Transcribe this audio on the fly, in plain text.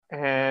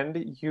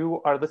and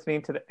you are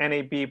listening to the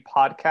NAB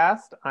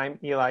podcast. I'm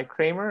Eli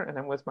Kramer, and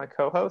I'm with my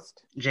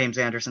co-host, James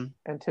Anderson.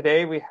 And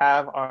today we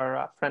have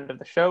our friend of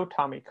the show,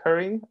 Tommy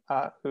Curry,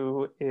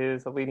 who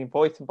is a leading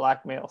voice in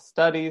Black male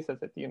studies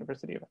at the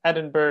University of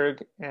Edinburgh.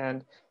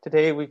 And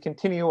today we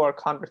continue our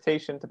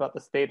conversations about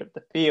the state of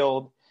the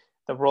field,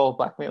 the role of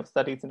Black male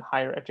studies in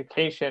higher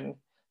education,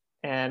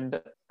 and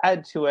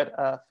add to it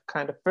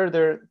kind of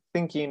further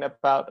thinking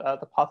about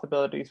the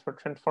possibilities for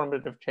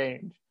transformative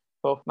change,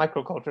 both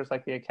microcultures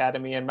like the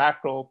academy and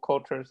macro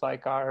cultures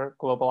like our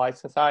globalized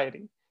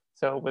society.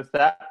 So with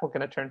that, we're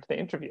going to turn to the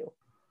interview.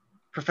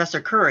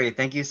 Professor Curry,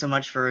 thank you so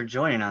much for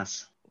joining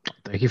us.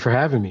 Thank you for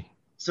having me.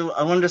 So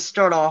I wanted to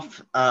start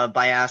off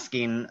by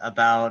asking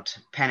about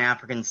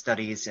Pan-African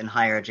studies in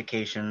higher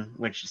education,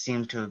 which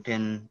seems to have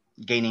been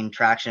gaining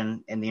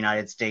traction in the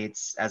United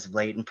States as of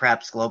late and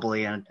perhaps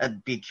globally. And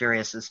I'd be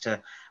curious as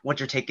to what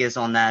your take is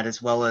on that,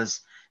 as well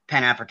as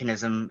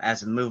Pan-Africanism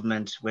as a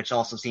movement, which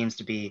also seems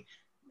to be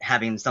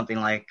having something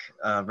like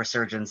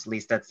resurgence. At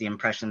least that's the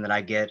impression that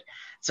I get.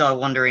 So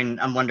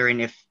I'm wondering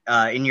if,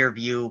 in your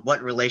view,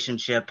 what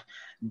relationship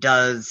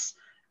does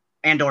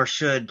and or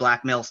should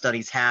Black male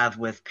studies have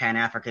with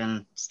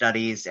Pan-African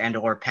studies and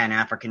or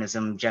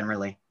Pan-Africanism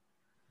generally?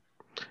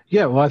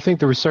 Yeah, well, I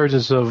think the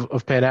resurgence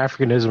of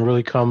Pan-Africanism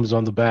really comes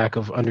on the back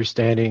of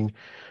understanding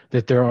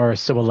that there are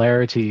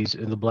similarities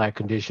in the Black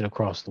condition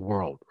across the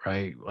world,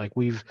 right? Like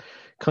we've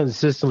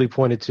consistently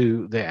pointed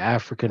to the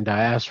African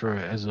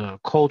diaspora as a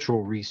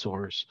cultural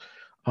resource.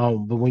 But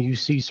when you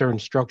see certain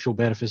structural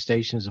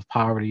manifestations of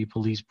poverty,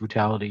 police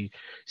brutality,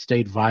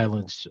 state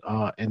violence,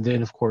 and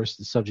then, of course,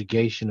 the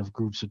subjugation of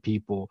groups of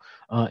people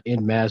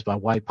en masse by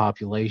white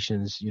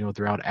populations,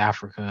 throughout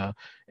Africa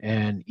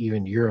and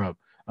even Europe,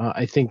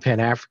 I think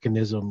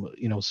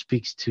Pan-Africanism,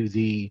 speaks to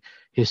the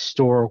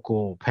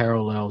historical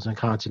parallels and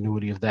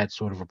continuity of that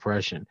sort of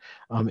oppression.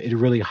 It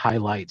really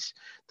highlights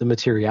the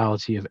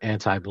materiality of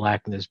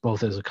anti-Blackness,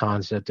 both as a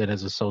concept and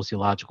as a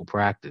sociological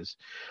practice.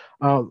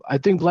 I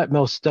think Black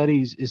male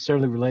studies is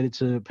certainly related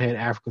to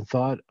Pan-African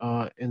thought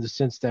in the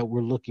sense that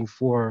we're looking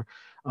for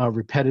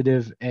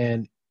repetitive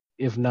and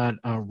if not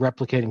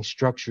replicating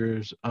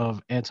structures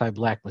of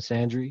anti-Black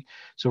misandry.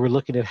 So we're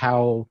looking at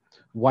how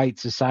white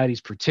societies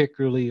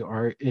particularly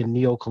are in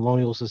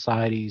neo-colonial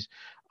societies,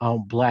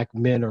 Black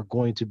men are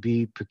going to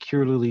be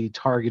peculiarly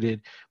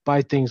targeted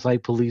by things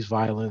like police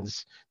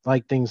violence,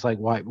 like things like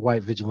white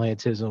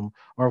vigilantism,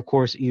 or of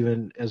course,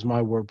 even as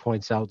my work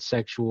points out,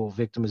 sexual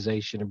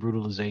victimization and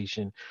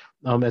brutalization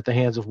at the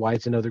hands of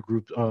whites and other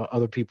groups,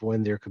 other people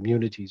in their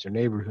communities or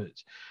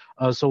neighborhoods.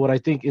 So what I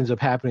think ends up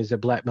happening is that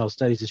Black male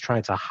studies is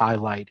trying to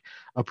highlight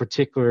a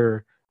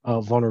particular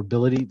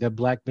vulnerability that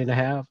Black men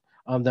have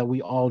that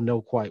we all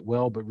know quite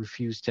well, but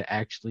refuse to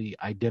actually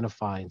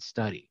identify and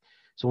study.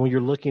 So when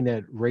you're looking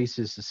at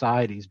racist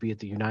societies, be it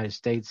the United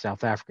States,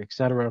 South Africa, et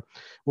cetera,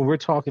 when we're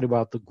talking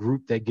about the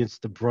group that gets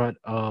the brunt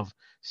of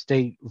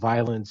state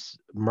violence,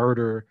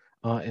 murder,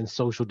 and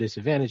social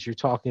disadvantage, you're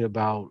talking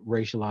about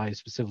racialized,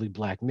 specifically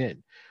Black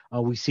men.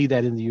 We see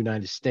that in the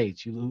United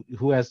States.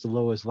 Who has the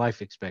lowest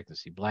life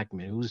expectancy? Black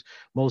men. Who's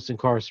most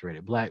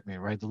incarcerated? Black men,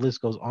 right? The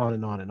list goes on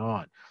and on and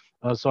on.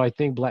 So I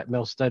think Black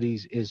male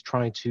studies is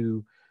trying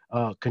to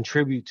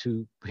contribute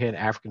to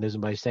Pan-Africanism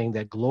by saying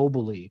that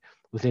globally,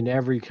 within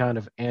every kind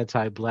of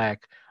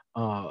anti-Black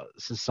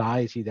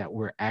society that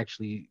we're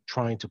actually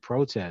trying to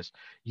protest,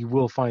 you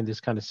will find this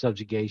kind of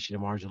subjugation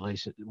and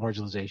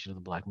marginalization of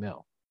the Black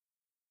male.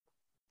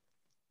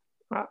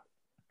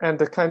 And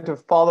to kind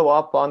of follow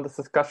up on this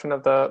discussion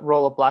of the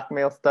role of Black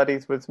male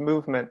studies with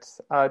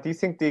movements, do you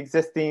think the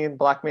existing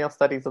Black male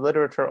studies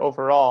literature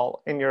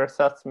overall, in your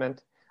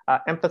assessment,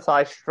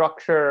 emphasize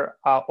structure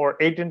or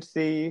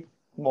agency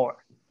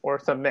more, or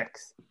some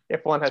mix,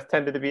 if one has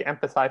tended to be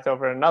emphasized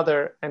over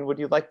another? And would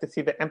you like to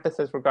see the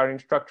emphasis regarding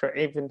structure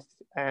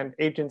and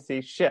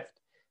agency shift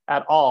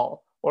at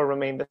all or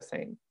remain the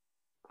same?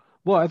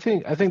 Well, I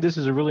think this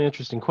is a really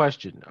interesting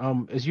question.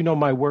 As you know,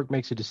 my work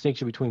makes a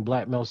distinction between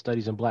Black male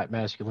studies and Black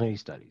masculinity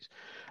studies.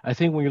 I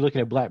think when you're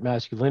looking at Black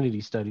masculinity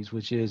studies,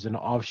 which is an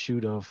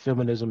offshoot of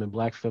feminism and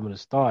Black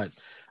feminist thought,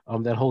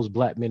 that holds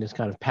Black men as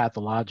kind of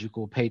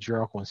pathological,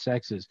 patriarchal, and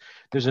sexist,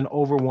 there's an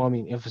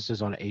overwhelming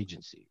emphasis on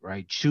agency,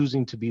 right?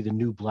 Choosing to be the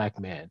new Black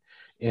man,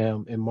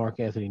 in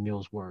Mark Anthony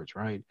Neal's words,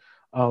 right?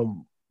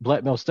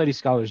 Black male studies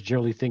scholars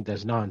generally think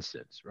that's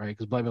nonsense, right?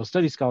 Because Black male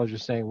studies scholars are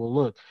saying, well,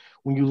 look,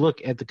 when you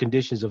look at the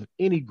conditions of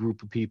any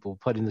group of people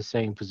put in the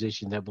same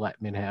position that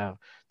Black men have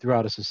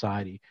throughout a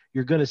society,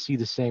 you're going to see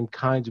the same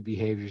kinds of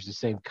behaviors, the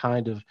same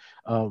kind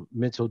of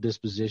mental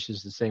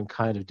dispositions, the same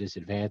kind of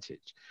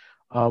disadvantage.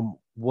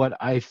 What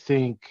I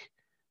think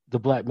the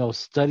Black male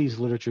studies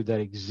literature that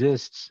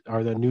exists,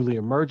 or the newly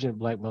emergent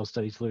Black male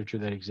studies literature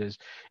that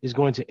exists, is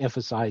going to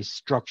emphasize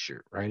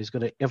structure, right? It's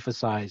going to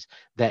emphasize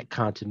that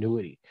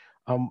continuity.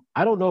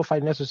 I don't know if I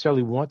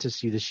necessarily want to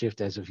see the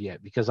shift as of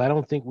yet, because I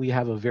don't think we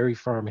have a very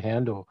firm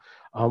handle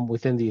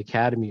within the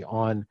academy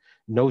on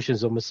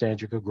notions of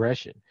misandric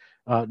aggression.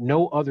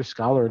 No other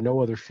scholar, no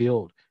other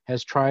field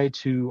has tried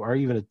to, or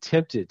even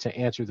attempted to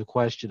answer the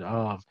question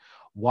of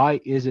why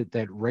is it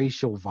that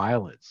racial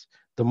violence,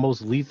 the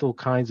most lethal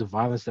kinds of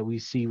violence that we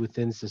see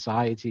within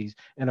societies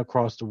and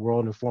across the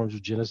world in forms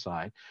of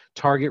genocide,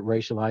 target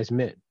racialized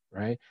men,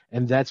 right?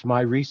 And that's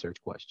my research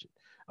question.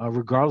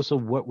 Regardless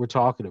of what we're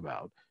talking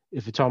about,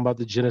 if you're talking about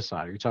the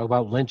genocide, or you're talking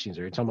about lynchings,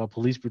 or you're talking about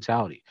police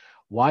brutality,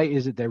 why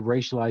is it that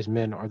racialized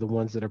men are the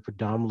ones that are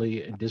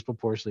predominantly and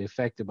disproportionately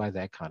affected by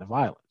that kind of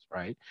violence,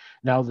 right?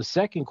 Now, the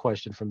second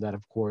question from that,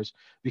 of course,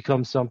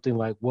 becomes something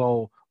like,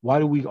 well, why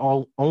do we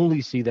all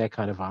only see that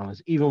kind of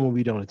violence, even when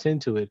we don't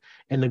attend to it,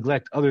 and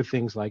neglect other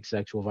things like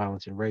sexual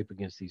violence and rape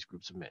against these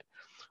groups of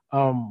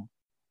men?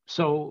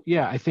 So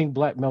yeah, I think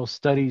Black male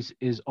studies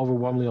is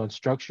overwhelmingly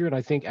unstructured. And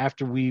I think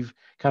after we've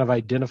kind of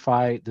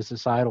identified the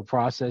societal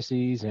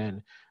processes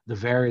and the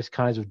various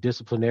kinds of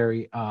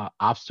disciplinary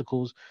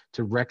obstacles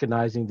to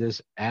recognizing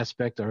this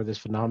aspect or this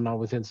phenomenon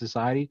within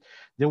society,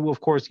 then we'll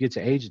of course get to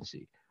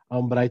agency.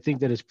 But I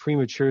think that it's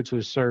premature to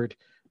assert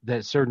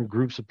that certain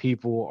groups of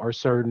people or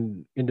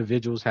certain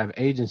individuals have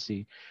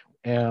agency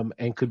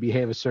and could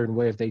behave a certain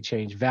way if they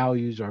change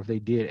values or if they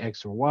did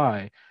X or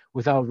Y,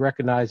 without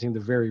recognizing the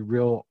very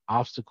real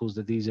obstacles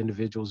that these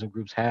individuals and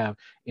groups have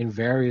in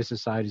various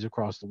societies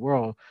across the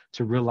world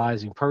to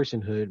realizing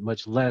personhood,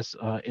 much less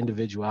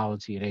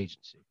individuality and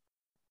agency.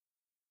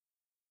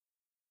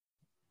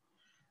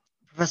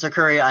 Professor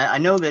Curry, I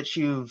know that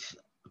you've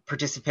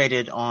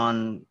participated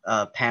on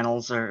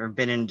panels or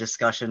been in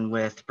discussion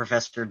with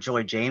Professor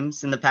Joy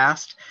James in the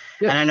past.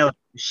 Yeah. And I know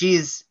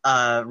she's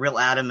real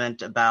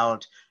adamant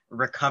about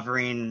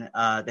recovering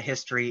the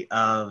history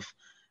of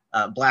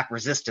Black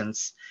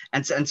resistance.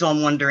 And so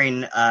I'm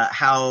wondering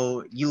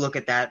how you look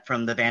at that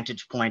from the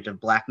vantage point of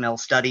Black male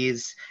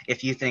studies,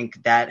 if you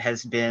think that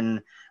has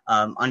been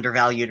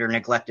undervalued or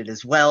neglected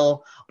as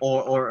well,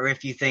 or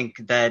if you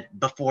think that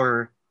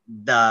before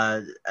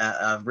the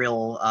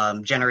real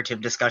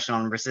generative discussion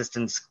on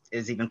resistance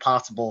is even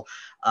possible,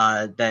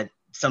 that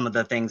some of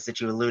the things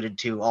that you alluded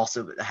to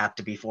also have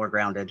to be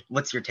foregrounded.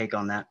 What's your take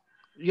on that?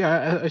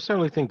 Yeah, I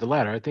certainly think the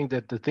latter. I think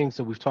that the things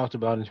that we've talked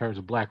about in terms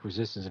of Black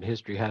resistance and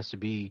history has to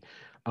be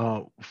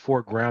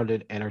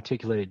foregrounded and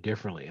articulated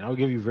differently. And I'll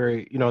give you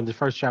in the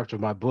first chapter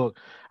of my book,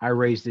 I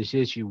raised this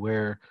issue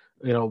where,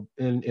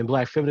 in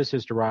Black feminist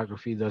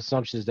historiography, the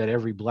assumption is that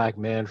every Black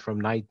man from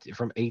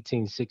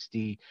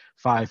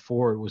 1865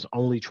 forward was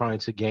only trying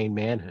to gain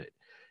manhood.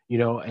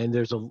 And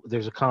there's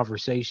a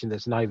conversation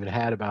that's not even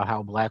had about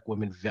how Black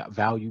women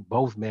value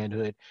both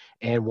manhood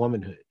and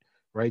womanhood.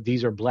 Right?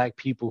 These are Black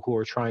people who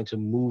are trying to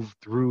move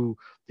through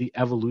the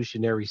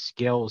evolutionary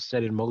scale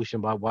set in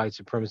motion by white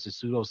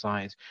supremacist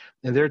pseudoscience.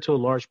 And they're to a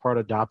large part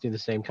adopting the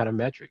same kind of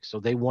metrics.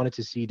 So they wanted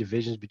to see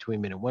divisions between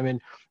men and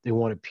women. They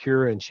wanted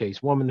pure and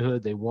chaste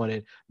womanhood. They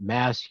wanted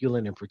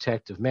masculine and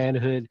protective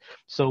manhood.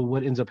 So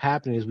what ends up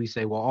happening is we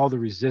say, well, all the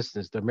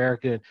resistance, the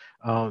American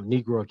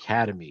Negro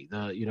Academy,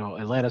 the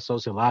Atlanta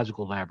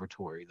Sociological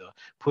Laboratory, the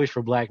push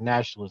for Black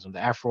nationalism, the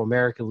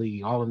Afro-American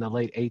League, all in the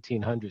late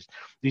 1800s,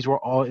 these were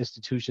all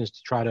institutions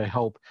to try to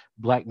help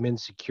Black men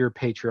secure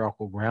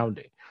patriarchal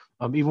grounding.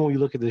 Even when you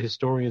look at the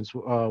historians'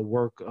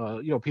 work,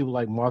 people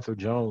like Martha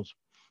Jones,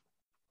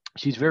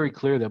 she's very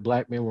clear that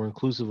Black men were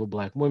inclusive of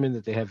Black women,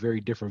 that they have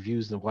very different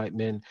views than white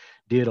men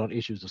did on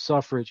issues of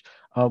suffrage.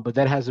 But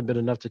that hasn't been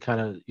enough to kind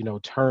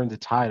of, turn the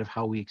tide of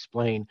how we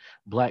explain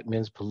Black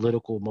men's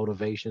political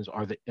motivations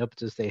or the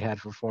impetus they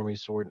had for forming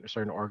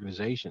certain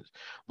organizations.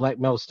 Black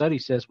male study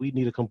says we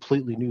need a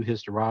completely new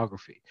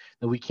historiography,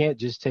 that we can't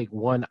just take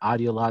one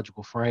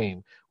ideological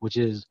frame, which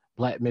is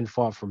Black men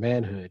fought for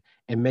manhood,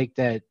 and make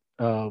that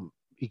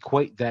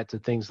equate that to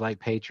things like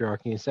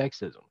patriarchy and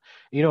sexism.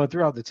 And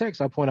throughout the text,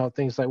 I point out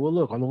things like, well,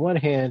 look, on the one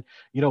hand,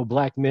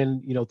 Black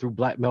men, through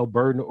Black male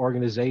burden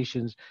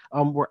organizations,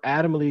 were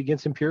adamantly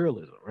against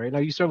imperialism, right? Now,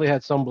 you certainly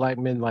had some Black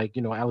men like,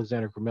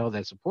 Alexander Crummell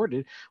that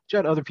supported it, but you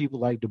had other people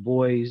like Du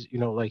Bois,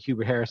 like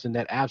Hubert Harrison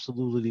that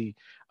absolutely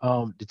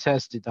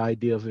detested the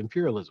idea of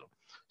imperialism.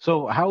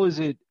 So how is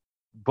it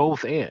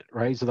both and,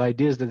 right? So the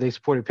idea is that they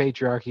supported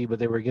patriarchy, but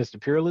they were against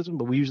imperialism.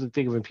 But we usually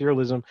think of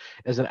imperialism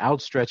as an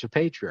outstretch of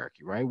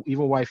patriarchy, right?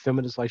 Even white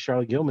feminists like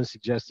Charlotte Gilman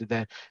suggested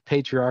that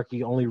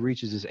patriarchy only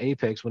reaches its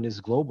apex when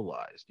it's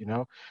globalized,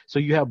 So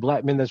you have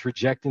Black men that's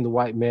rejecting the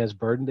white man's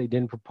burden. They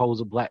didn't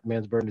propose a Black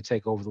man's burden to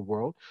take over the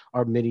world,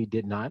 or many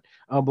did not.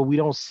 But we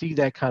don't see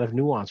that kind of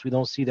nuance. We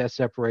don't see that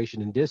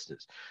separation and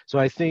distance. So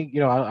I think,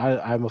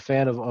 I'm a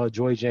fan of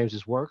Joy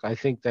James's work. I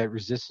think that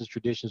resistance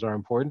traditions are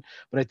important,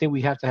 but I think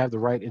we have to have the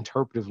right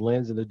interpretive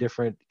lens and the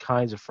different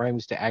kinds of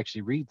frames to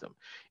actually read them.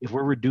 If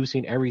we're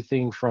reducing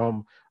everything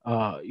from,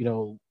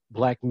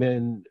 Black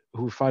men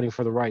who are fighting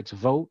for the right to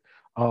vote,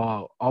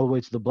 all the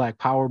way to the Black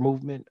Power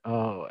movement,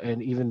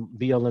 and even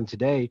BLM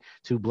today,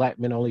 to Black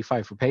men only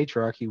fight for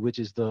patriarchy, which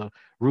is the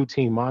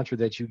routine mantra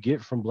that you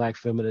get from Black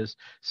feminist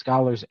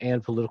scholars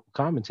and political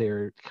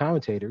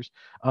commentators,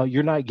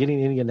 you're not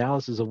getting any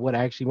analysis of what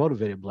actually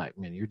motivated Black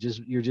men.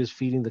 You're just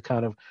feeding the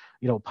kind of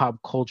pop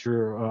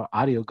culture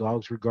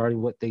ideologues regarding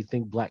what they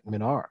think Black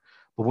men are.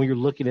 But when you're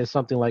looking at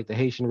something like the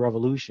Haitian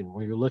Revolution,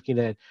 when you're looking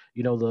at,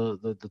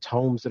 the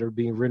tomes that are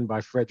being written by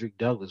Frederick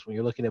Douglass, when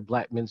you're looking at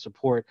Black men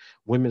support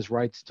women's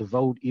rights to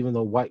vote, even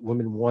though white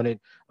women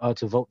wanted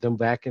to vote them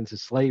back into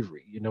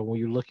slavery, when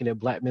you're looking at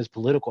Black men's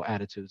political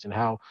attitudes and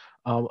how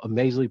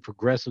amazingly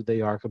progressive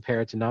they are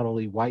compared to not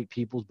only white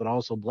people's, but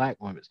also Black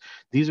women's.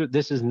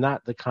 This is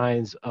not the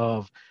kinds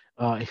of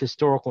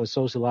historical and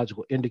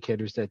sociological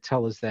indicators that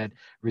tell us that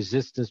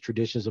resistance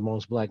traditions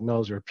amongst Black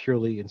males are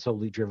purely and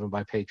solely driven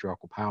by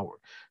patriarchal power.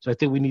 So I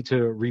think we need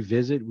to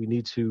revisit, we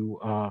need to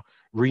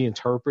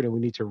reinterpret, and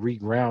we need to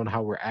reground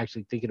how we're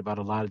actually thinking about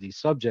a lot of these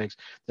subjects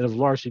that have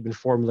largely been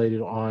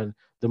formulated on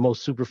the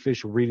most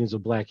superficial readings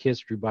of Black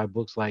history by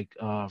books like,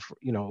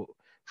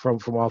 from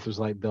authors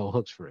like Bell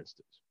Hooks, for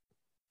instance.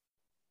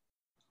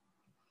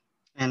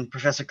 And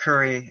Professor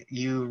Curry,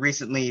 you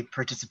recently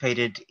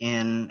participated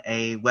in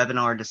a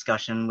webinar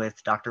discussion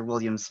with Dr.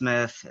 William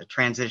Smith,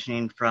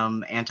 transitioning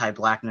from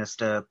anti-Blackness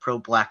to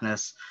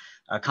pro-Blackness,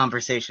 a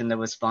conversation that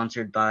was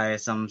sponsored by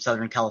some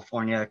Southern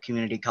California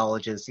community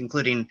colleges,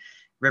 including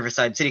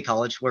Riverside City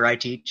College, where I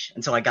teach.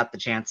 And so I got the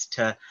chance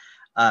to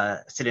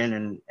sit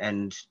in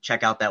and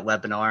check out that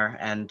webinar,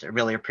 and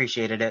really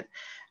appreciated it.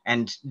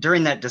 And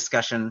during that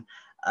discussion,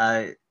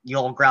 you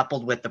all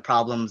grappled with the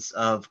problems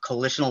of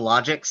coalitional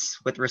logics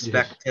with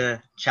respect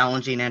to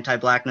challenging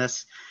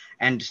anti-Blackness.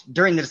 And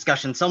during the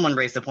discussion, someone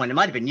raised the point, it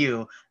might have been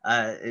you,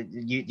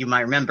 you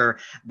might remember,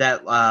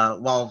 that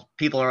while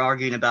people are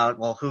arguing about,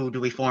 well, who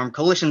do we form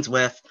coalitions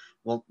with?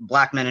 Well,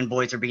 Black men and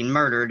boys are being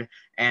murdered,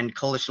 and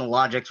coalitional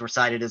logics were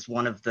cited as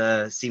one of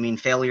the seeming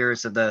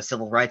failures of the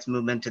civil rights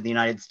movement in the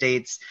United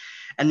States.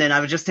 And then I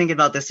was just thinking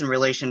about this in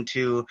relation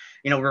to,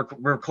 we're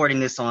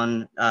recording this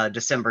on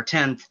December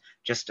 10th,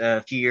 just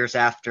a few years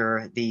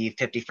after the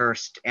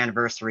 51st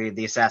anniversary of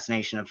the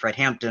assassination of Fred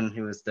Hampton,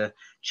 who was the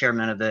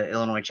chairman of the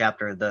Illinois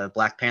chapter of the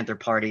Black Panther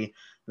Party,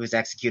 who was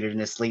executed in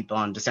his sleep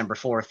on December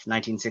 4th,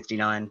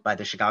 1969, by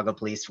the Chicago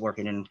police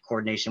working in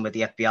coordination with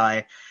the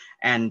FBI.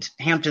 And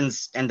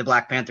Hamptons, and the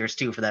Black Panthers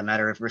too, for that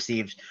matter, have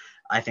received,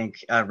 I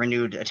think,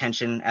 renewed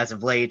attention as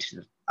of late.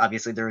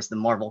 Obviously, there was the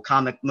Marvel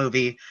comic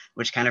movie,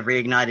 which kind of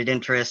reignited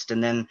interest.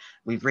 And then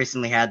we've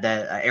recently had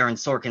the Aaron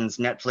Sorkin's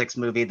Netflix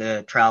movie,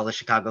 The Trial of the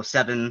Chicago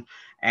 7.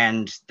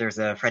 And there's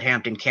a Fred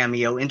Hampton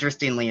cameo.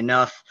 Interestingly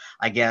enough,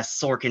 I guess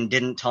Sorkin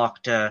didn't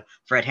talk to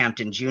Fred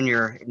Hampton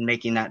Jr. in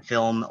making that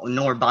film,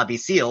 nor Bobby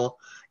Seale,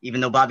 even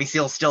though Bobby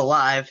Seale's still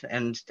alive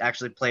and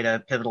actually played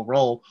a pivotal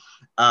role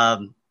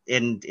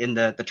in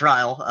the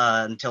trial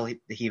until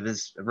he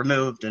was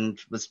removed and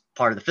was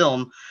part of the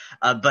film.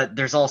 But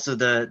there's also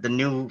the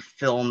new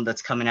film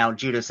that's coming out,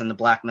 Judas and the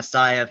Black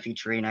Messiah,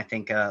 featuring, I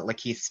think,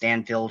 Lakeith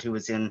Stanfield, who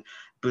was in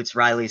Boots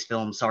Riley's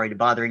film Sorry to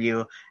Bother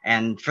You.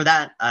 And for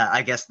that,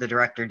 I guess the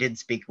director did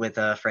speak with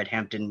Fred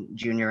Hampton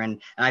Jr.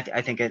 And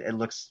I think it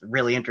looks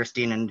really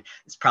interesting, and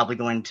it's probably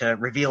going to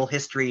reveal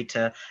history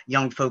to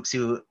young folks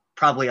who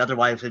probably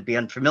otherwise would be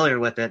unfamiliar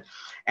with it.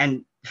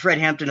 And Fred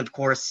Hampton, of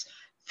course,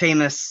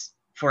 famous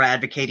for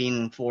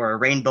advocating for a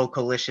rainbow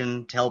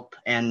coalition to help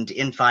end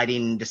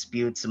infighting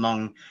disputes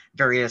among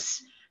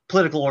various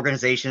political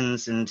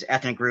organizations and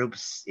ethnic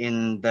groups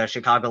in the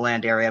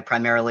Chicagoland area,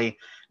 primarily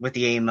with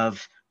the aim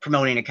of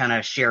promoting a kind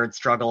of shared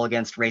struggle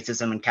against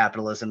racism and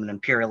capitalism and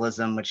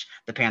imperialism, which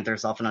the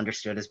Panthers often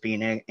understood as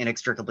being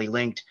inextricably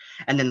linked.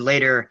 And then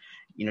later,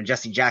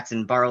 Jesse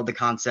Jackson borrowed the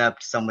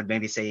concept. Some would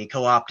maybe say he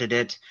co-opted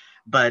it.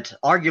 But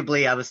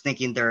arguably, I was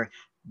thinking there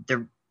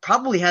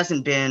probably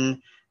haven't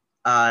been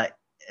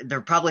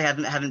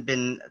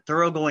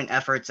thoroughgoing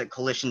efforts at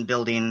coalition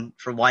building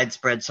for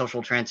widespread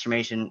social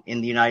transformation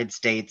in the United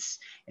States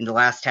in the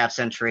last half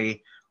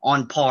century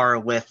on par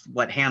with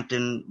what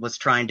Hampton was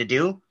trying to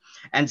do.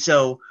 And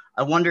so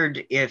I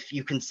wondered if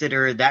you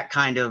consider that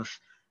kind of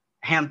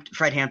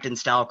Fred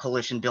Hampton-style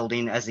coalition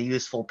building as a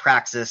useful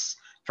praxis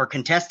for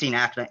contesting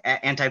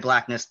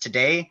anti-Blackness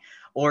today,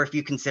 or if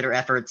you consider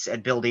efforts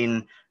at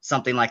building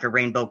something like a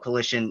rainbow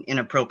coalition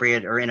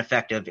inappropriate or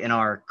ineffective in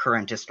our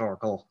current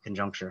historical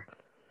conjuncture.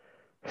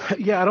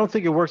 Yeah, I don't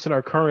think it works in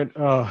our current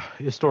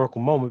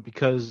historical moment,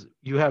 because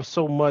you have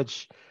so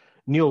much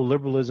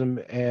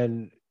neoliberalism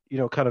and,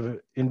 kind of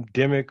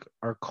endemic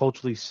or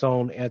culturally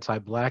sown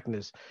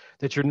anti-Blackness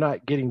that you're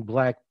not getting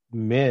Black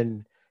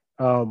men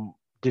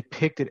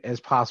depicted as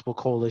possible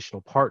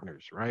coalitional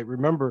partners, right?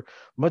 Remember,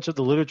 much of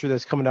the literature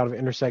that's coming out of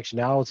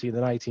intersectionality in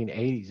the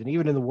 1980s, and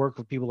even in the work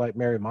of people like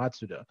Mary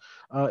Matsuda,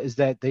 is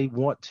that they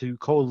want to,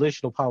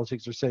 coalitional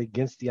politics are set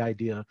against the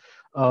idea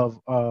of,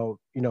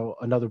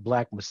 another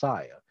Black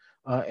Messiah.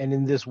 And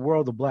in this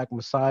world, the Black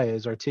Messiah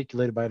is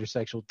articulated by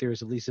intersectional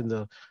theorists, at least in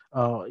the,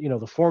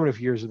 the formative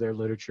years of their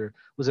literature,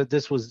 was that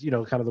this was,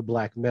 kind of the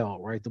Black male,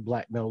 right? The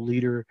Black male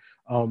leader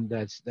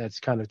that's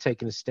kind of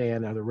taking a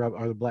stand,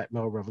 or the Black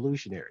male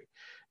revolutionary.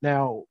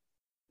 Now,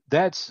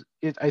 that's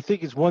it. I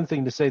think it's one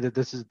thing to say that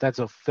that's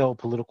a failed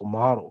political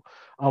model,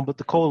 but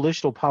the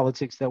coalitional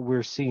politics that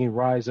we're seeing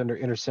rise under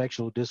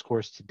intersectional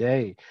discourse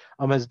today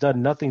has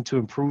done nothing to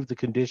improve the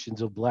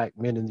conditions of Black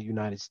men in the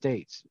United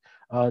States,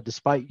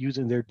 despite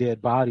using their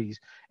dead bodies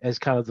as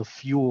kind of the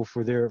fuel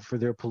for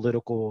their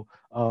political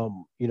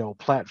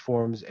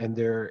platforms and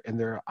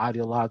their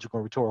ideological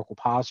and rhetorical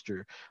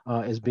posture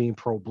as being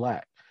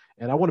pro-Black.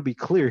 And I want to be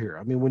clear here.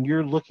 I mean, when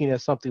you're looking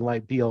at something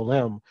like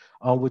BLM,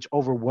 which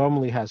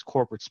overwhelmingly has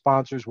corporate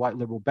sponsors, white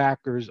liberal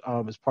backers,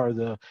 as part of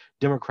the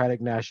Democratic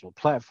National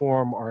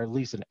Platform, or at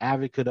least an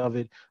advocate of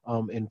it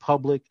in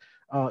public,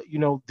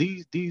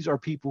 these are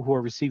people who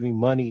are receiving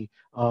money,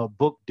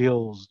 book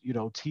deals,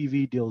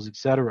 TV deals,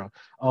 etc.,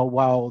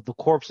 while the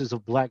corpses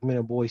of Black men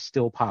and boys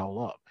still pile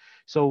up.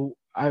 So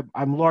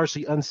I'm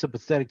largely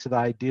unsympathetic to the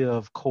idea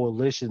of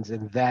coalitions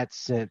in that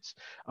sense,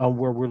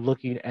 where we're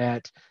looking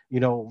at,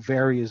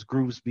 various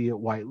groups, be it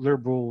white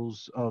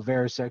liberals,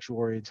 various sexual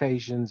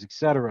orientations, et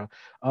cetera,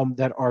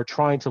 that are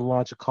trying to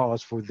launch a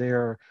cause for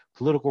their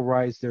political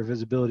rights, their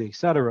visibility, et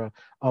cetera,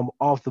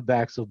 off the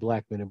backs of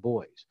Black men and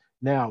boys.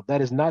 Now, that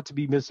is not to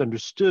be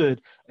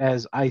misunderstood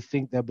as I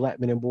think that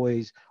Black men and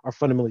boys are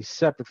fundamentally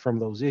separate from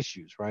those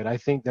issues, right? I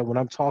think that when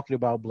I'm talking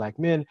about Black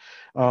men,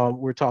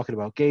 we're talking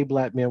about gay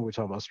Black men, we're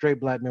talking about straight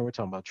Black men, we're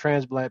talking about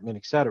trans Black men,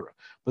 et cetera.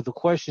 But the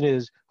question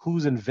is,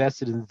 who's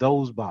invested in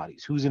those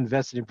bodies? Who's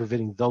invested in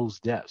preventing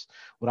those deaths?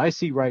 What I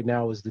see right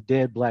now is the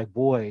dead Black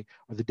boy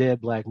or the dead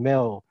Black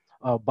male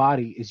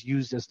body is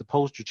used as the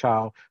poster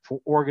child for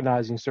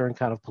organizing certain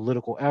kind of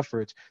political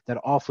efforts that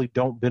awfully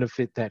don't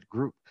benefit that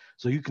group.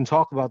 So you can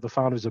talk about the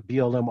founders of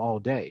BLM all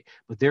day,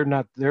 but they're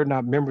not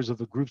members of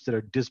the groups that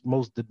are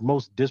the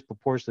most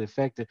disproportionately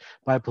affected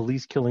by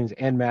police killings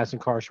and mass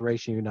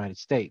incarceration in the United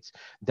States.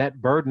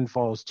 That burden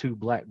falls to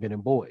Black men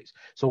and boys.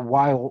 So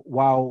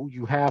while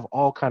you have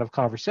all kind of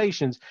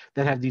conversations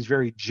that have these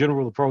very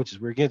general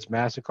approaches, we're against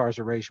mass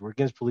incarceration, we're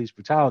against police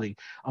brutality,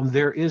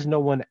 there is no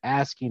one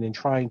asking and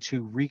trying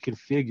to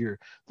reconfigure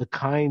the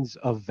kinds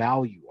of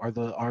value or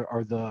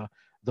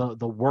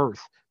the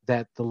worth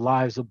that the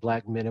lives of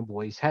Black men and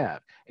boys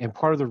have. And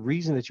part of the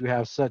reason that you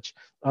have such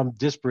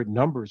disparate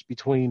numbers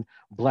between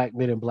Black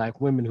men and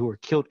Black women who are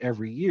killed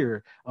every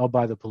year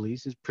by the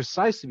police is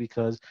precisely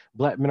because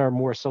Black men are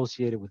more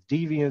associated with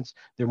deviance,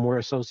 they're more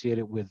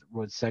associated with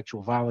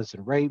sexual violence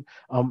and rape,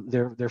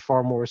 they're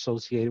far more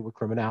associated with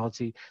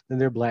criminality than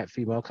their Black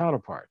female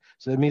counterpart.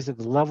 So that means that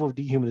the level of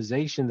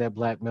dehumanization that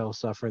Black males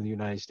suffer in the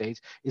United States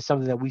is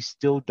something that we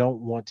still don't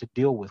want to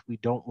deal with. We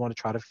don't want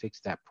to try to fix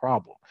that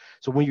problem.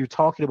 So when you're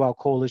talking about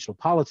coalitional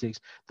politics,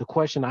 the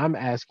question I'm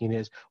asking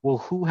is, well,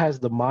 who has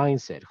the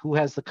mindset? Who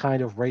has the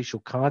kind of racial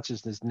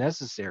consciousness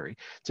necessary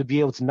to be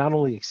able to not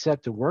only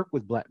accept and work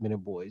with Black men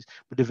and boys,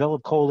 but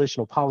develop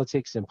coalitional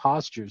politics and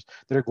postures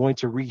that are going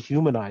to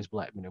rehumanize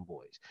Black men and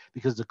boys?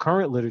 Because the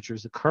current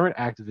literatures, the current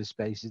activist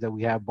spaces that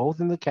we have both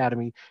in the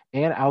academy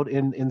and out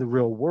in the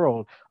real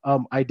world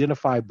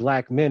identify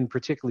Black men,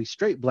 particularly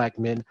straight Black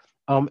men,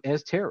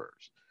 as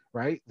terrors.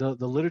 Right, the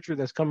literature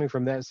that's coming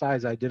from that side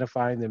is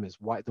identifying them as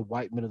the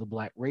white men of the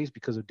Black race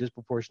because of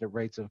disproportionate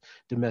rates of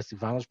domestic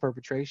violence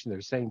perpetration.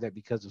 They're saying that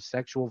because of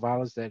sexual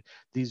violence that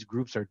these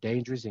groups are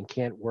dangerous and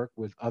can't work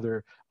with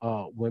other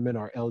women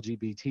or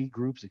LGBT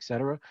groups,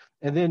 etc.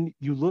 And then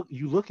you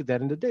look at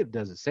that, and the data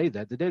doesn't say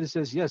that. The data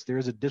says yes, there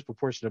is a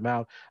disproportionate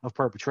amount of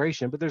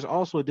perpetration, but there's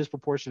also a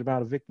disproportionate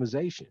amount of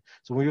victimization.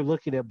 So when you're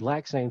looking at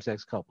Black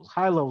same-sex couples,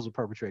 high levels of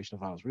perpetration of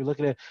violence. We're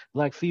looking at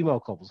Black female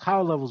couples, high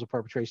levels of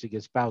perpetration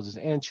against spouses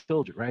and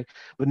children, right?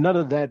 But none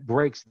of that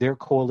breaks their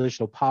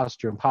coalitional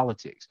posture in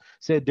politics.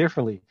 Said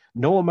differently,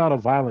 no amount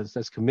of violence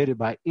that's committed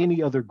by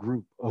any other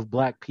group of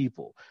Black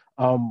people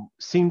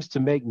seems to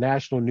make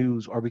national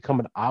news or become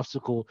an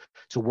obstacle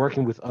to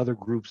working with other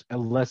groups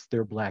unless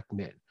they're Black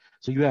men.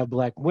 So you have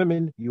Black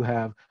women, you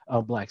have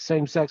Black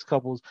same-sex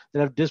couples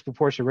that have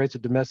disproportionate rates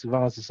of domestic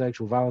violence and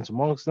sexual violence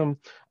amongst them,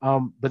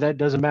 but that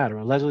doesn't matter.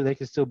 Allegedly, they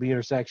can still be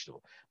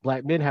intersectional.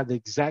 Black men have the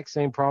exact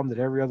same problem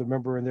that every other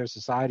member in their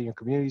society and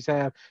communities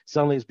have.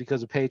 Suddenly it's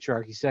because of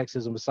patriarchy,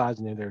 sexism,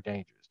 misogyny, and they're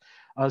dangerous.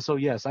 So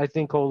yes, I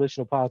think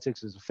coalitional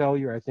politics is a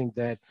failure. I think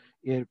that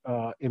it,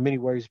 in many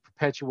ways,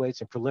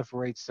 perpetuates and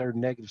proliferates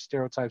certain negative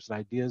stereotypes and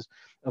ideas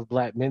of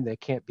Black men that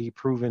can't be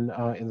proven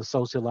in the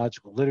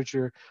sociological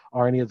literature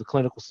or any of the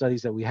clinical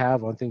studies that we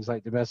have on things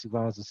like domestic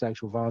violence and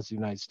sexual violence in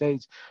the United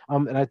States.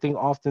 And I think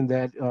often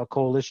that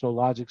coalitional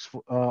logics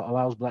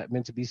allows Black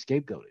men to be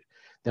scapegoated.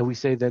 That we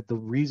say that the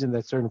reason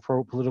that certain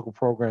political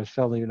programs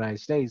fail in the United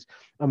States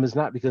is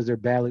not because they're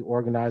badly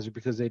organized or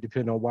because they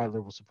depend on white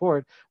liberal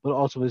support, but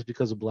also is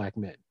because of Black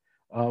men.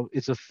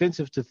 It's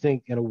offensive to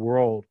think in a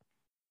world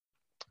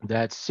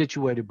that's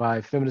situated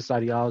by feminist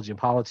ideology and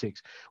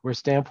politics, where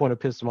standpoint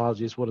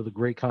epistemology is one of the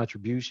great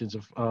contributions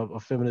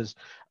of feminist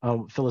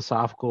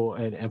philosophical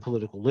and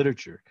political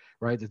literature,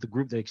 right? That the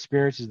group that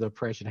experiences the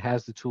oppression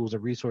has the tools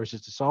and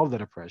resources to solve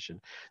that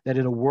oppression. That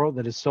in a world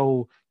that is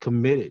so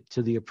committed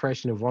to the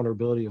oppression and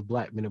vulnerability of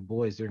Black men and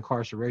boys, their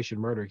incarceration,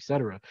 murder,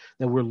 etc.,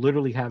 that we're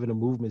literally having a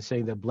movement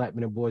saying that Black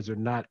men and boys are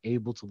not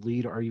able to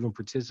lead or even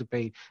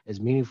participate as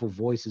meaningful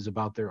voices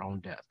about their own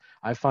death.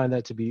 I find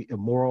that to be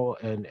immoral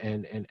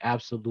and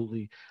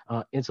absolutely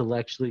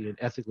intellectually and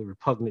ethically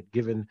repugnant,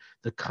 given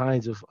the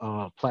kinds of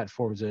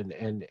platforms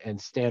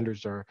and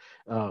standards or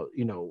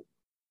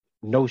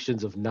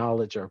notions of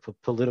knowledge or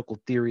political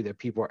theory that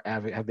people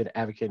have been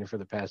advocating for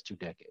the past 2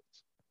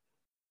 decades.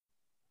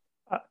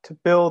 To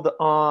build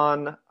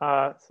on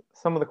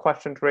some of the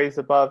questions raised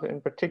above,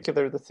 in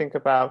particular, to think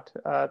about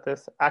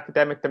this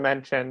academic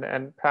dimension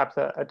and perhaps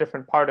a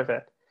different part of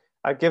it.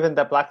 Given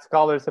that Black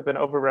scholars have been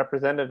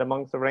overrepresented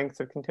amongst the ranks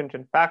of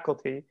contingent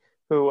faculty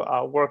who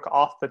work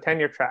off the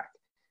tenure track,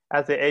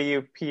 as the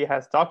AUP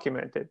has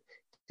documented,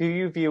 do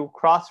you view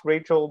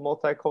cross-racial,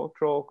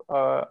 multicultural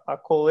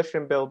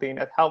coalition building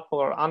as helpful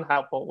or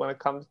unhelpful when it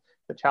comes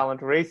to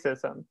challenge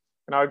racism,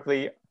 and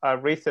arguably a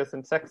racist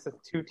and sexist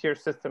two-tier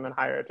system in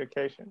higher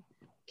education?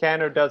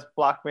 Can or does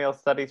Black male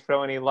studies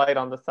throw any light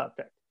on the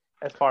subject?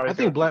 As far as I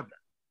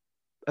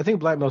think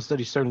Black male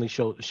studies certainly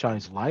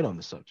shines light on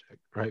the subject,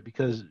 right?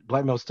 Because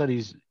Black male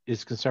studies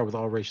is concerned with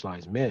all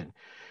racialized men.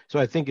 So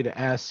I think it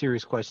asks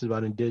serious questions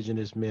about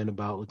indigenous men,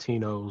 about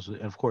Latinos,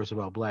 and of course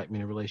about Black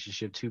men in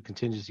relationship to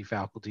contingency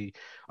faculty,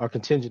 or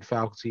contingent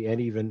faculty, and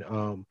even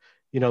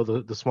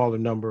the smaller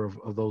number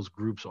of those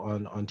groups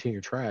on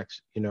tenure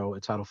tracks,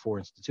 at Title IV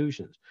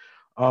institutions.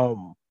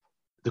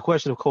 The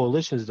question of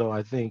coalitions, though,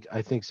 I think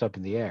is up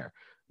in the air.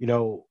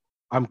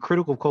 I'm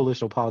critical of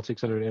coalitional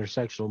politics under an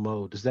intersectional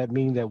mode. Does that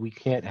mean that we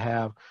can't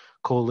have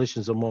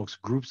coalitions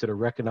amongst groups that are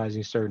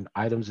recognizing certain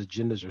items,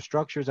 agendas, or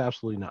structures?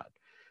 Absolutely not.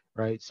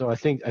 Right. So I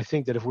think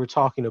that if we're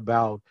talking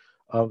about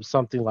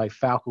something like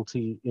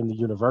faculty in the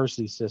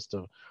university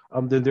system,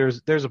 then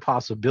there's a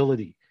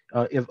possibility.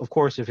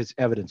 If it's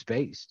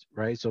evidence-based,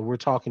 right? So we're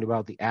talking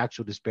about the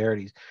actual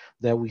disparities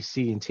that we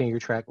see in tenure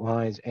track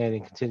lines and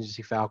in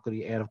contingency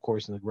faculty, and of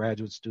course in the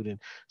graduate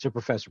student to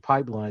professor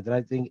pipeline. That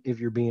I think,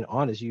 if you're being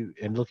honest,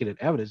 and looking at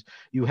evidence,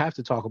 you have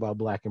to talk about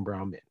Black and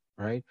brown men,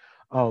 right?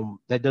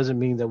 That doesn't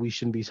mean that we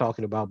shouldn't be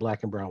talking about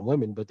Black and brown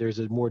women, but there's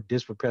a more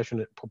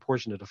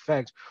proportionate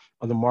effect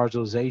on the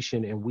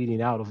marginalization and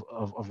weeding out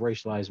of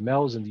racialized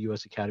males in the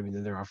U.S. Academy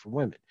than there are for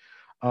women.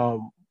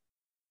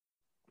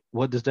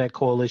 What does that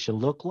coalition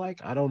look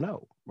like? I don't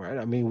know, right?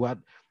 I mean,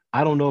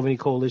 I don't know of any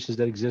coalitions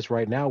that exist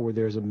right now where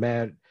there's a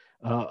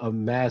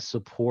mass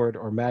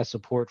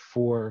support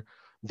for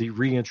the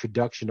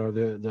reintroduction or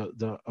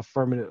the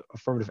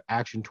affirmative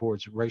action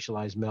towards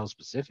racialized males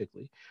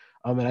specifically.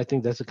 And I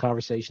think that's a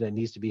conversation that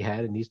needs to be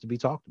had and needs to be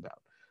talked about.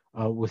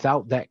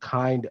 Without that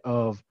kind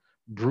of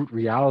brute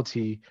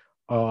reality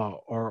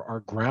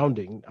or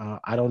grounding,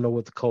 I don't know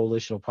what the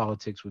coalitional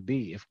politics would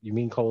be. If you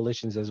mean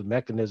coalitions as a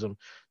mechanism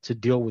to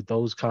deal with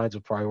those kinds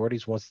of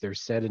priorities once they're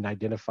set and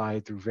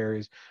identified through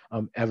various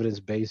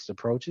evidence-based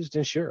approaches,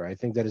 then sure, I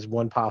think that is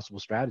one possible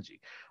strategy.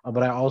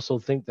 But I also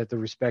think that the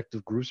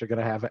respective groups are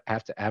going to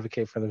have to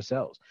advocate for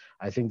themselves.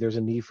 I think there's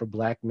a need for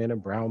Black men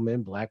and brown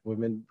men, Black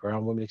women,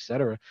 brown women,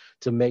 etc.,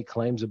 to make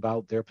claims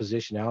about their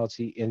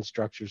positionality in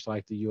structures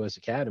like the U.S.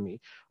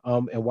 Academy,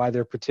 and why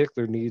their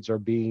particular needs are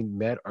being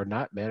met or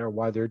not met, or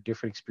why their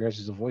different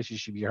experiences and voices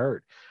should be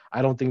heard.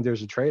 I don't think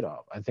there's a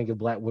trade-off. I think if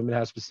Black women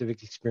have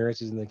specific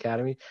experiences in the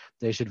academy,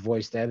 they should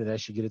voice that, and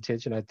that should get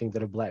attention. I think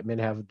that if Black men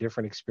have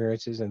different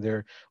experiences and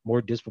they're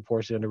more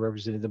disproportionately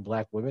underrepresented than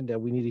Black women, that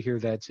we need to hear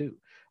that too.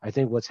 I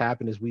think what's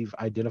happened is we've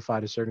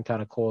identified a certain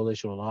kind of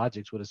coalitional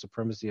logics with a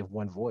supremacy of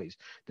one voice,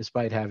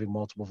 despite having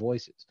multiple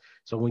voices.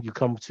 So when you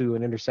come to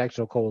an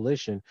intersectional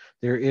coalition,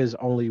 there is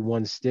only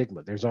one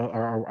stigma. There's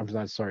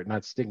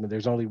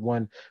only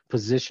one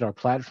position or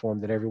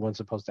platform that everyone's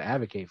supposed to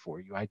advocate for.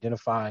 You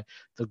identify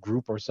the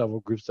group or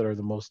several groups that are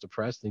the most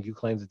oppressed, and you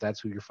claim that that's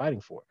who you're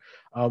fighting for.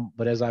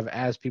 But as I've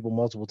asked people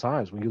multiple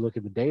times, when you look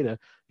at the data,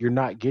 you're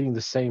not getting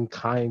the same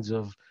kinds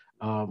of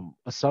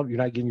you're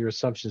not getting your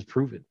assumptions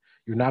proven.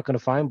 You're not going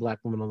to find Black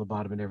women on the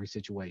bottom in every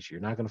situation.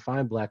 You're not going to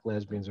find Black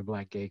lesbians or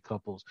Black gay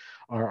couples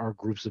or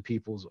groups of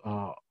peoples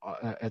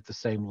at the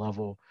same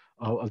level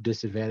of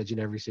disadvantage in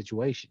every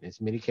situation. In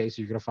many cases,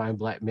 you're going to find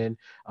Black men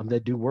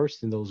that do worse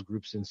than those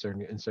groups in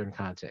certain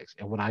contexts.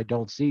 And what I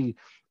don't see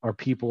are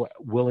people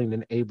willing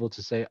and able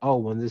to say, oh,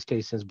 well, in this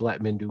case, since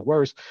Black men do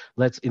worse,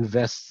 let's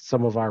invest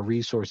some of our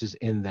resources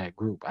in that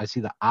group. I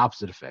see the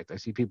opposite effect. I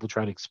see people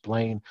trying to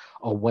explain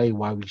away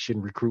why we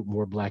shouldn't recruit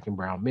more Black and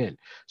brown men.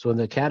 So in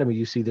the academy,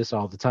 you see this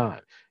all the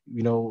time.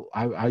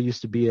 I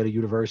used to be at a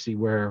university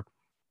where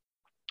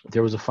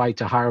there was a fight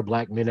to hire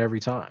Black men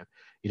every time.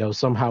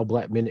 Somehow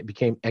black men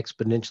became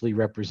exponentially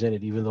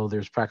represented, even though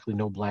there's practically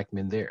no black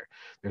men there.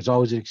 There's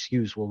always an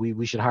excuse. Well,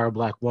 we should hire a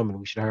black woman.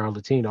 We should hire a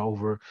Latina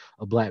over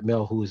a black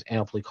male who is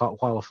amply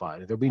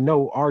qualified. There'll be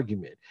no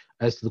argument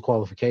as to the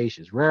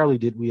qualifications. Rarely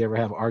did we ever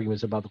have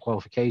arguments about the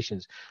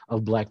qualifications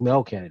of black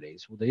male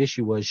candidates. Well, the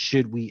issue was,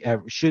 should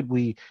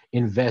we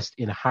invest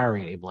in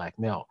hiring a black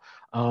male?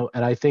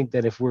 And I think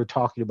that if we're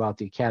talking about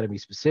the academy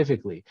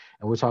specifically,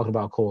 and we're talking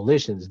about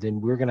coalitions, then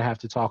we're going to have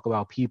to talk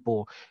about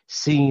people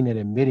seeing and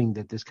admitting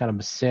that this kind of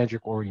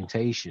misandric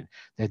orientation,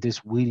 that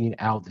this weeding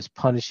out, this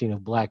punishing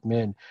of black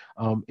men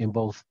in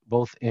both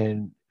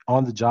in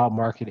on the job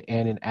market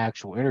and in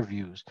actual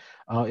interviews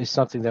is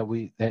something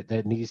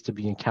that needs to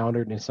be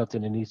encountered and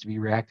something that needs to be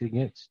reacted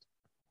against.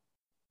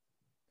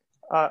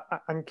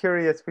 I'm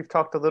curious, we've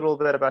talked a little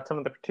bit about some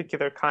of the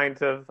particular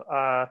kinds of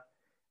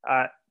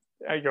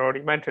you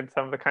already mentioned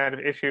some of the kind of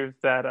issues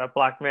that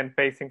black men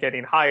face in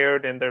getting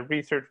hired and their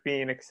research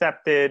being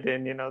accepted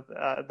and,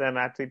 them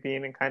actually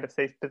being in kind of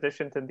safe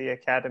positions in the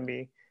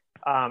academy.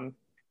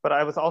 But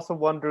I was also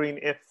wondering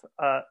if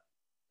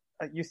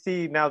you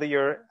see, now that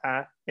you're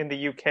in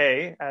the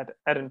UK at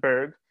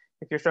Edinburgh,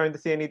 if you're starting to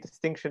see any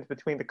distinctions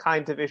between the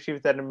kinds of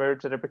issues that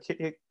emerge that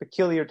are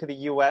peculiar to the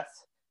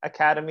US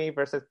academy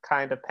versus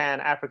kind of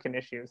pan-African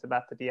issues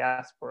about the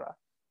diaspora.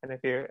 And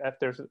if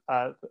there's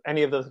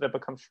any of those that have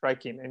become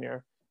striking in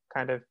your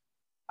kind of,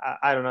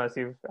 I don't know, as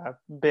you've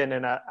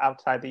been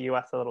outside the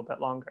U.S. a little bit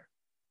longer.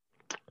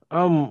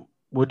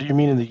 What do you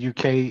mean in the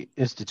UK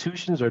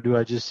institutions, or do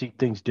I just see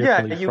things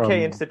differently? Yeah, the UK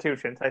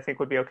institutions, I think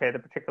would be okay to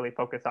particularly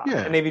focus on.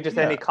 Yeah, and maybe just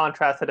any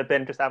contrasts that have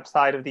been just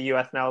outside of the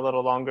U.S. now a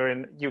little longer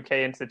in UK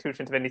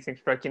institutions, if anything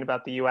striking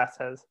about the U.S.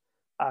 has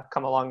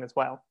come along as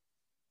well.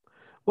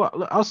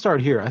 Well, I'll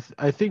start here.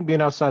 I think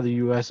being outside the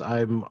U.S.,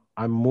 I'm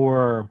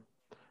more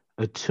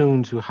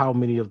attuned to how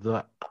many of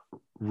the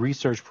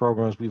research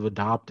programs we've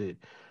adopted,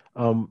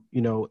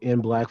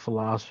 in Black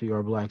philosophy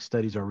or Black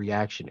studies are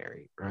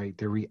reactionary, right?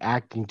 They're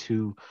reacting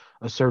to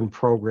a certain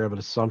program, an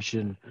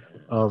assumption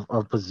of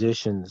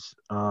positions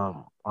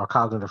or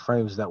cognitive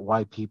frames that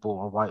white people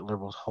or white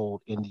liberals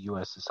hold in the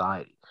U.S.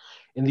 society.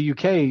 In the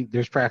UK,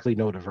 there's practically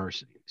no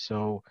diversity.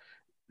 So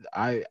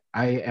I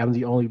am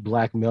the only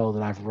Black male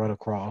that I've run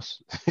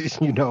across,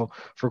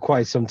 for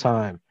quite some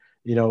time,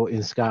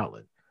 in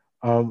Scotland.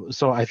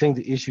 So I think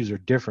the issues are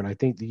different. I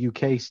think the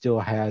UK still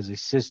has a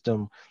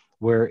system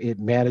where it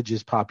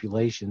manages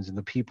populations, and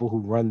the people who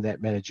run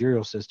that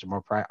managerial system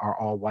are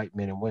all white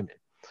men and women.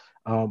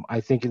 I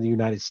think in the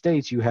United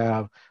States, you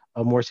have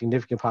a more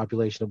significant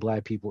population of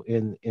Black people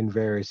in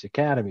various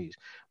academies,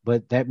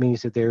 but that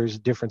means that there's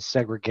different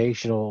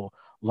segregational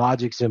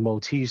logics and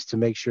motifs to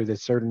make sure that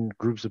certain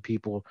groups of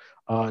people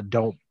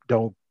don't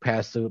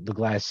pass the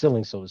glass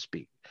ceiling, so to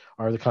speak,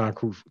 or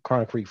the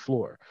concrete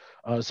floor.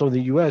 So in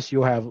the U.S.,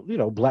 you'll have,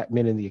 Black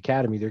men in the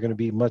academy. They're going to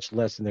be much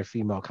less than their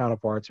female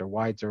counterparts or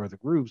whites or other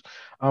groups,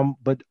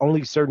 but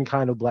only certain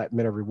kind of Black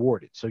men are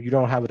rewarded. So you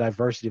don't have a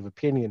diversity of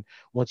opinion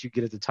once you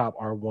get at the top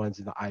R1s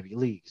in the Ivy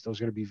Leagues. Those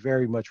are going to be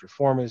very much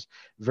reformist,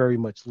 very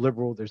much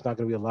liberal. There's not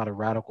going to be a lot of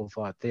radical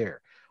thought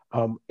there.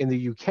 In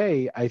the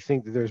UK, I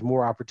think that there's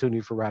more opportunity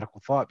for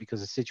radical thought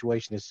because the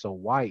situation is so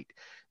white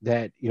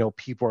that,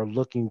 people are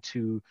looking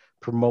to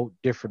promote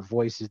different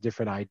voices,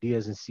 different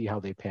ideas, and see how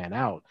they pan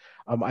out.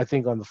 I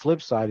think on the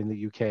flip side in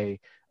the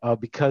UK,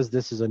 because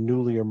this is a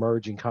newly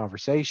emerging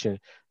conversation,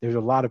 there's a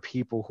lot of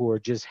people who are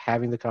just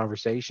having the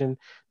conversation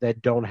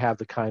that don't have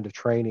the kind of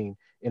training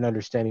in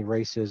understanding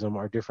racism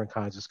or different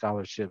kinds of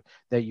scholarship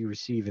that you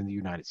receive in the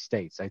United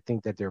States. I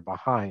think that they're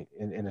behind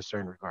in a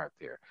certain regard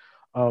there.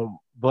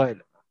 But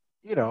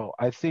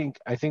I think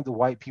the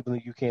white people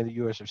in the UK and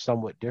the US are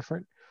somewhat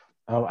different.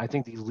 I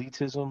think the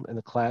elitism and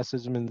the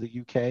classism in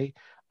the UK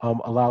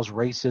allows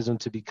racism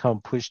to become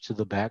pushed to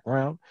the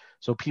background.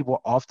 So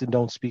people often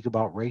don't speak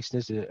about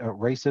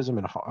racism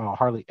and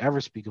hardly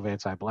ever speak of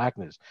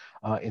anti-Blackness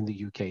in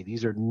the UK.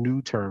 These are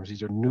new terms.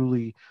 These are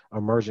newly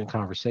emergent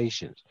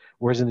conversations.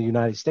 Whereas in the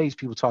United States,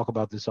 people talk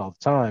about this all the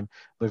time,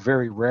 but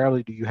very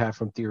rarely do you have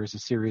from theorists a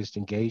serious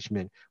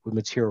engagement with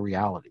material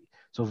reality.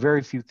 So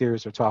very few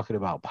theorists are talking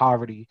about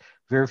poverty.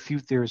 Very few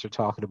theorists are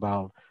talking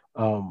about,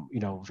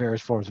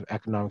 various forms of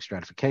economic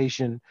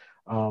stratification.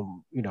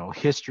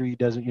 History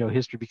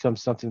history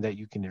becomes something that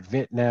you can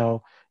invent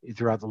now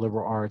throughout the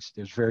liberal arts.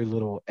 There's very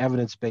little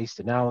evidence-based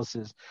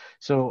analysis.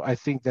 So I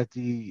think that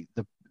the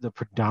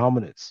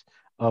predominance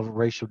of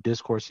racial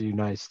discourse in the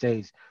United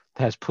States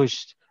has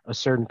pushed a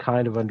certain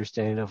kind of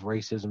understanding of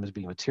racism as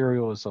being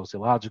material and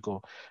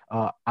sociological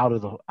out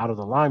of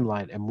the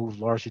limelight and moved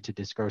largely to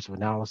discursive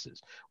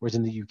analysis. Whereas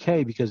in the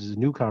UK, because it's a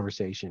new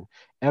conversation,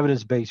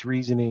 evidence-based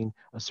reasoning,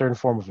 a certain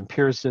form of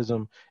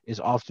empiricism is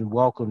often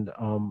welcomed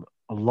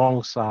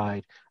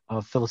alongside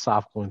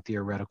philosophical and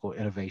theoretical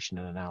innovation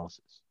and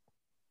analysis.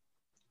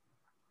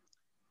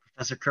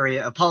 Professor Curry,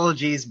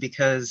 apologies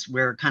because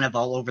we're kind of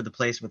all over the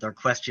place with our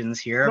questions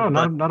here.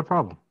 No, not a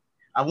problem.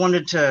 I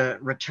wanted to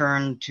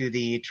return to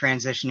the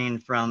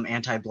transitioning from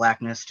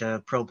anti-Blackness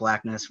to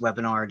pro-Blackness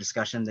webinar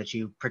discussion that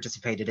you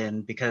participated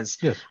in, because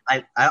Yes.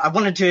 I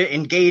wanted to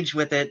engage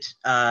with it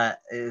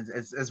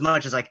as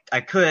much as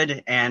I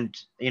could. And,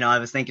 I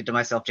was thinking to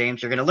myself,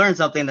 James, you're going to learn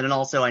something. And then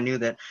also I knew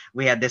that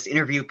we had this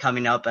interview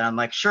coming up, and I'm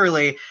like,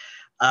 surely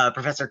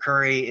Professor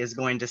Curry is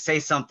going to say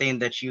something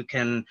that you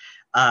can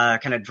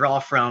kind of draw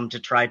from to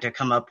try to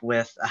come up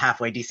with a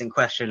halfway decent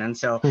question. And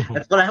so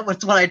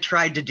that's what I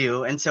tried to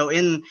do. And so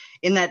in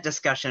that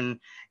discussion,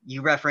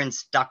 you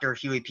referenced Dr.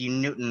 Huey P.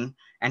 Newton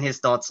and his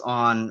thoughts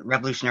on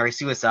revolutionary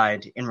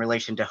suicide in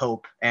relation to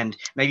hope. And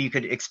maybe you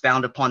could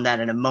expound upon that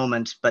in a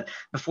moment. But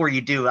before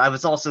you do, I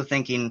was also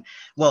thinking,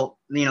 well,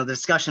 the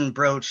discussion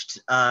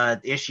broached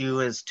the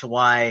issue as to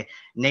why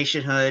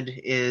nationhood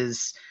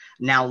is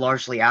now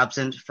largely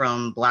absent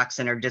from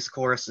Black-centered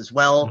discourse as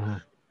well. Mm-hmm.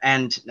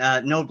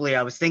 And notably,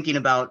 I was thinking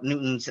about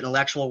Newton's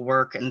intellectual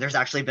work, and there's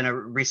actually been a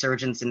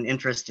resurgence in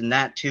interest in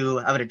that too.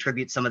 I would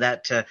attribute some of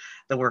that to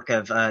the work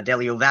of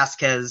Delio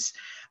Vasquez,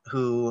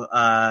 who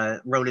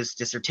wrote his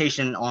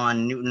dissertation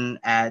on Newton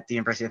at the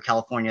University of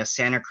California,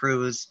 Santa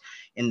Cruz,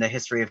 in the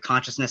History of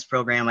Consciousness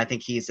program. I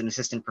think he's an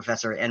assistant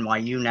professor at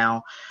NYU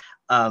now.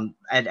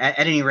 At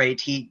any rate,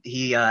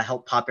 he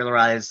helped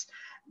popularize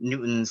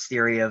Newton's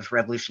theory of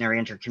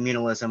revolutionary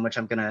intercommunalism, which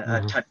I'm going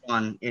to touch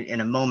on in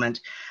a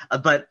moment.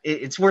 But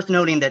it's worth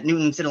noting that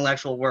Newton's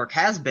intellectual work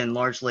has been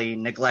largely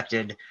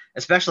neglected,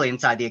 especially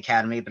inside the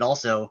academy, but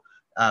also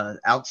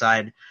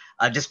outside,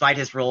 despite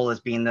his role as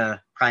being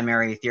the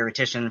primary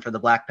theoretician for the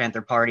Black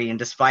Panther Party, and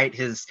despite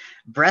his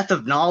breadth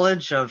of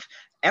knowledge of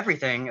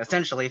everything,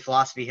 essentially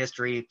philosophy,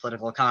 history,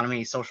 political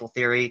economy, social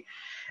theory.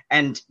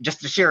 And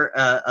just to share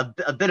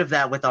a bit of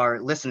that with our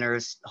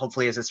listeners,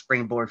 hopefully as a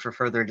springboard for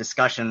further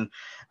discussion,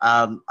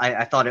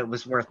 I thought it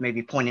was worth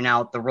maybe pointing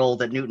out the role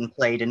that Newton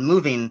played in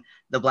moving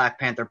the Black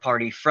Panther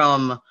Party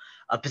from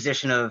a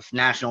position of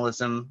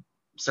nationalism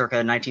circa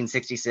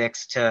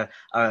 1966 to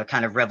a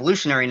kind of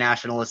revolutionary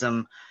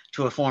nationalism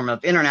to a form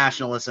of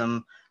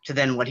internationalism to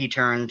then what he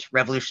termed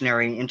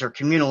revolutionary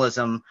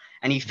intercommunalism.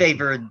 And he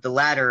favored the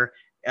latter,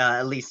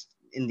 at least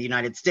in the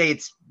United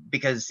States,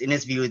 because in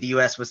his view, the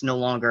U.S. was no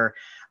longer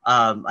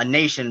a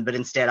nation, but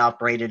instead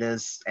operated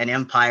as an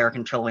empire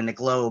controlling the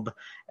globe,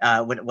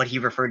 what he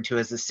referred to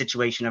as a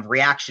situation of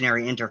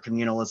reactionary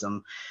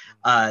intercommunalism,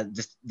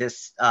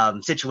 this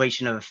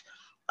situation of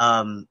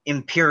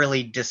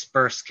imperially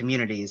dispersed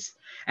communities.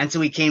 And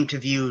so he came to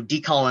view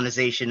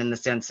decolonization in the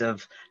sense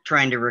of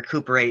trying to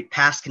recuperate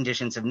past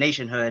conditions of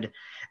nationhood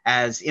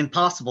as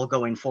impossible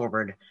going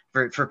forward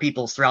for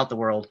peoples throughout the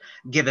world,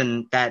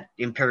 given that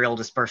imperial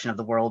dispersion of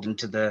the world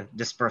into the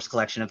dispersed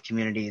collection of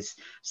communities,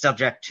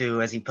 subject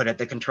to, as he put it,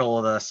 the control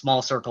of a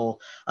small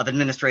circle of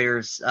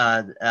administrators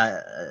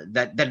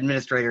that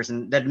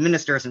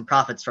administers and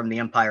profits from the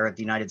empire of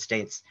the United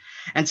States.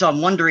 And so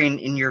I'm wondering,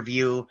 in your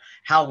view,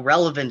 how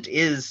relevant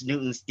is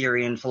Newton's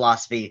theory and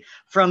philosophy,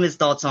 from his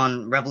thoughts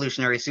on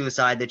revolutionary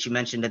suicide that you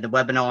mentioned in the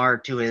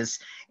webinar to his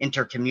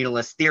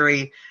intercommunalist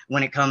theory,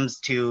 when it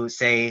comes to,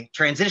 say,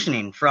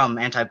 transitioning from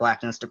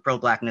anti-Blackness to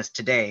pro-Blackness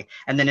today?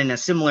 And then in a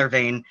similar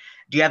vein,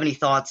 do you have any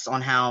thoughts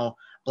on how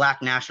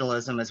Black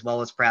nationalism, as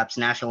well as perhaps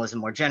nationalism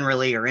more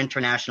generally, or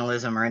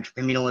internationalism or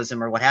intercommunalism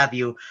or what have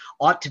you,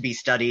 ought to be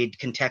studied,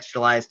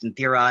 contextualized, and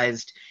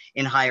theorized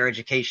in higher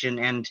education,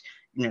 and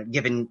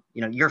given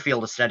your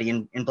field of study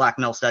in Black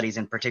male studies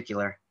in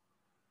particular?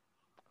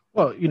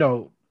 Well,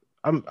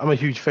 I'm a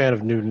huge fan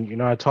of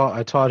Newton. I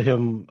taught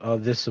him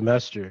this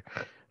semester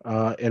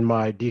in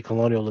my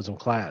decolonialism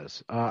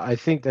class. I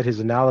think that his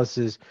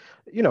analysis,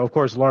 of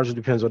course, largely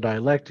depends on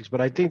dialectics,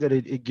 but I think that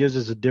it gives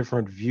us a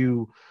different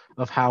view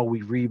of how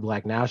we read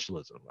Black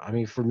nationalism. I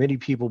mean, for many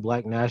people,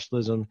 Black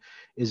nationalism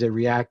is a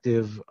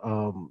reactive,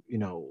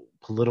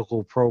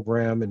 political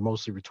program and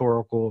mostly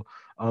rhetorical.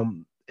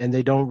 And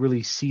they don't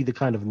really see the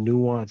kind of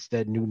nuance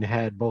that Newton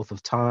had, both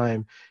of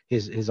time,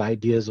 his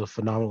ideas of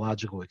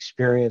phenomenological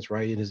experience,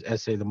 right, in his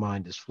essay, The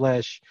Mind is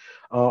Flesh,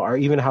 or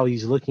even how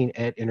he's looking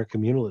at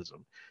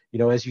intercommunalism.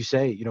 As you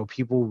say,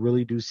 people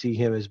really do see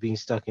him as being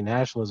stuck in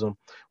nationalism,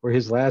 where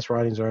his last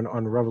writings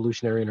on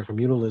revolutionary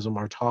intercommunalism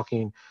are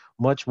talking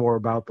much more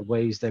about the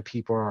ways that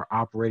people are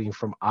operating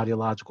from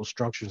ideological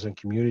structures and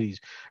communities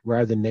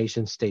rather than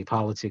nation state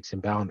politics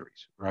and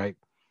boundaries, right?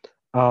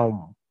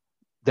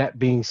 That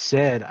being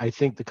said, I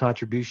think the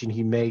contribution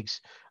he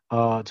makes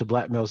to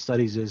Black male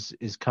studies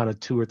is kind of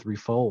two or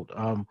threefold.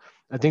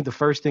 I think the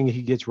first thing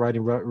he gets right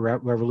in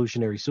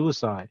revolutionary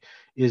suicide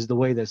is the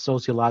way that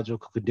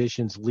sociological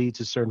conditions lead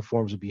to certain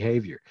forms of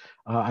behavior.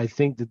 I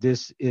think that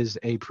this is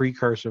a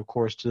precursor, of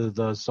course, to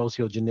the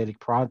sociogenetic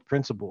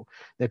principle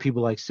that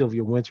people like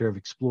Sylvia Wynter have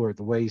explored,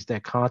 the ways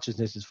that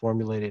consciousness is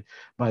formulated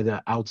by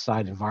the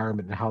outside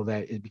environment and how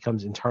that it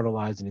becomes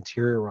internalized and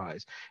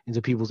interiorized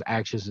into people's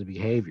actions and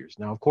behaviors.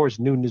 Now, of course,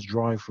 Newton is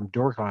drawing from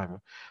Durkheim,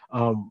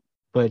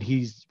 but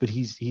he's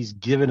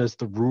given us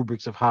the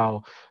rubrics of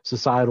how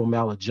societal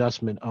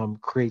maladjustment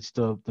creates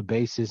the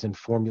basis and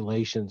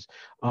formulations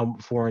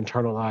for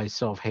internalized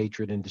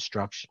self-hatred and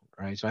destruction,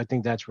 right? So I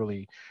think that's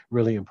really,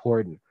 really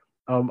important.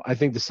 I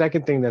think the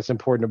second thing that's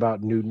important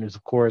about Newton is,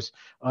 of course,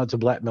 to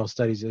Black male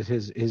studies, is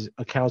his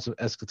accounts of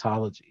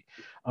eschatology.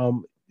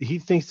 He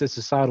thinks that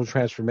societal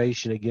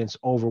transformation against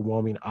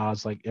overwhelming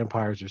odds, like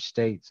empires or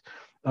states,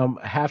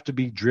 have to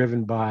be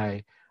driven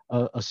by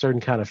a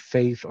certain kind of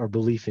faith or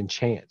belief in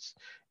chance.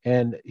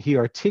 And he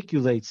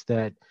articulates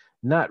that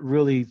not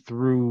really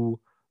through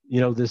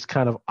this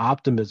kind of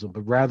optimism,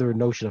 but rather a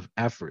notion of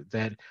effort,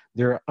 that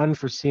there are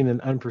unforeseen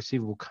and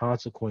unperceivable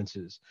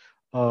consequences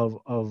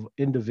of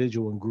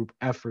individual and group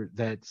effort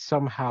that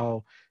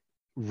somehow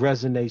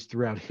resonates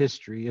throughout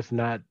history, if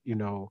not,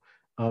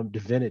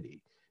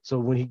 divinity. So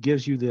when he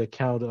gives you the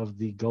account of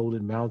the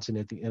Golden Mountain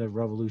at the end of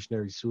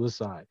revolutionary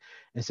suicide,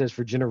 and says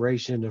for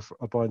generation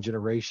upon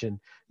generation,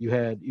 you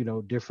had,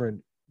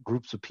 different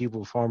groups of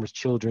people, farmers'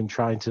 children,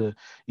 trying to,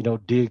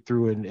 dig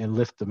through and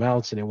lift the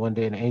mountain. And one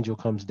day an angel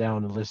comes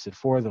down and lifts it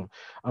for them.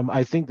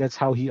 I think that's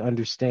how he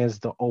understands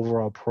the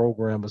overall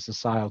program of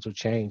societal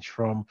change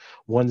from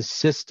one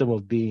system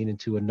of being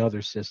into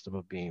another system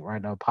of being,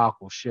 right? Now,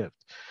 epochal shift.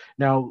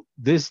 Now,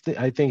 this,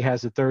 I think,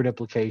 has a third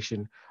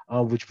implication,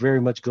 which very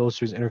much goes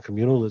to his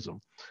intercommunalism.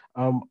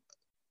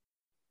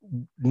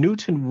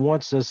 Newton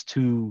wants us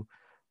to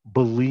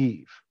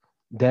believe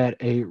that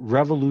a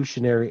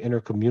revolutionary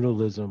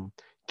intercommunalism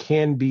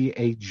can be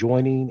a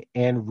joining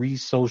and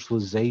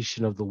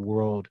re-socialization of the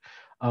world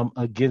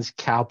against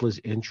capitalist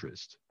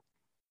interest.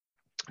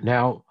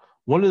 Now,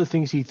 one of the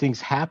things he thinks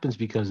happens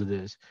because of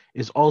this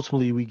is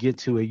ultimately we get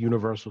to a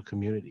universal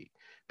community,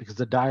 because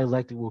the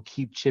dialectic will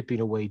keep chipping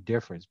away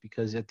difference.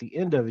 Because at the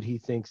end of it, he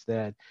thinks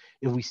that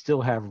if we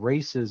still have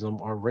racism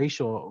or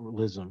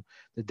racialism,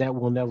 that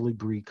will inevitably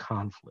breed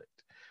conflict.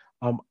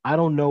 I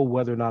don't know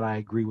whether or not I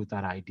agree with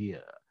that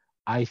idea.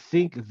 I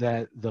think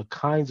that the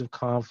kinds of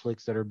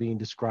conflicts that are being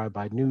described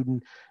by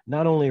Newton,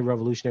 not only in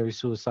Revolutionary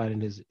Suicide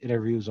in his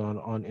interviews on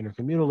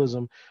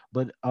intercommunalism,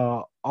 but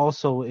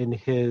also in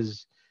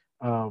his,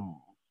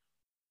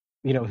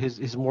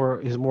 his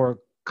more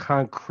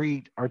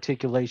concrete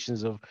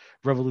articulations of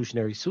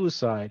revolutionary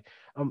suicide,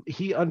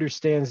 he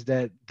understands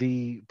that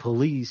the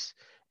police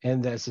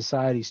and that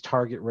societies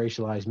target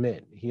racialized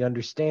men. He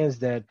understands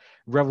that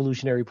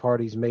revolutionary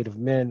parties made of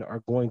men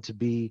are going to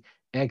be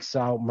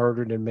exiled,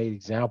 murdered, and made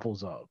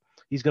examples of.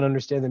 He's going to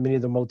understand that many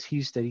of the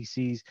motifs that he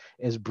sees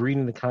as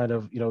breeding the kind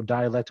of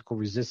dialectical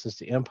resistance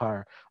to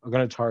empire are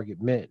going to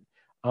target men.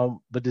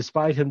 But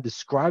despite him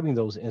describing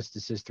those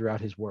instances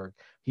throughout his work,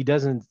 he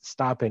doesn't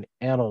stop and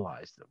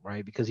analyze them,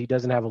 right? Because he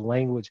doesn't have a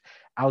language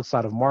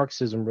outside of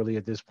Marxism really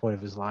at this point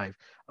of his life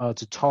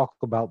to talk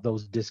about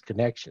those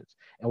disconnections.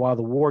 And while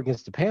the war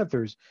against the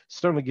Panthers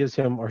certainly gives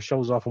him or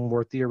shows off a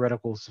more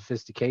theoretical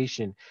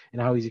sophistication in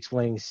how he's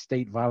explaining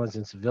state violence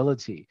and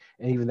civility,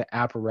 and even the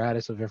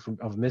apparatus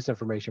of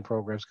misinformation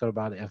programs cut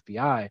by the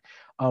FBI,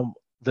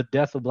 the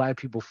death of Black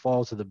people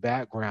falls to the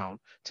background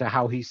to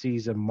how he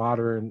sees a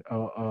modern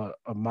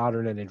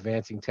and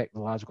advancing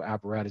technological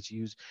apparatus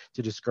used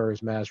to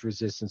discourage mass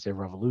resistance and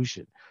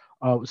revolution.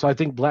 So I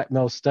think Black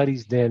male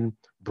studies then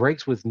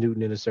breaks with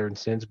Newton in a certain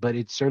sense, but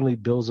it certainly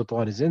builds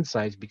upon his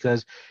insights,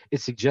 because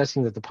it's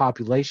suggesting that the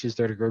populations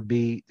that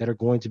are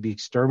going to be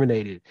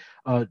exterminated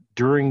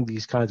during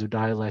these kinds of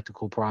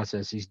dialectical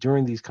processes,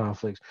 during these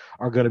conflicts,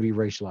 are going to be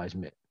racialized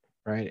men,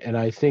 right? And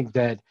I think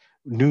that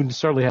Newton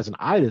certainly has an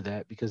eye to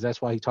that, because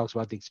that's why he talks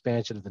about the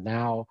expansion of the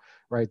now,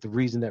 right? The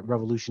reason that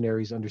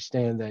revolutionaries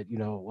understand that,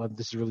 well,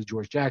 this is really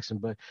George Jackson,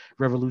 but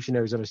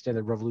revolutionaries understand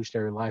that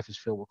revolutionary life is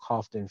filled with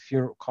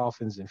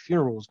coffins and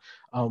funerals,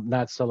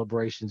 not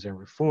celebrations and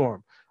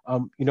reform.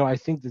 I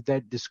think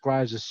that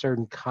describes a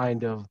certain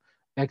kind of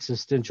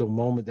existential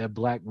moment that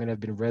Black men have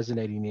been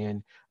resonating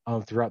in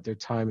throughout their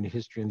time in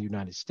history in the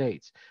United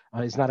States.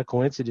 It's not a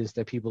coincidence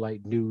that people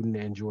like Newton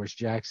and George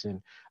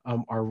Jackson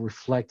are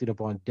reflected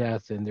upon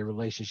death and their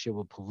relationship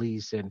with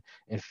police and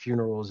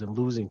funerals and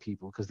losing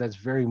people, because that's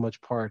very much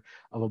part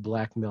of a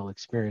Black male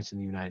experience in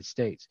the United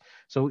States.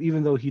 So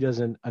even though he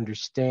doesn't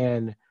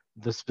understand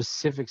the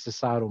specific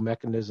societal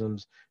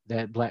mechanisms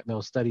that Black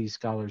male studies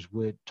scholars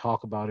would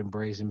talk about,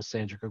 embracing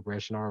misandric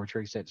aggression,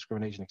 arbitrary sex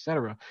discrimination,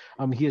 etc.,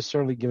 he has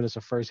certainly given us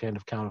a firsthand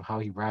account of how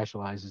he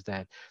rationalizes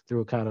that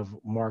through a kind of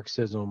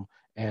Marxism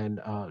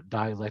and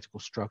dialectical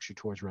structure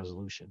towards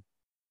resolution.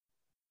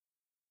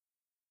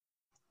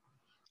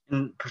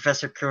 And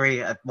Professor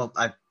Curry, I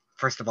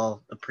first of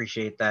all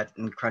appreciate that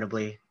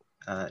incredibly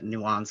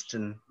nuanced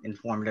and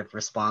informative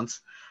response.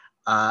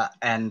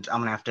 And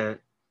I'm going to have to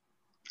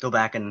go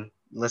back and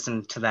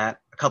listen to that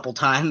a couple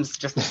times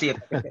just to see if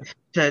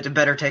to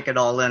better take it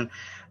all in.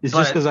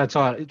 Just because I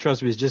taught,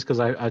 trust me, it's just because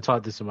I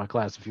taught this in my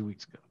class a few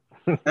weeks ago.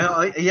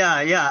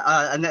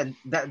 And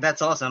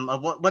that's awesome.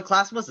 What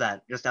class was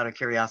that? Just out of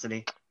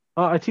curiosity.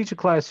 I teach a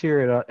class here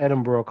at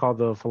Edinburgh called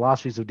the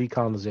Philosophies of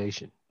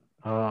Decolonization.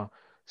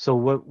 So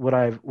what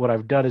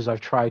I've done is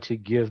I've tried to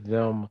give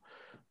them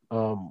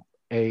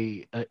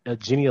a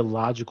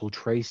genealogical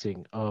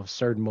tracing of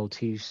certain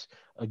motifs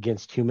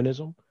against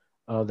humanism.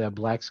 that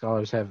Black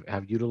scholars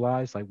have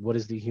utilized, like what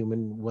is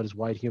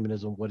white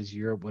humanism, what is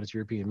Europe, what is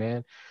European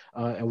man,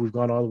 and we've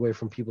gone all the way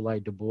from people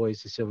like Du Bois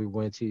to Sylvia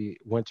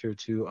Winter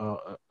to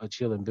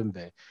Achille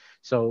Mbembe.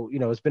 So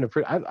it's been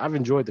I've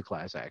enjoyed the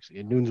class actually,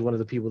 and Newton's one of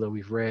the people that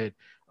we've read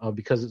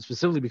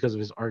specifically because of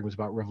his arguments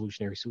about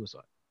revolutionary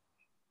suicide.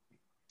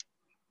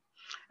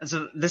 And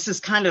so this is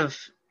kind of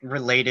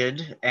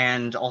related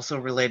and also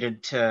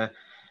related to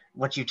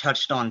what you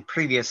touched on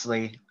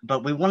previously,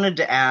 but we wanted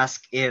to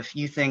ask if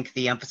you think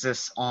the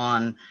emphasis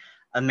on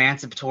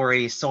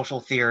emancipatory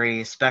social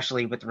theory,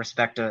 especially with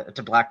respect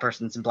to Black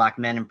persons and Black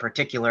men in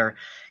particular,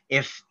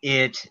 if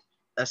it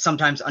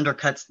sometimes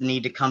undercuts the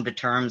need to come to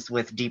terms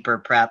with deeper,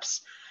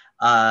 perhaps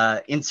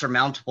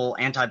insurmountable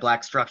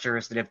anti-Black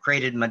structures that have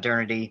created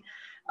modernity,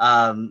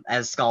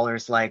 as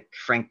scholars like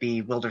Frank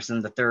B.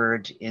 Wilderson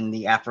III in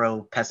the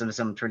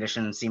afro-pessimism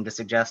tradition seem to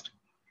suggest?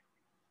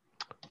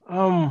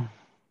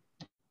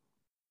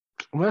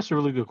 Well, that's a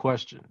really good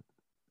question.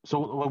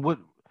 So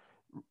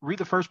read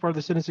the first part of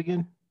the sentence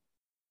again.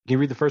 Can you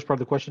read the first part of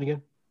the question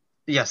again?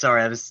 Yeah,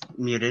 sorry, I was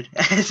muted.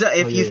 So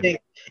if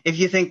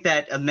you think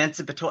that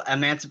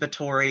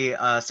emancipatory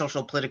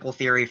social political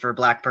theory for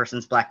Black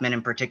persons, Black men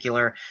in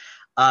particular,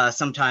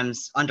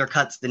 sometimes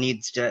undercuts the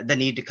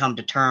need to come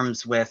to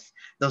terms with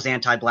those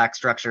anti-Black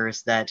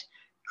structures that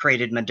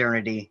created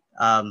modernity.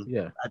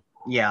 Yeah,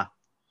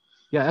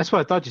 that's what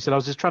I thought you said. I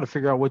was just trying to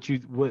figure out what do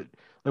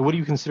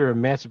you consider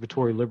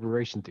emancipatory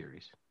liberation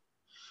theories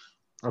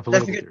or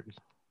political theories?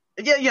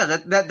 Yeah,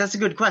 that's a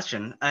good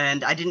question,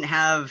 and I didn't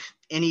have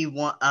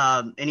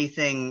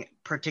anything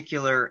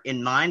particular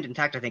in mind. In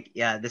fact, I think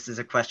this is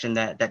a question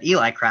that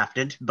Eli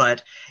crafted.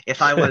 But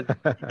if I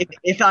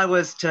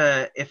was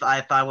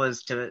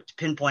to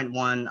pinpoint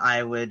one,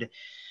 I would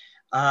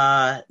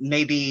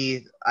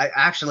maybe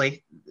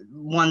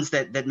ones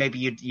that maybe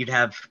you'd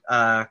have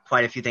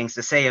quite a few things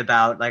to say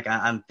about. Like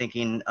I'm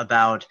thinking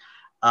about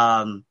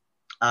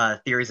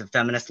theories of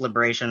feminist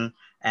liberation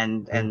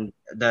and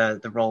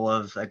the role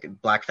of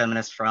Black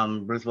feminists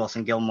from Ruth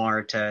Wilson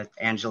Gilmore to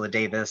Angela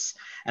Davis.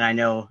 And I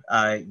know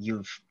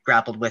you've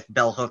grappled with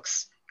bell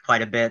hooks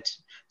quite a bit.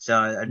 So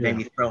I'd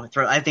maybe throw.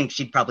 I think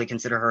she'd probably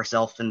consider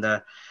herself in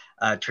the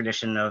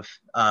tradition of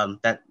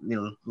that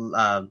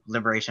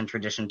liberation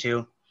tradition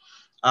too.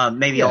 I'll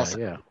leave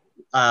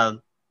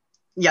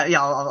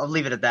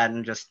it at that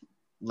and just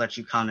let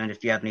you comment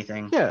if you have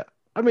anything. Yeah.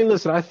 I mean,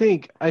 listen, I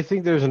think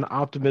there's an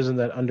optimism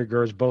that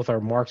undergirds both our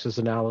Marxist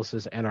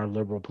analysis and our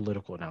liberal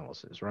political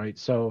analysis, right?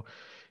 So,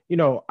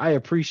 I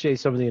appreciate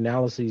some of the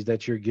analyses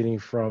that you're getting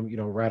from,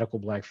 radical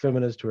Black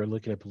feminists who are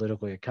looking at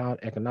political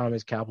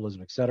economics,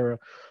 capitalism, et cetera.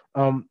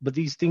 But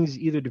these things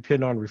either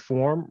depend on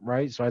reform,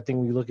 right? So I think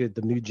when you look at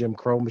the new Jim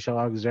Crow, Michelle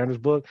Alexander's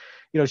book,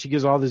 she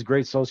gives all this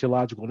great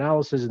sociological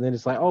analysis, and then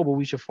it's like, oh, but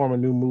we should form a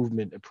new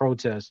movement, a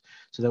protest,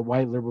 so that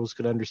white liberals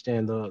could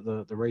understand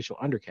the racial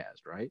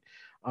undercast, right?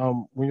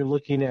 When you're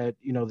looking at,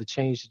 the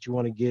change that you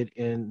want to get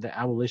in the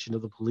abolition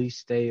of the police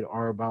state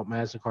or about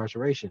mass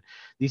incarceration,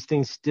 these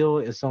things still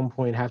at some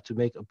point have to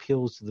make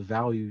appeals to the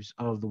values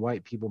of the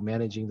white people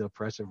managing the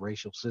oppressive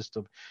racial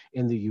system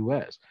in the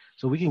U.S.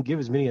 So we can give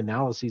as many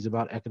analyses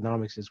about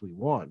economics as we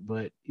want,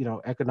 but,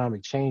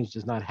 economic change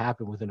does not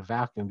happen within a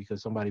vacuum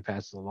because somebody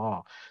passes a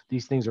law.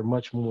 These things are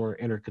much more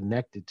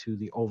interconnected to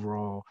the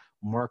overall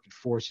market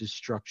forces,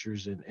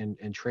 structures,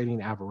 and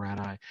trading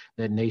apparatus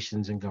that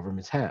nations and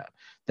governments have.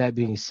 That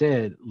being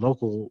said,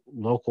 local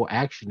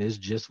action is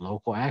just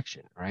local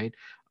action, right?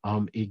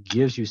 It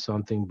gives you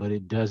something, but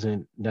it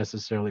doesn't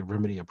necessarily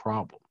remedy a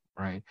problem,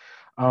 right?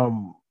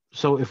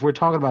 So if we're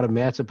talking about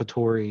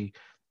emancipatory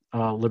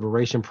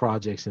liberation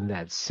projects in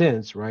that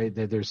sense, right,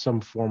 that there's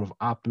some form of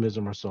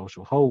optimism or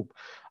social hope,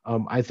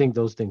 I think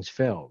those things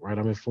fail, right?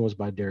 I'm influenced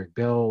by Derek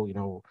Bell.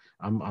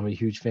 I'm a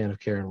huge fan of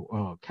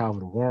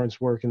Calvin Warren's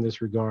work in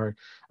this regard.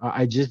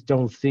 I just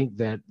don't think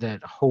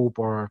that hope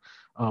or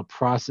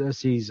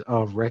processes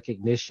of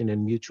recognition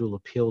and mutual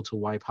appeal to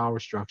white power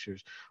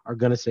structures are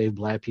going to save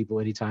Black people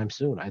anytime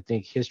soon. I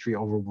think history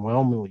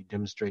overwhelmingly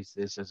demonstrates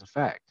this as a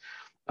fact.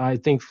 I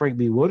think Frank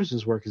B.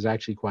 Wilderson's work is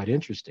actually quite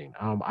interesting.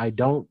 I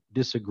don't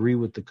disagree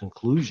with the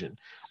conclusion.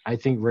 I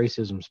think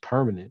racism is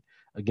permanent.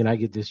 Again, I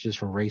get this just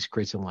from race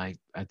critics, and I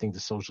think the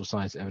social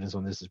science evidence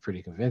on this is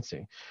pretty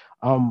convincing.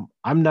 I'm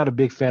not a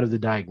big fan of the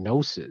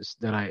diagnosis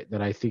that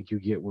I think you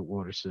get with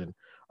Wilderson,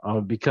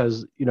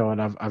 because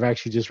and I've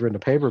actually just written a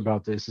paper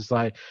about this. It's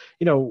like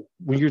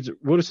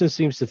Wilderson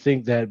seems to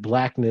think that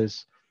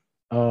Blackness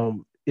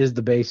is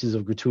the basis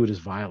of gratuitous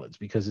violence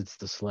because it's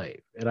the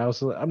slave, and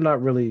I'm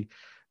not really,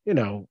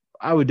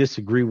 I would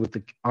disagree with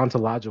the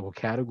ontological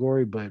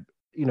category, but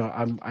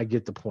I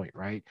get the point,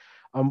 right?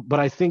 But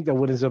I think that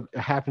what ends up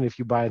happening if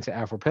you buy into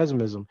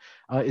afro-pessimism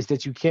is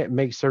that you can't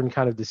make certain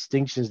kind of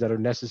distinctions that are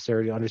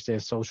necessary to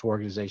understand social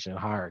organization and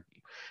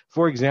hierarchy.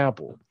 For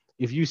example,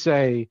 if you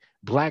say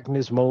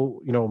Blackness,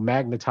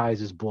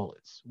 magnetizes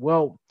bullets,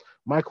 well,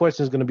 my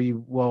question is going to be,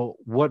 well,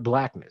 what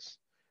Blackness?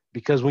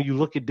 Because when you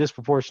look at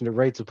disproportionate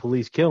rates of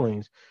police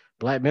killings,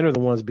 Black men are the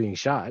ones being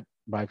shot.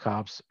 by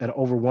cops at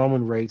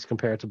overwhelming rates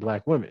compared to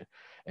black women.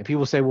 And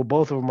people say, well,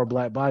 both of them are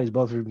black bodies,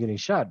 both of them getting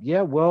shot.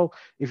 Yeah, well,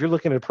 if you're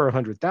looking at per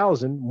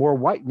 100,000, more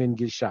white men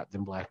get shot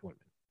than black women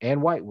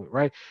and white women,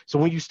 right? So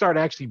when you start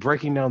actually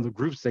breaking down the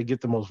groups that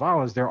get the most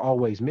violence, they're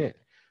always men.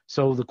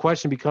 So the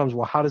question becomes,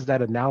 well, how does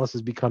that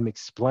analysis become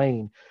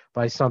explained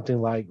by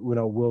something like,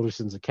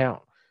 Wilderson's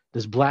account?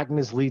 Does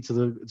blackness lead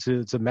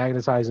to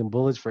magnetizing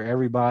bullets for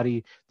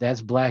everybody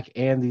that's black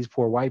and these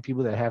poor white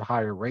people that have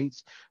higher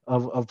rates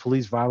of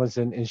police violence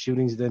and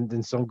shootings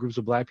than some groups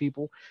of black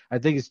people? I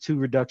think it's too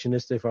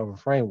reductionistic of a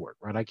framework,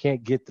 right? I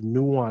can't get the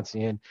nuance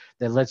in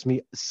that lets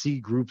me see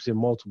groups in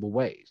multiple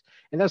ways.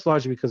 And that's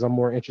largely because I'm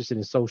more interested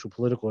in social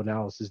political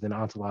analysis than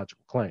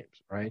ontological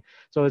claims, right?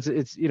 So it's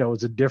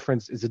a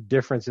difference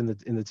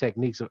in the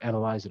techniques of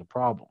analyzing a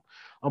problem.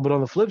 But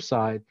on the flip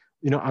side,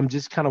 I'm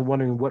just kind of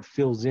wondering what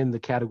fills in the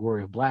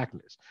category of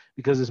blackness,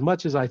 because as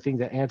much as I think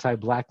that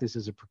anti-blackness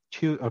is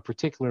a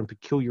particular and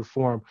peculiar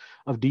form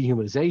of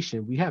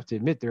dehumanization, we have to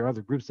admit there are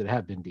other groups that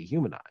have been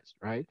dehumanized,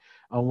 right?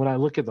 When I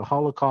look at the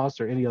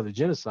Holocaust or any other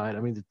genocide, I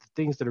mean, the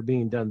things that are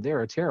being done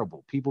there are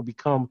terrible. People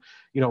become,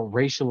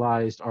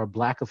 racialized or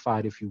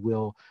blackified, if you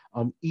will,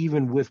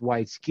 even with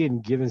white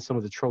skin, given some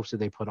of the tropes that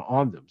they put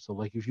on them. So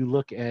like if you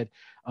look at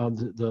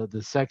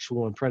the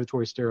sexual and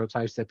predatory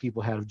stereotypes that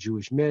people had of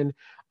Jewish men,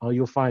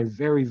 you'll find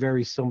very,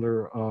 very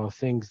similar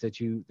things that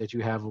you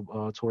have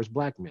towards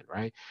black men,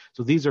 right?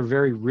 So these are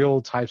very real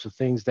types of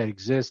things that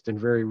exist and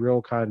very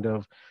real kind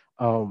of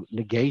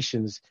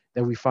negations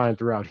that we find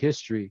throughout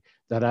history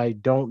that I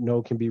don't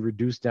know can be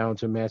reduced down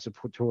to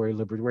emancipatory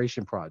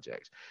liberation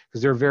projects,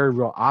 because there are very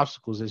real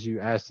obstacles, as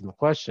you asked in the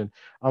question,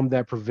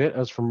 that prevent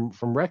us from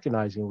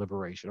recognizing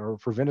liberation or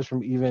prevent us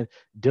from even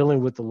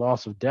dealing with the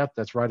loss of death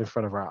that's right in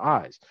front of our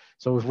eyes.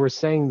 So if we're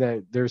saying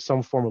that there's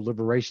some form of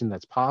liberation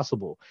that's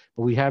possible,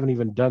 but we haven't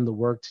even done the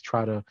work to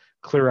try to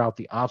clear out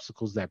the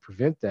obstacles that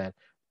prevent that,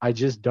 I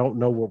just don't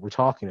know what we're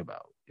talking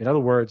about. In other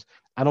words,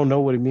 I don't know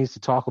what it means to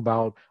talk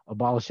about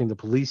abolishing the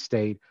police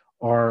state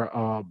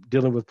or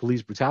dealing with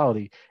police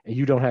brutality, and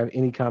you don't have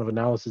any kind of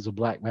analysis of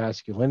black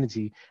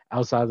masculinity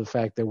outside of the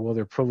fact that, well,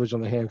 they're privileged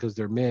on the hand because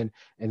they're men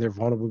and they're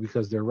vulnerable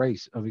because they're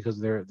race or because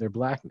they're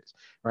blackness,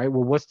 right?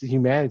 Well, what's the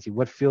humanity?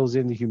 What fills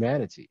in the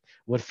humanity?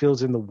 What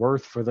fills in the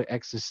worth for the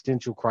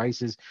existential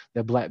crisis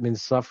that black men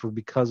suffer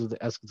because of the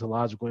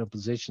eschatological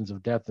impositions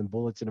of death and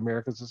bullets in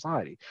American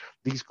society?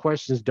 These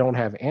questions don't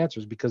have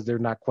answers because they're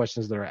not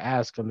questions that are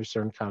asked under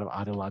certain kind of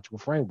ideological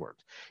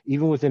frameworks.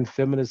 Even within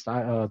feminist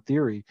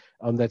theory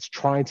that's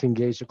trying to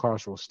engage the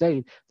carceral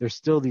state, there's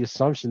still the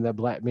assumption that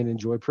black men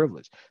enjoy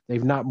privilege.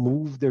 They've not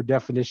moved their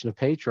definition of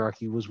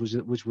patriarchy,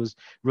 which was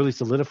really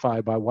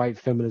solidified by white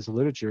feminist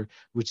literature,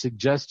 which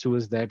suggests to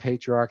us that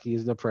patriarchy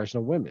is the oppression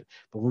of women.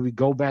 But when we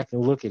go back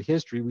and look at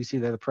history, we see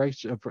that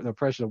the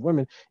oppression of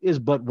women is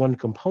but one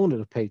component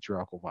of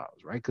patriarchal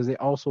violence, right? Because it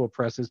also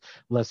oppresses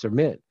lesser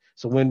men.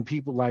 So when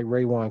people like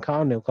Raywon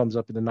Condell comes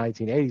up in the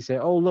 1980s, say,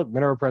 "Oh, look,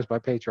 men are oppressed by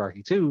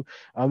patriarchy too,"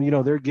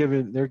 they're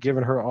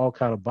giving her all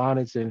kind of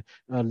bonnets and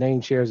name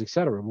chairs,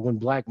 etc. But when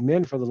black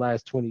men for the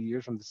last 20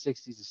 years, from the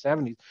 60s to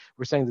 70s,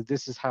 were saying that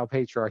this is how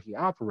patriarchy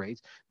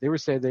operates, they were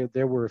saying that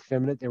they were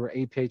effeminate, they were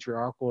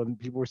apatriarchal, and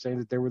people were saying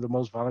that they were the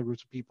most violent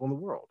groups of people in the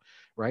world,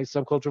 right?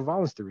 Subcultural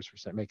violence theorists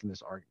were making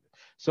this argument.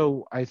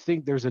 So I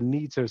think there's a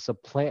need to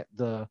supplant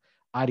the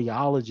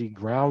ideology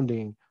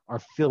grounding are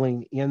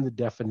filling in the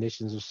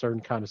definitions of certain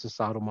kind of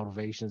societal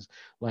motivations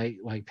like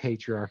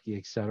patriarchy,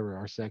 et cetera,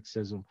 or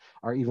sexism,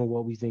 or even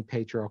what we think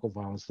patriarchal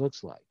violence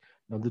looks like.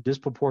 Now, the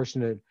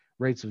disproportionate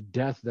rates of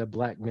death that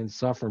black men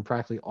suffer in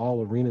practically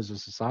all arenas of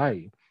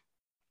society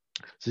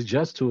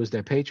suggests to us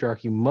that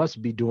patriarchy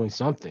must be doing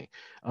something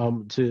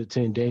to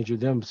endanger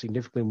them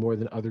significantly more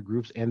than other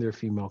groups and their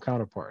female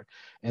counterpart.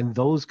 And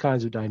those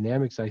kinds of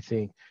dynamics, I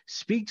think,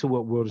 speak to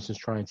what Wilderson's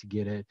trying to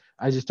get at.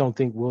 I just don't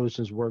think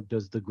Wilderson's work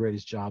does the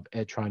greatest job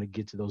at trying to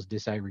get to those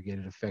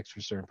disaggregated effects for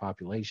certain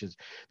populations,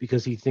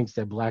 because he thinks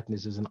that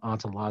blackness is an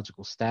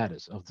ontological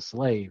status of the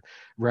slave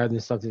rather than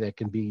something that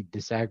can be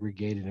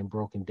disaggregated and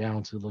broken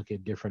down to look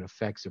at different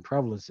effects and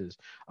prevalences,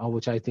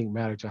 which I think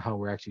matter to how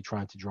we're actually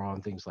trying to draw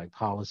on things like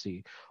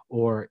policy,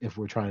 or if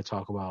we're trying to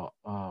talk about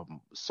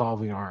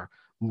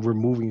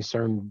removing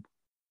certain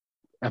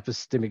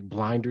epistemic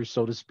blinders,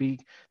 so to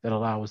speak, that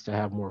allow us to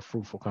have more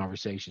fruitful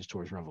conversations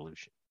towards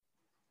revolution.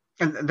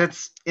 And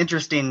that's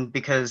interesting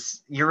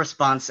because your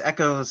response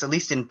echoes, at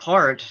least in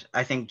part,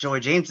 I think Joy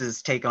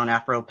James's take on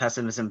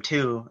afro-pessimism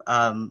too,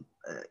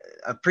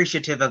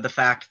 appreciative of the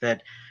fact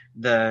that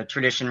the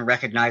tradition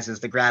recognizes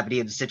the gravity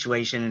of the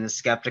situation and is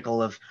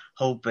skeptical of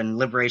hope and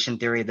liberation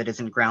theory that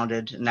isn't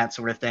grounded and that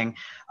sort of thing.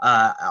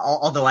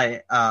 Although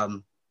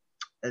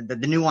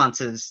the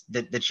nuances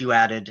that you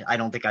added, I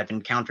don't think I've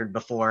encountered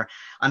before.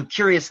 I'm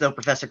curious, though,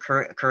 Professor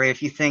Curry,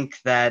 if you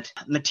think that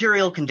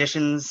material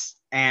conditions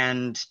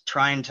and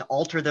trying to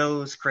alter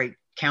those, create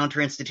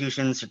counter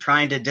institutions, or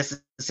trying to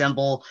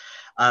disassemble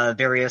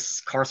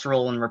various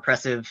carceral and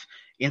repressive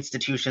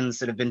institutions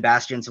that have been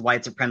bastions of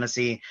white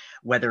supremacy,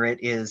 whether it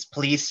is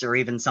police or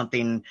even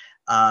something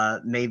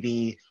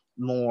maybe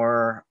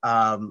more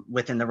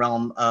within the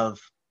realm of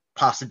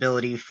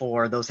possibility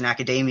for those in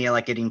academia,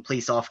 like getting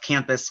police off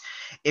campus.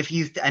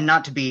 And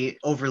not to be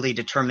overly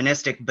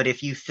deterministic, but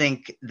if you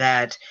think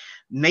that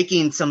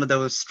making some of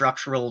those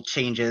structural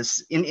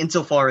changes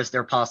insofar as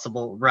they're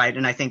possible, right?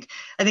 And I think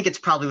it's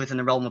probably within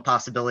the realm of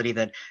possibility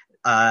that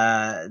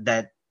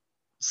that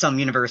some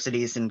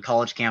universities and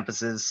college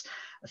campuses,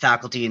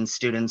 faculty and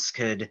students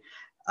could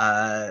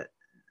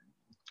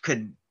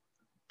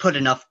put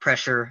enough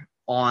pressure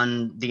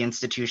on the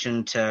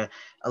institution to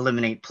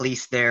eliminate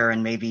police there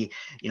and maybe,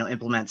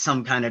 implement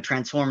some kind of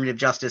transformative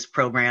justice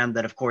program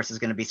that, of course, is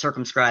going to be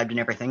circumscribed and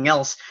everything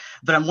else.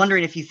 But I'm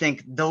wondering if you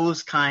think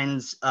those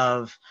kinds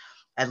of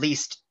at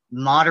least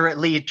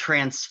moderately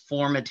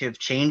transformative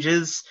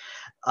changes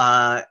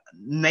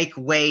make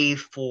way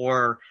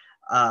for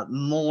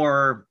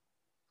more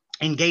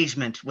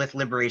engagement with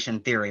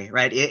liberation theory,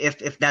 right?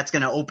 If that's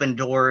going to open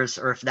doors,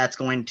 or if that's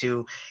going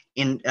to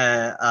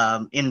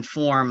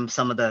inform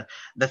some of the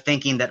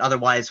thinking that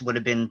otherwise would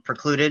have been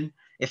precluded.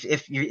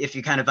 If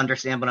you kind of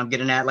understand what I'm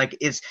getting at, like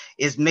is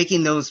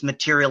making those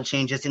material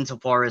changes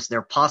insofar as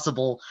they're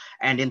possible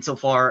and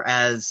insofar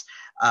as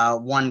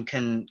one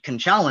can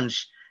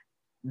challenge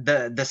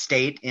the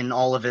state in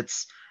all of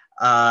its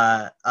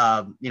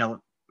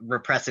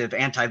repressive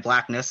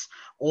anti-Blackness,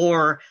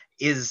 or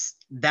is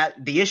that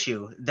the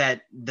issue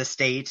that the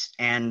state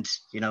and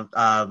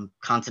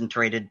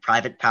concentrated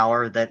private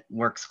power that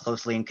works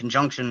closely in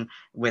conjunction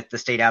with the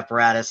state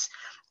apparatus,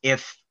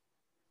 if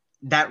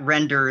that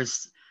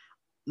renders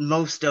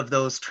most of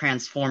those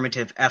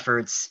transformative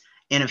efforts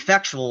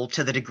ineffectual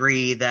to the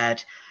degree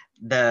that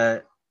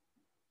the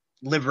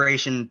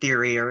liberation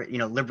theory or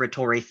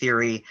liberatory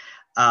theory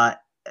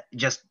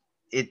just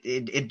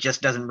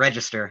doesn't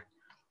register.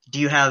 Do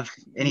you have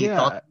any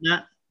thoughts on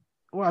that?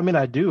 Well, I mean,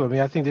 I do. I mean,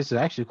 I think this is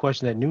actually a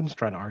question that Newton's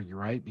trying to argue,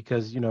 right?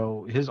 Because,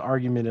 his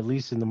argument, at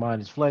least in The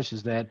Mind is Flesh,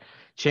 is that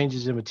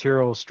changes in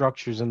material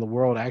structures in the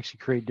world actually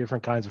create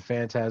different kinds of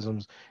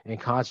phantasms and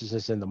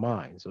consciousness in the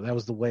mind. So that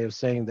was the way of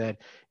saying that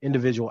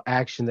individual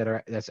action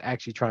that's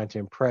actually trying to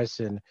impress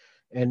and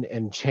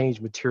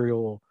change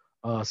material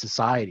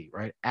society,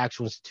 right?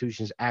 Actual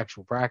institutions,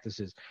 actual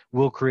practices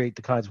will create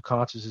the kinds of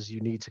consciousness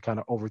you need to kind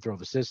of overthrow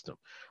the system.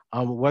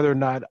 Whether or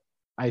not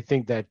I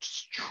think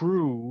that's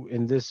true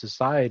in this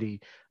society,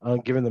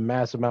 given the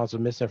mass amounts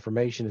of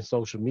misinformation and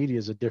social media,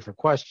 is a different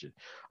question.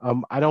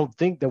 I don't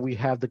think that we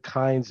have the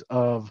kinds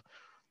of,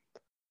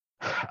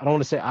 I don't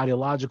want to say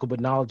ideological,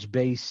 but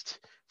knowledge-based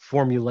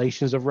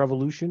formulations of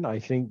revolution. I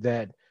think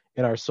that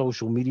in our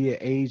social media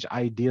age,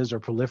 ideas are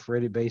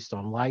proliferated based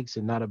on likes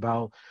and not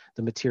about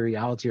the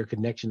materiality or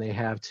connection they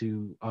have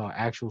to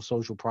actual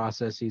social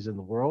processes in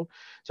the world.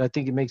 So I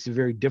think it makes it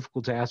very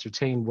difficult to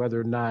ascertain whether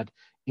or not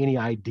any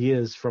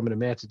ideas from an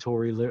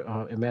emancipatory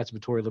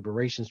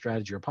liberation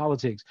strategy or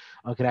politics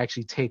could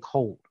actually take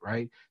hold,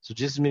 right? So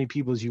just as many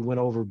people as you went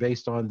over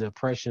based on the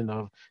oppression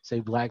of, say,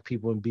 Black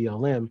people in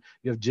BLM,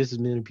 you have just as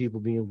many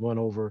people being won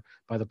over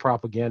by the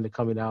propaganda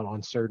coming out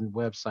on certain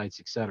websites,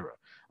 et cetera.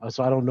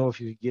 So I don't know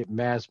if you get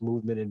mass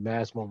movement and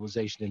mass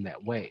mobilization in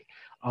that way.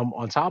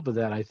 On top of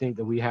that, I think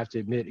that we have to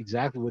admit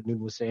exactly what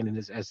Newton was saying in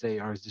his essay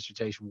or his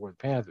dissertation, War of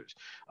the Panthers.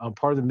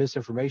 Part of the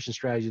misinformation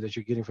strategy that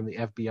you're getting from the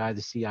FBI,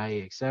 the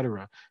CIA, et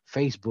cetera,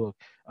 Facebook,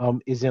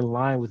 is in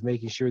line with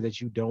making sure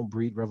that you don't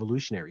breed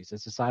revolutionaries. That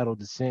societal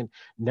dissent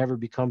never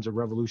becomes a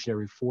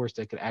revolutionary force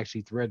that could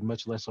actually threaten,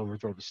 much less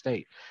overthrow the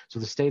state. So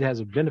the state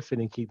has a benefit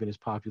in keeping its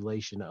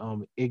population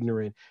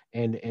ignorant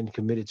and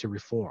committed to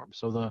reform.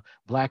 So the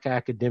Black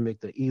academic,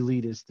 the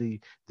elitist,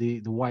 the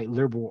white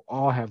liberal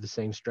all have the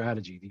same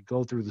strategy. They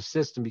go through the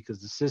system because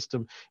the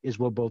system is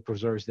what both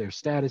preserves their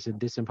status and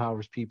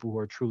disempowers people who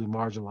are truly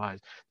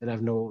marginalized, that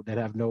have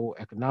no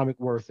economic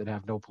worth, that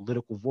have no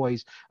political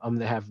voice,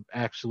 that have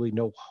actually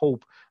no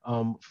hope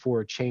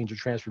for a change or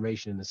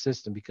transformation in the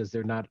system because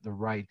they're not the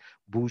right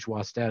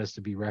bourgeois status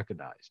to be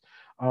recognized.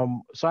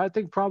 So I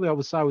think probably I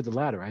would side with the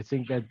latter. I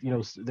think that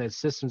that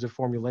systems and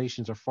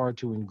formulations are far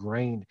too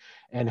ingrained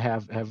and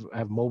have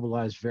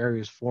mobilized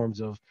various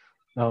forms of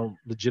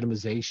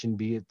legitimization,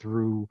 be it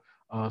through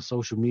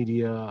social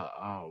media,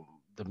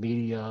 the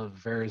media,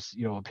 various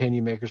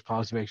opinion makers,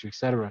 policymakers, et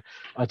cetera,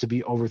 to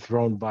be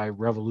overthrown by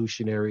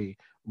revolutionary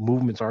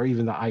movements or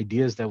even the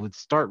ideas that would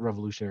start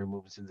revolutionary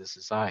movements in this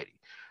society.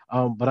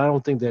 But I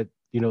don't think that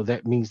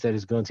that means that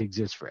it's going to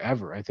exist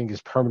forever. I think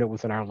it's permanent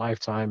within our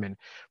lifetime and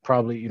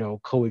probably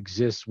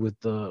coexist with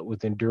the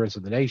endurance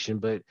of the nation.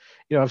 But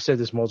I've said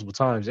this multiple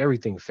times: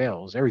 everything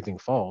fails, everything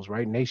falls.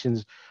 Right?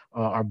 Nations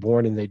are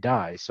born and they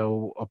die.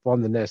 So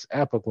upon the next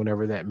epoch,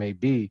 whenever that may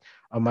be,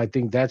 I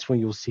think that's when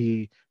you'll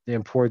see the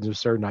importance of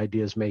certain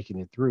ideas making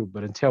it through.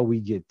 But until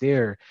we get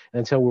there,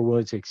 until we're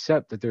willing to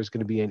accept that there's going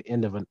to be an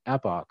end of an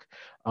epoch,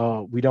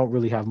 we don't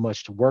really have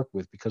much to work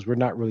with because we're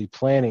not really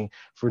planning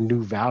for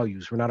new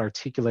values. We're not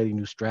articulating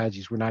new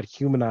strategies. We're not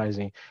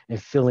humanizing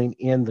and filling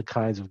in the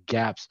kinds of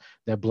gaps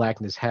that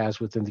Blackness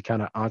has within the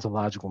kind of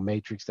ontological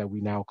matrix that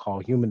we now call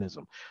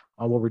humanism.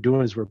 What we're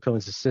doing is we're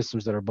appealing to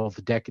systems that are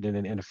both decadent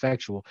and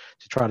ineffectual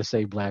to try to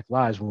save Black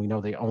lives when we know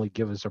they only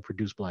give us or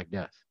produce Black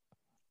death.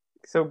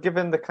 So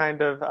given the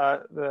kind of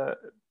the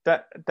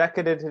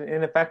decadent and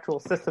ineffectual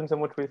systems in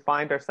which we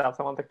find ourselves,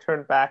 I want to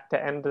turn back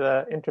to end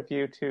the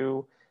interview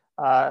to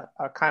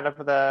kind of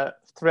the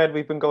thread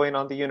we've been going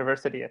on the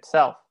university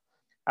itself.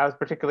 I was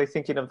particularly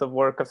thinking of the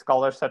work of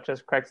scholars such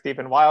as Craig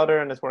Stephen Wilder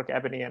and his work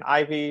Ebony and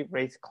Ivy,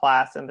 Race,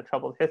 Class, and the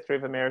Troubled History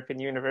of American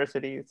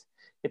Universities.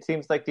 It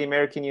seems like the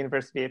American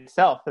university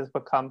itself has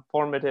become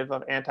formative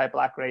of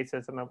anti-Black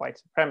racism and white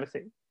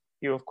supremacy.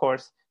 You, of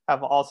course,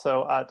 have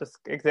also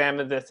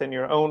examined this in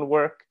your own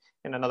work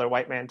in Another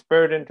White Man's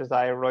Burden,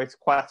 Josiah Royce's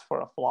Quest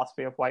for a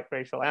Philosophy of White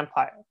Racial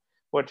Empire,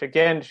 which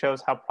again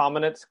shows how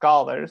prominent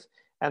scholars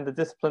and the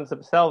disciplines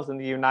themselves in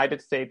the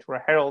United States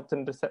were heralds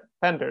and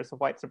defenders of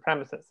white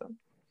supremacism.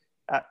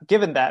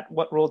 Given that,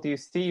 what role do you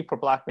see for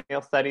Black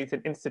male studies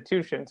in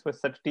institutions with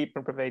such deep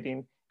and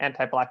pervading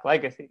anti-Black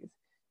legacies?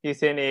 Do you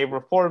see a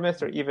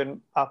reformist or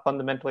even a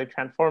fundamentally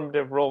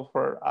transformative role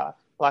for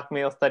Black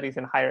male studies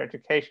in higher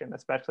education,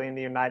 especially in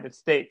the United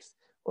States?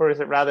 Or is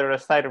it rather a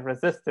site of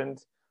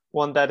resistance,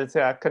 one that is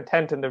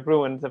content in the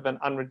ruins of an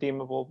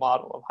unredeemable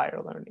model of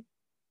higher learning?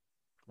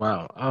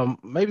 Wow.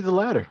 Maybe the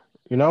latter.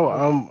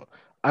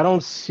 I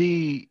don't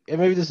see, and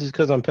maybe this is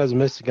because I'm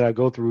pessimistic and I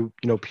go through,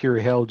 pure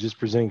hell just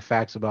presenting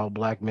facts about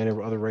Black men and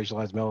other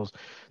racialized males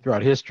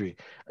throughout history.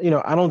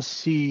 I don't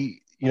see,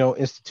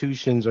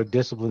 institutions or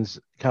disciplines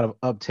kind of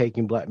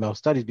uptaking Black male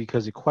studies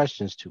because it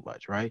questions too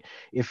much, right?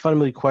 It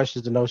fundamentally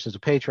questions the notions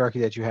of patriarchy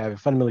that you have. It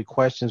fundamentally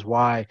questions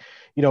why,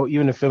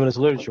 even in feminist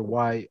literature,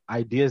 why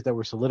ideas that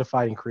were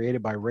solidified and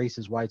created by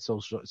racist white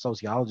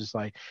sociologists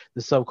like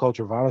the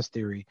subculture violence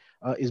theory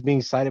is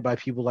being cited by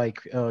people like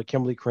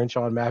Kimberly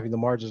Crenshaw and Mapping the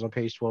Margins on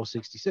page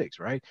 1266,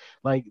 right?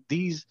 Like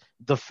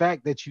the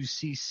fact that you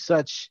see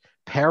such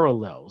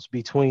parallels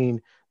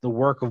between the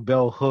work of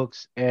bell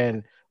hooks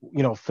and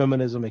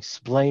feminism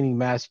explaining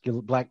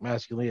Black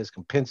masculinity as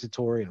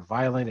compensatory and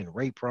violent and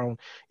rape prone,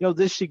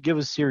 this should give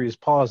us serious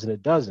pause, and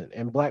it doesn't.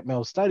 And Black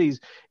male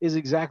studies is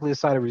exactly a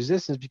site of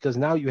resistance because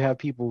now you have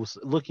people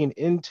looking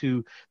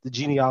into the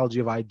genealogy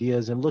of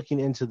ideas and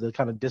looking into the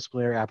kind of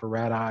disciplinary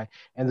apparatus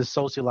and the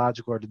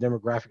sociological or the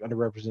demographic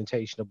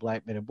underrepresentation of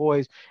Black men and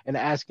boys and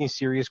asking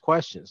serious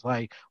questions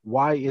like,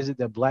 why is it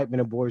that Black men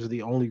and boys are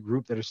the only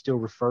group that are still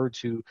referred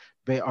to,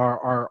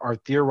 are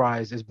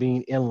theorized as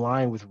being in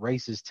line with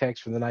racist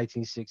texts from the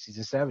 1960s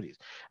and 70s.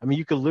 I mean,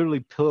 you could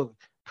literally pull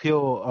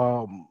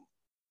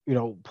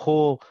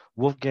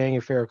Wolfgang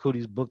and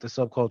Farrakuti's book, The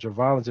Subculture of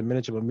Violence, and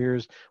Miniature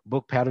Amir's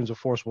book, Patterns of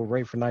Forcible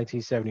Rape from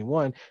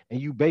 1971, and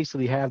you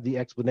basically have the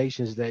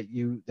explanations that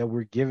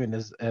were given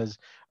as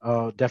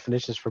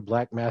definitions for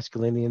Black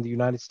masculinity in the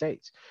United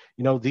States.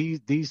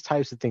 These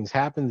types of things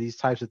happen. These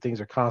types of things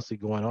are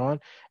constantly going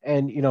on,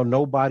 and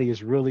nobody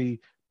is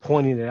really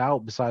pointing it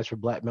out besides for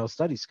Black male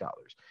studies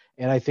scholars.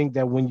 And I think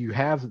that when you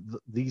have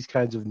these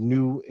kinds of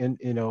new,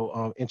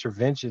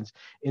 interventions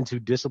into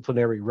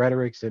disciplinary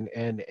rhetorics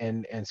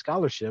and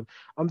scholarship,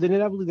 then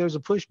inevitably there's a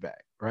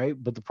pushback, right?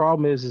 But the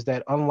problem is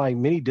that unlike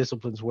many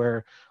disciplines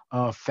where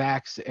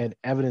facts and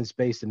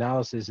evidence-based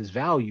analysis is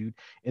valued,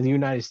 in the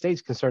United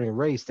States concerning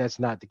race, that's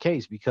not the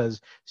case because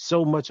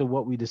so much of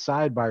what we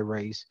decide by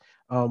race,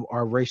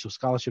 our racial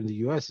scholarship in the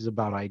U.S. is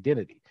about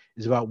identity.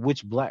 Is about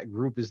which Black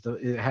group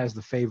it has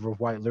the favor of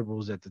white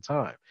liberals at the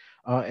time,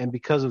 and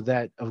because of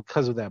that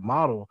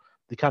model,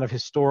 the kind of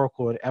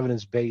historical and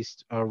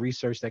evidence-based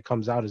research that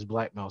comes out as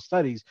Black male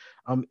studies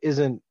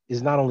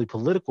is not only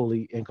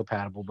politically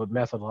incompatible but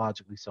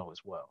methodologically so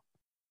as well.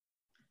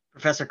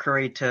 Professor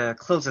Curry, to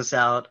close us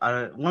out,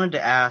 I wanted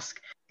to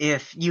ask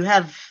if you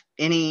have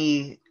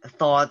any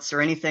thoughts or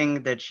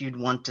anything that you'd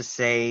want to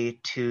say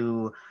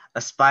to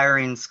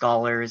aspiring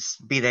scholars,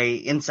 be they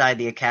inside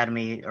the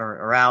academy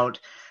or out,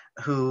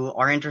 who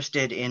are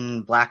interested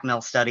in Black male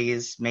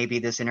studies. Maybe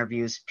this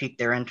interview's piqued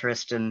their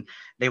interest and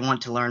they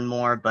want to learn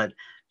more, but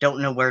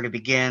don't know where to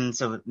begin.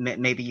 So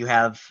maybe you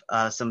have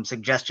some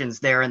suggestions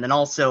there. And then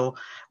also,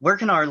 where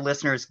can our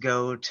listeners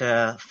go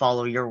to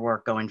follow your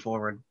work going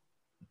forward?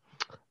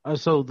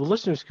 So the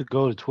listeners could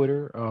go to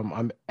Twitter.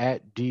 I'm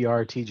at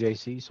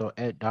DRTJC, so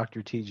at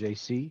Dr.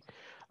 TJC.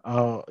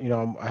 I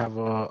have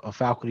a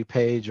faculty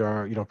page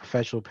or,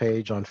 professional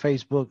page on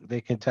Facebook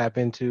they can tap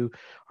into,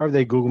 or if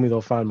they Google me,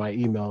 they'll find my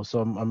email. So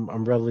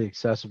I'm readily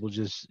accessible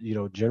just,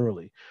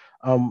 generally.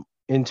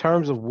 In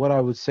terms of what I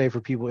would say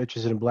for people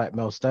interested in Black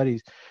male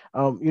studies,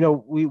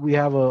 we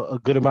have a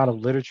good amount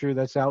of literature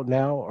that's out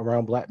now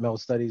around Black male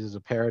studies as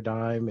a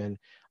paradigm and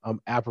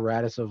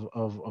apparatus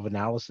of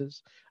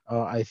analysis.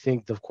 I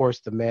think, of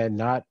course, The Man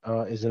Not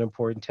is an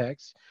important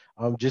text.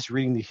 Just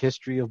reading the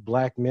history of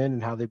Black men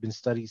and how they've been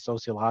studied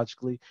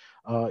sociologically,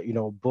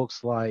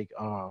 books like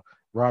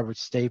Robert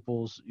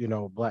Staples,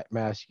 Black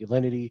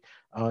masculinity.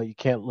 You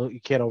can't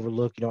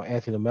overlook,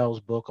 Anthony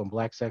LaMelle's book on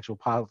Black sexual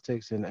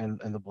politics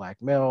and the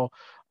Black male.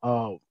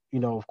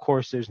 Of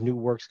course, there's new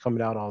works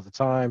coming out all the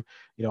time,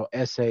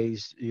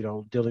 essays,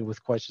 dealing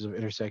with questions of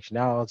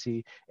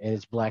intersectionality and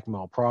its Black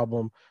male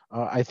problem.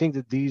 I think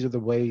that these are the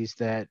ways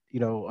that,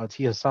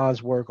 T.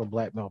 Hassan's work on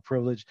Black male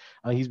privilege,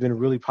 he's been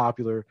really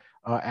popular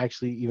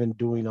actually even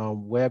doing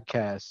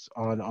webcasts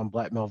on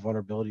Black male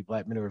vulnerability,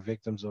 Black men who are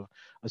victims of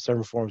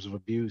certain forms of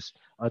abuse.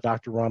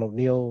 Dr. Ronald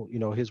Neal,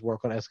 his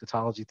work on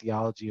eschatology,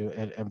 theology,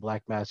 and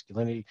Black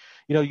masculinity.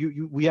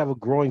 We have a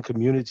growing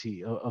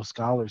community of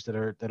scholars that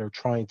are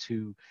trying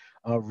to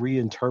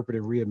reinterpret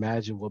and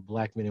reimagine what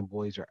Black men and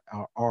boys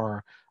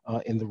are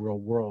in the real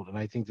world. And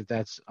I think that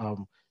that's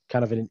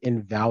kind of an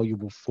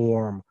invaluable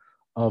form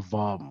of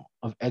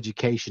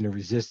education and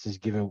resistance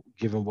given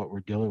what we're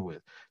dealing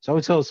with. So I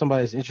would tell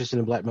somebody that's interested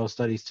in Black male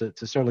studies to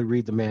certainly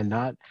read The Man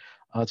Not,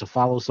 to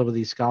follow some of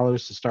these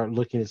scholars, to start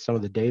looking at some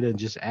of the data and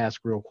just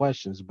ask real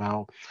questions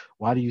about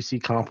why do you see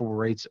comparable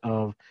rates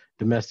of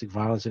domestic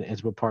violence and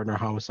intimate partner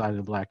homicide in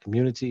the Black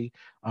community,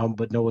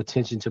 but no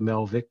attention to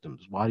male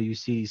victims? Why do you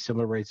see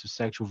similar rates of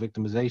sexual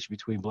victimization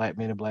between Black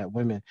men and Black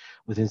women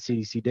within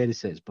CDC data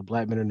sets, but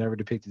Black men are never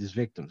depicted as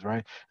victims, right?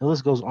 And the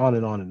list goes on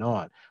and on and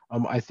on.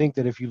 I think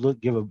that if you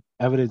give a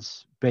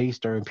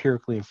evidence-based or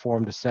empirically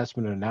informed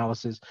assessment and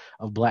analysis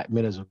of Black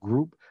men as a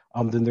group,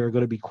 then there are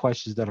going to be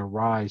questions that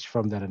arise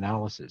from that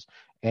analysis.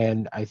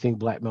 And I think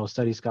Black male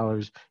studies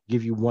scholars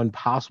give you one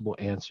possible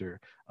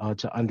answer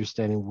to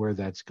understanding where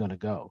that's going to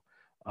go.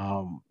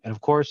 And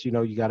of course, you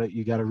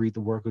gotta read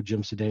the work of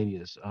Jim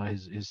Sedanius,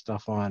 his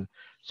stuff on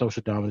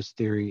social dominance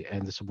theory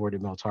and the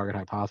subordinate male target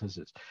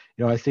hypothesis.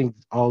 I think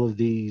all of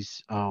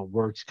these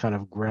works kind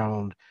of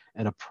ground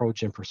an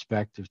approach and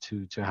perspective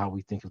to how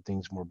we think of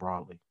things more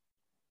broadly.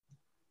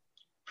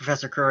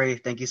 Professor Curry,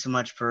 thank you so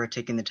much for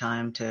taking the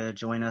time to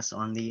join us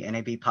on the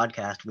NAB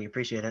podcast. We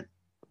appreciate it.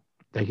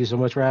 Thank you so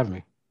much for having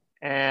me.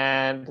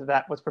 And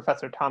that was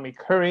Professor Tommy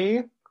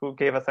Curry, who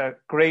gave us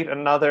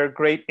another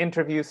great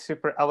interview,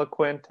 super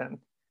eloquent, and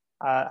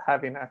I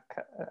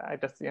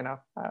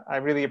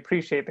really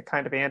appreciate the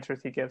kind of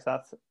answers he gives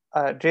us.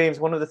 James,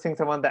 one of the things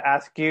I wanted to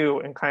ask you,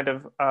 and kind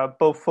of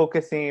both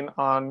focusing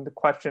on the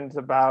questions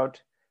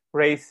about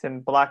race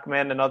and Black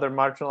men and other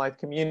marginalized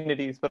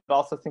communities, but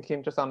also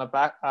thinking just on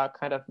a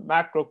kind of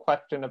macro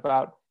question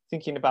about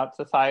thinking about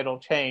societal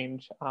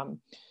change.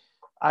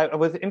 I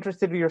was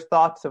interested in your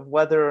thoughts of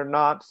whether or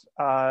not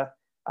a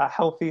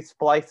healthy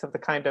splice of the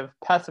kind of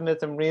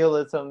pessimism,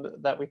 realism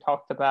that we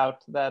talked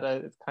about, that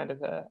is kind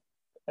of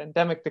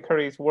endemic to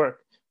Curry's work,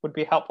 would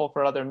be helpful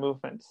for other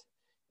movements.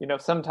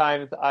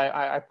 Sometimes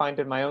I find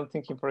in my own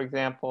thinking, for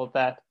example,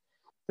 that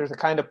there's a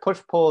kind of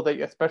push-pull that,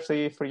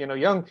 especially for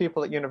young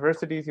people at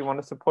universities, you want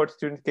to support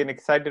students getting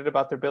excited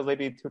about their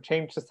ability to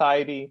change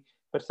society.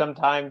 But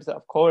sometimes,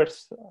 of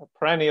course,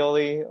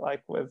 perennially,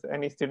 like with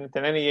any student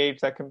at any age,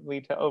 that can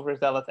lead to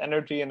overzealous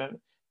energy and a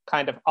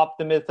kind of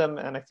optimism.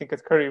 And I think,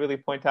 as Curry really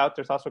points out,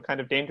 there's also kind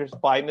of dangerous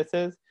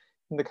blindnesses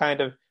in the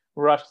kind of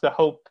rush to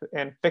hope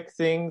and fix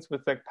things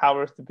with the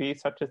powers to be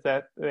such as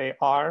that they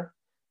are.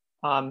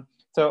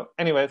 So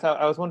anyways,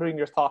 I was wondering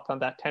your thoughts on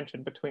that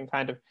tension between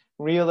kind of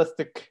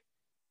realistic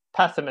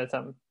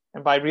pessimism.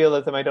 And by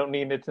realism, I don't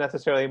mean it's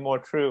necessarily more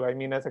true. I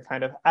mean as a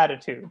kind of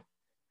attitude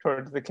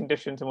towards the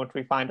conditions in which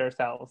we find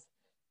ourselves,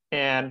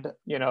 and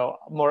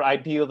more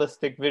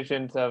idealistic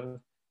visions of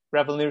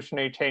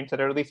revolutionary change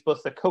that are at least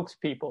supposed to coax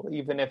people,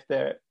 even if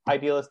the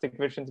idealistic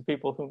visions of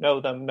people who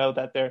know them know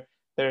that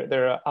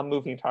they're a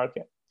moving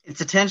target.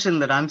 It's a tension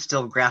that I'm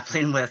still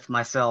grappling with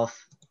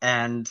myself,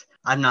 and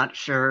I'm not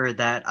sure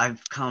that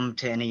I've come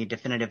to any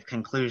definitive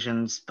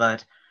conclusions,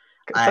 but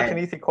it's such an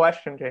easy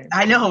question, James.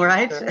 I know,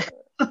 right? Sure.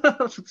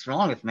 What's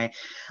wrong with me?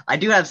 I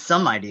do have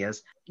some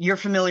ideas. You're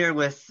familiar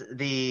with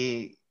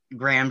the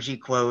Gramsci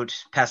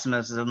quote,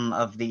 "Pessimism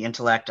of the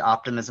intellect,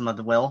 optimism of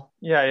the will"?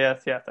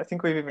 Yes. I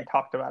think we've even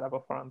talked about it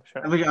before, I'm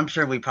sure. I'm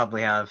sure we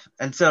probably have.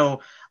 And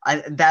so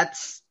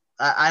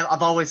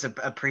I've always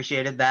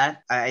appreciated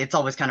that. It's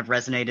always kind of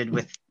resonated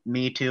with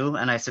me too,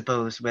 and I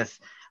suppose with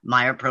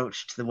my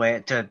approach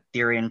to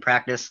theory and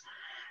practice,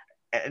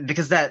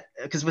 because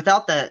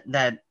without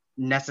that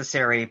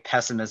necessary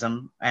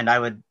pessimism, and I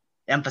would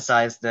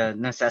emphasize the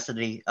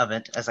necessity of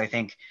it, as I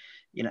think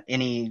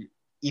any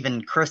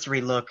even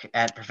cursory look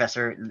at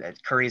Professor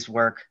Curry's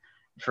work,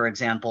 for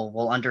example,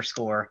 will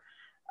underscore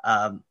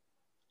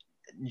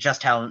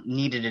just how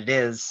needed it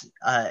is,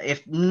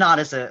 if not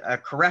as a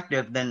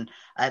corrective, then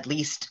at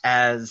least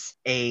as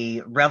a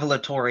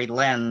revelatory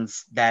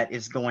lens that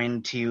is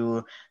going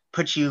to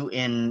put you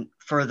in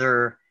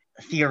further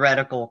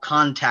theoretical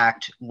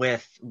contact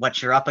with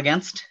what you're up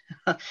against,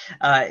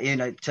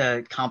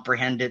 to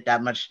comprehend it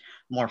that much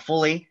more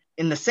fully.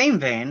 In the same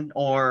vein,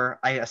 or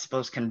I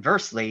suppose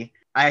conversely,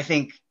 I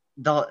think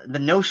the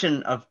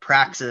notion of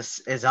praxis,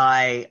 as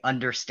I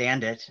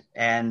understand it,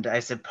 and I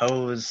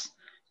suppose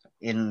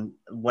in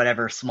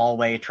whatever small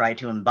way try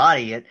to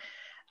embody it,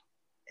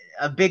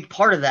 a big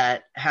part of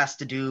that has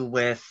to do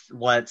with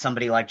what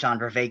somebody like John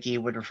Vervaeke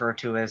would refer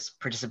to as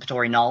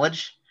participatory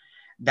knowledge.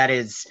 That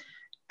is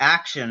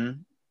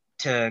action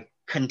to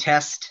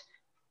contest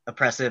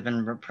oppressive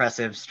and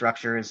repressive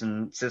structures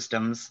and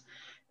systems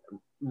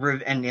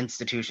and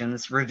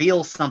institutions,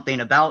 reveal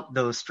something about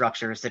those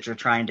structures that you're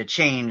trying to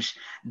change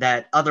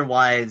that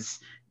otherwise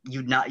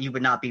you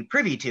would not be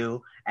privy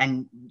to,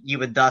 and you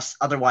would thus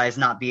otherwise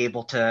not be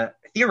able to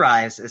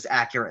theorize as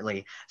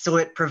accurately. So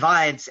it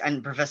provides,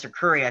 and Professor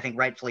Curry, I think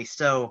rightfully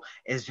so,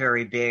 is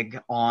very big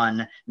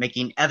on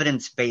making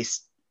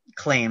evidence-based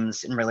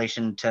claims in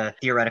relation to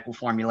theoretical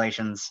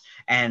formulations,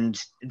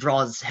 and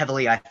draws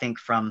heavily, I think,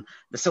 from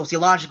the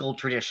sociological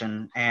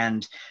tradition,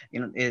 and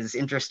is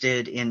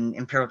interested in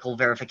empirical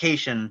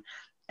verification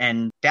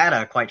and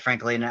data, quite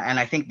frankly. And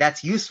I think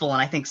that's useful.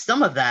 And I think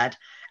some of that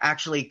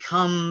actually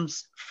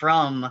comes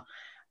from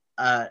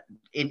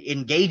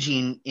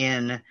engaging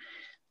in,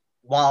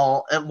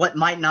 while what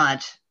might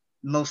not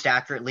most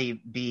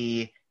accurately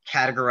be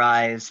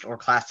categorized or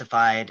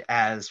classified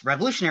as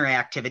revolutionary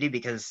activity,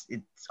 because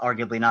it's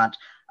arguably not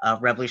a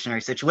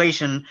revolutionary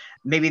situation,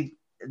 maybe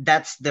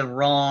that's the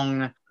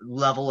wrong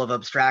level of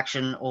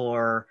abstraction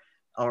or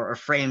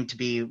frame to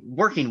be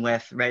working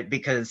with, right?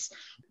 Because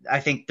I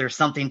think there's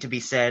something to be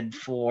said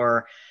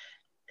for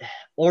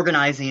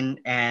organizing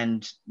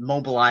and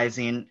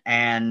mobilizing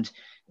and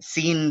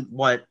seeing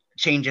what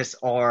changes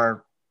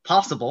are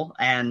possible,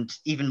 and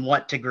even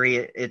what degree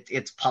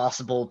it's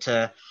possible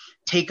to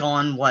take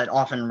on what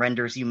often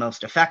renders you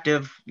most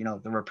effective, the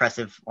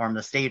repressive arm of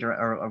the state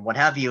or what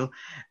have you,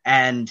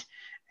 and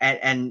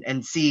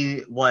see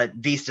what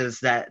vistas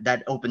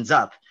that opens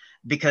up.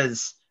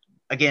 Because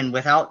again,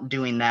 without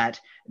doing that,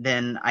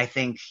 then I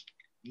think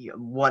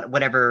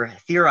whatever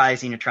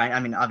theorizing you're trying, I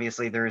mean,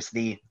 obviously there's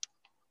the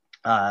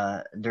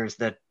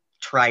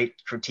trite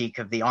critique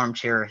of the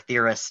armchair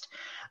theorist,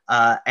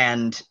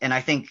 and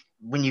I think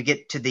when you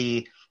get to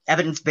the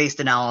evidence-based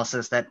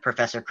analysis that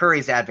Professor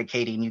Curry's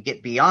advocating, you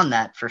get beyond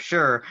that for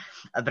sure.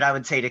 But I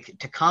would say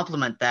to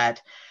complement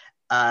that,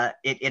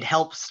 it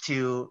helps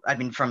to, I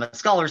mean, from a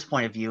scholar's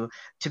point of view,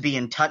 to be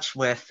in touch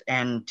with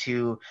and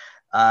to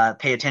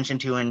pay attention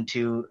to and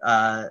to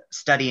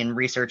study and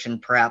research,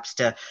 and perhaps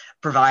to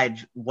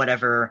provide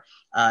whatever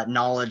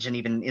knowledge and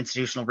even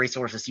institutional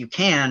resources you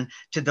can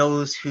to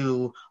those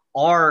who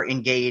are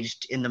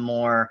engaged in the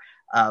more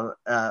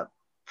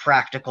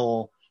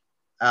practical,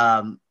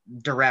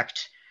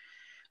 direct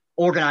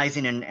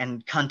organizing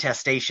and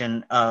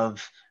contestation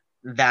of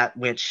that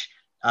which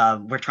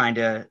we're trying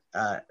to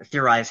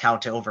theorize how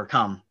to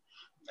overcome.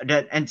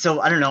 And so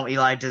I don't know,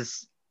 Eli, do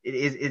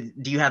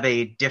you have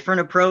a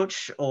different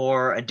approach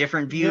or a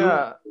different view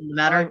on the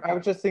matter? I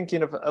was just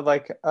thinking of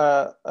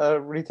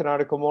read an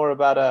article more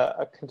about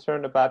a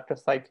concern about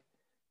just like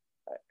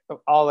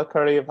all the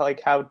Curry of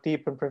like how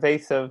deep and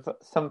pervasive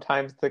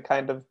sometimes the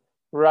kind of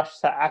rush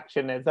to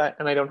action is that,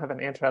 and I don't have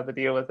an answer how to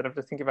deal with it. I'm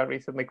just thinking about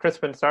recently.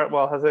 Crispin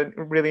Startwell has a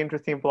really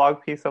interesting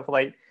blog piece of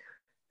like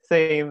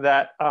saying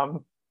that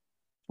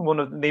one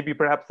of maybe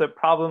perhaps the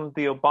problems of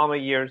the Obama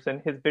years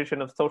and his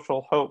vision of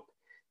social hope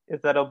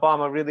is that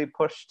Obama really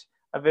pushed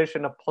a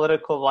vision of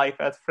political life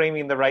as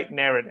framing the right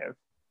narrative,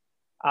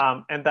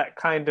 and that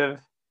kind of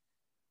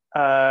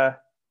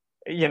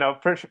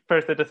first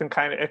it doesn't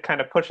it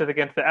kind of pushes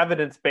against the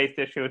evidence-based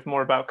issue. It's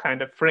more about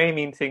kind of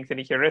framing things in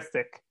a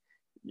heuristic.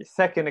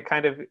 Second, it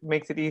kind of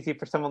makes it easy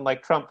for someone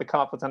like Trump to come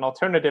up with an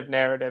alternative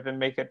narrative and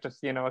make it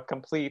just, a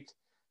complete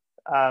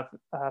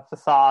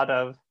facade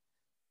of,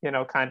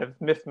 kind of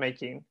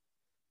myth-making.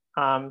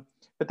 But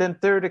then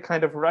third, it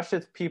kind of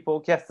rushes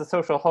people. Yes, the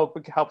social hope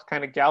helps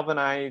kind of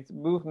galvanize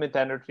movement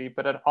energy,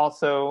 but it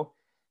also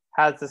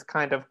has this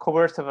kind of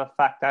coercive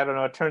effect. I don't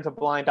know, it turns a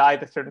blind eye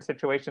to certain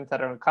situations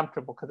that are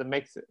uncomfortable because it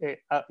makes it, it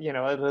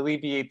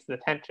alleviates the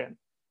tension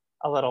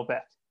a little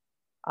bit.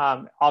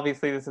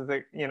 Obviously, this is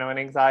an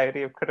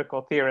anxiety of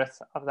critical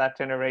theorists of that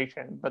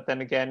generation. But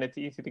then again, it's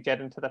easy to get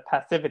into the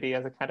passivity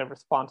as a kind of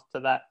response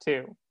to that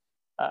too.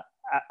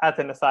 As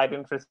an aside,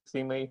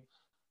 interestingly,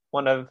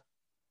 one of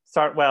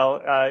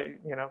Sartwell,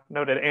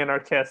 noted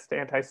anarchist,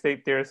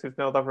 anti-state theorist who's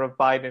no lover of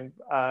Biden,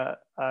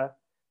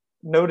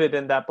 noted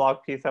in that blog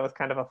piece that was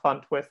kind of a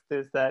fun twist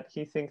is that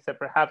he thinks that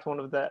perhaps one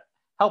of the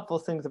helpful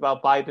things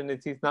about Biden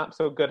is he's not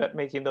so good at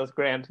making those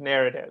grand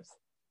narratives.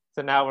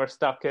 So now we're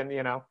stuck in,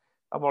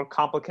 a more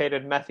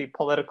complicated, messy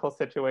political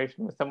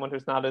situation with someone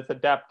who's not as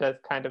adept as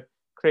kind of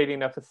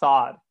creating a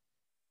facade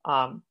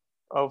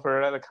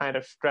over the kind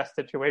of stress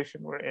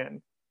situation we're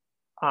in.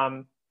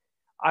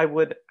 I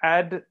would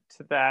add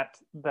to that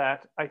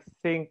I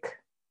think,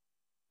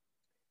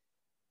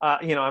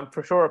 I'm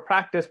for sure a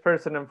practice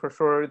person. I'm for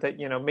sure that,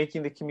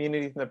 making the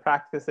communities and the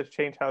practices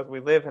change how we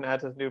live and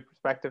adds a new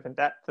perspective and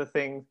depth to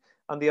things.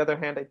 On the other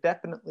hand, I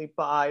definitely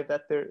buy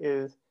that there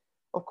is,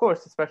 of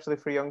course, especially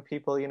for young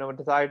people, a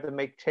desire to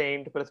make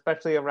change, but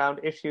especially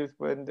around issues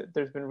when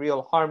there's been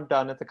real harm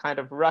done, it's a kind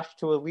of rush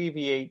to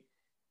alleviate.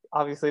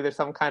 Obviously, there's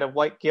some kind of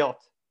white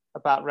guilt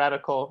about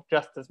radical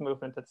justice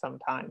movement at some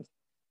times.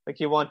 Like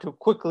you want to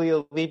quickly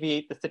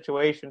alleviate the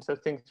situation so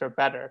things are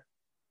better.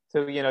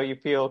 So, you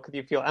feel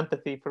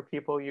empathy for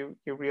people, you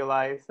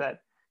realize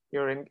that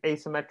you're in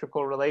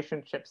asymmetrical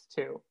relationships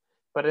too.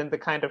 But in the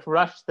kind of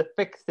rush to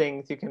fix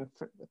things, you can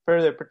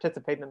further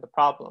participate in the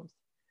problems.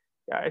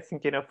 Yeah, I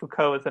think,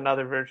 Foucault is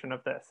another version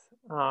of this.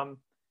 I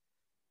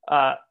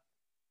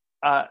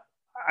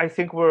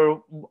think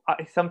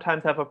I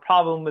sometimes have a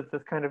problem with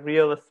this kind of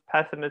realist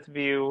pessimist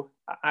view.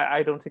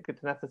 I don't think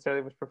it's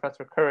necessarily with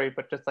Professor Curry,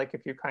 but just like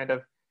if you kind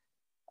of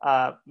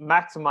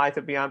maximize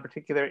it beyond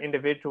particular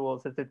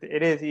individuals, is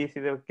it is easy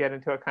to get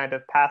into a kind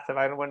of passive,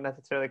 I wouldn't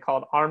necessarily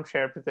call it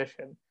armchair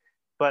position,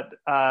 but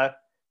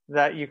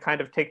that you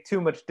kind of take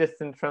too much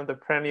distance from the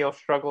perennial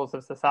struggles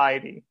of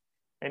society.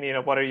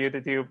 And, what are you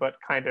to do but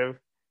kind of,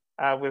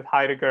 with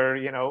Heidegger,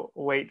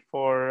 wait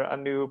for a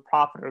new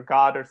prophet or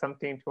God or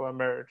something to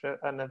emerge,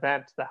 an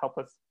event to help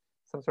us,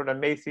 some sort of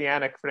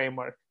messianic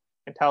framework,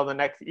 until the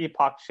next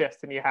epoch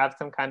shifts and you have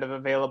some kind of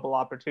available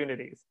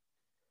opportunities.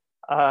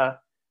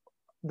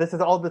 This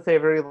is all to say a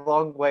very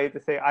long way to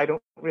say I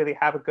don't really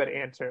have a good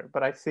answer,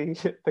 but I see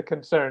the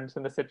concerns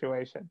in the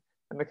situation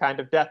and the kind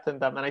of depth in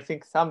them. And I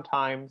think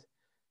sometimes,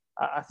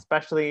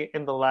 especially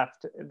in the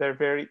left, they're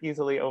very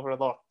easily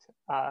overlooked.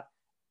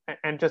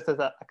 And just as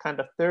a kind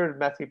of third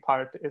messy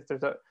part is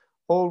there's a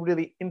whole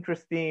really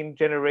interesting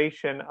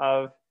generation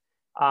of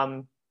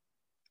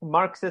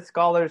Marxist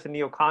scholars and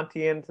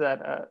neo-Kantians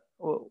that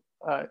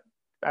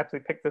actually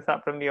pick this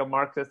up from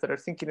neo-Marxists that are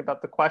thinking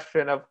about the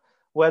question of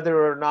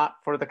whether or not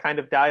for the kind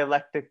of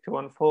dialectic to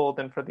unfold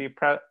and for the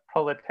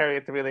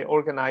proletariat to really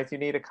organize, you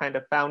need a kind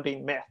of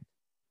founding myth.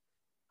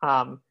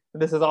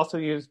 This is also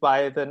used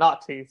by the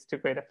Nazis to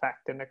great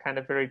effect in a kind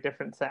of very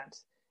different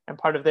sense. And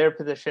part of their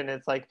position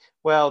is like,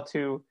 well,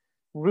 to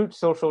root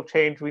social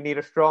change, we need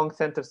a strong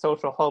sense of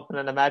social hope and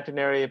an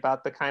imaginary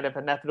about the kind of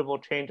inevitable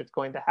change that's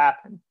going to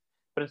happen.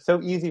 But it's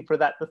so easy for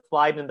that to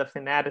slide into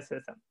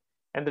fanaticism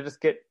and to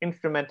just get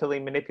instrumentally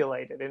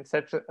manipulated in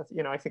such,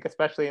 I think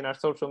especially in our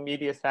social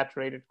media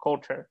saturated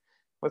culture,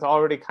 with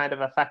already kind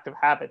of effective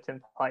habits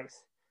in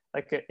place.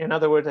 Like, in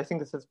other words, I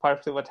think this is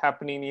partially what's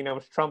happening,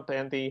 with Trump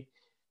and the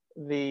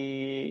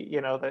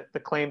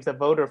claims of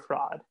voter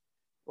fraud.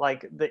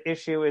 Like, the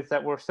issue is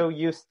that we're so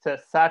used to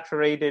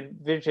saturated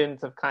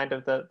visions of kind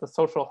of the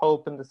social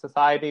hope and the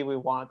society we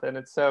want, and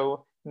it's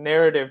so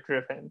narrative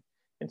driven,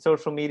 and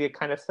social media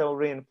kind of so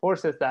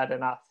reinforces that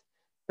in us,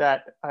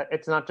 that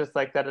it's not just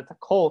like that it's a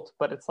cult,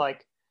 but it's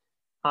like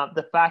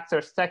the facts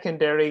are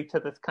secondary to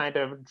this kind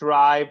of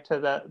drive to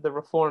the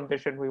reform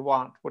vision we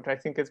want, which I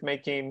think is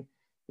making,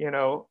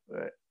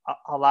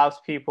 allows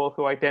people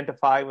who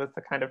identify with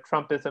the kind of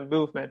Trumpism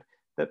movement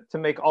to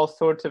make all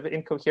sorts of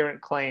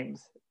incoherent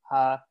claims,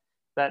 that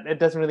it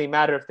doesn't really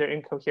matter if they're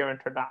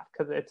incoherent or not,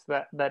 because it's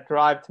that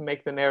drive to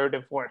make the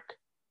narrative work.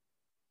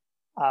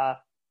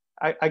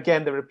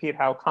 Again, to repeat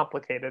how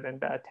complicated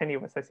and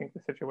tenuous I think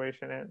the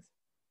situation is.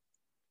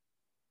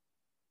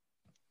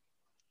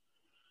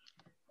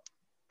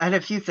 I had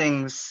a few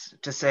things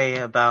to say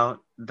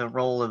about the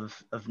role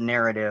of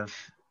narrative,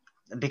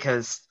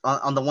 because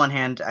on the one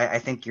hand, I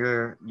think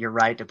you're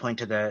right to point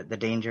to the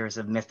dangers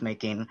of myth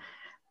making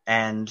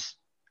and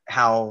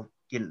how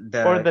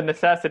or the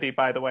necessity.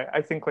 By the way,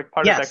 I think like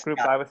part of that group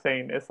I was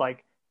saying is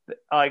like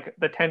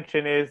the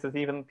tension is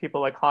even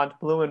people like Hans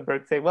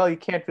Blumenberg say, well, you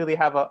can't really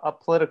have a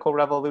political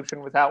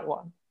revolution without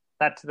one.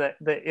 That's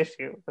the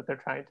issue that they're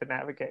trying to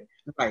navigate.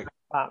 Right.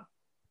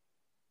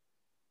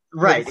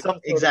 Right,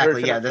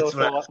 exactly. Yeah, that's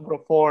what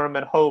reform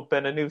and hope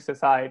and a new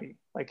society.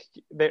 Like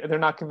they're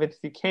not convinced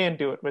you can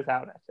do it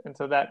without it, and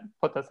so that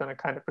puts us in a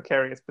kind of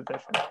precarious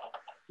position.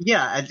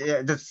 Yeah,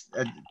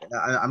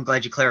 I'm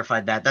glad you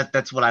clarified that.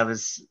 That's what I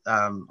was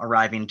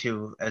arriving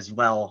to as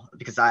well,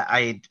 because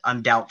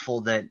I'm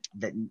doubtful that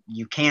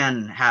you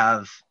can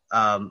have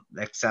a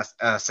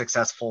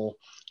successful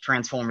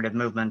transformative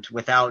movement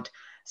without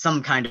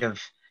some kind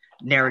of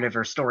narrative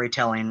or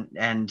storytelling,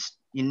 and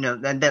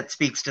and that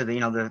speaks to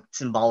the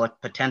symbolic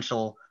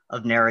potential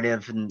of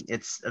narrative and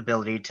its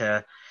ability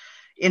to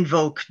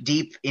invoke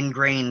deep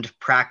ingrained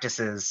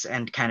practices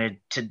and kind of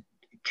to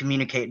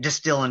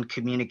distill and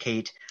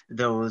communicate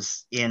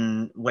those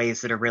in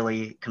ways that are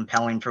really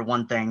compelling, for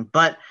one thing.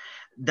 But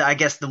I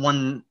guess the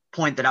one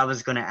point that I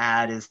was going to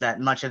add is that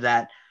much of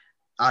that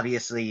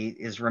obviously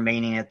is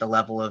remaining at the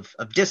level of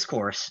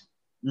discourse,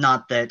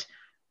 not that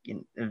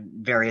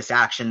various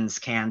actions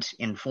can't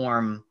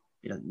inform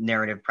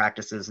narrative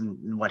practices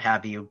and what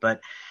have you. But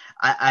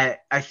I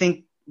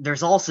think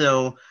there's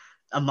also,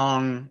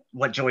 among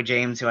what Joy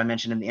James, who I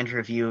mentioned in the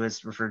interview,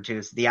 is referred to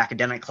as the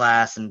academic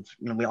class, and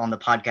we on the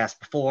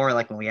podcast before,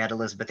 like when we had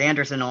Elizabeth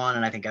Anderson on,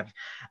 and I think I've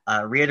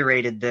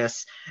reiterated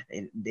this,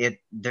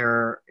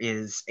 there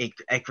is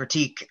a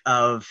critique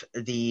of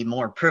the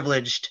more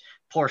privileged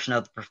portion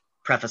of the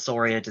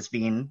professoriate as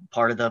being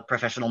part of the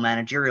professional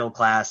managerial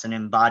class and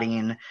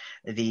embodying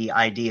the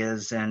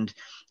ideas and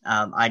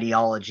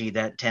ideology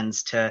that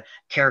tends to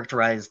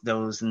characterize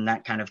those in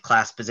that kind of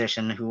class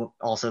position, who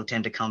also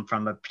tend to come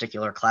from a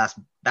particular class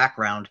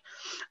background.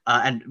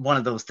 And one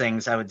of those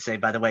things, I would say,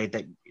 by the way,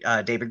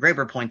 that David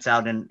Graeber points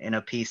out in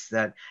a piece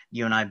that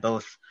you and I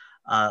both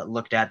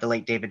looked at, the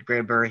late David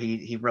Graeber,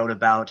 he wrote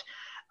about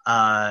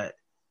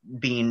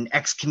being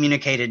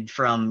excommunicated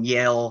from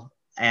Yale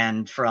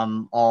and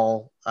from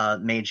all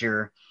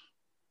major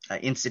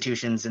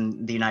institutions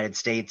in the United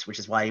States, which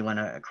is why he went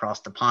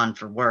across the pond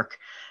for work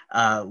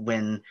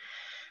when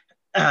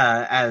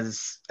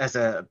as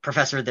a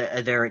professor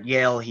there at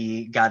Yale,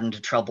 he got into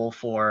trouble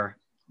for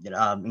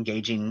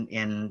engaging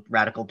in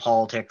radical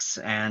politics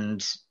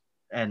and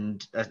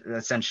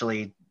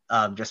essentially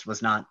just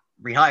was not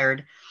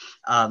rehired.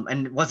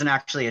 And it wasn't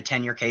actually a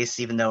tenure case,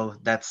 even though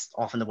that's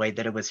often the way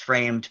that it was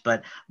framed.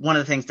 But one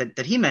of the things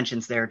that he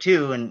mentions there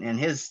too, in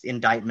his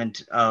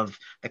indictment of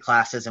the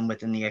classism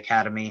within the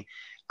academy,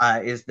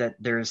 is that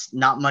there's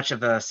not much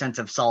of a sense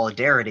of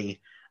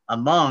solidarity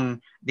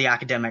among the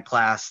academic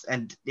class.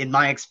 And in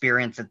my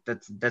experience,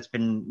 that's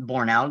been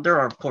borne out. There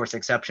are, of course,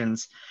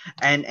 exceptions.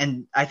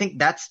 And I think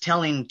that's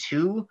telling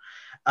too,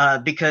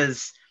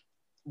 because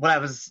what I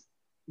was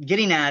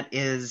getting at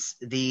is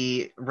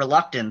the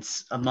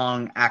reluctance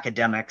among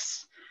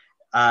academics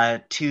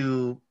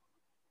to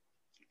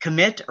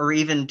commit or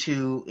even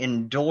to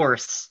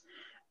endorse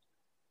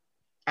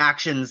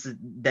actions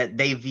that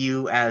they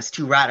view as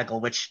too radical,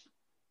 which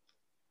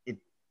it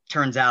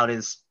turns out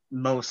is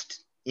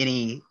most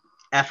any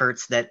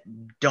efforts that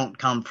don't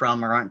come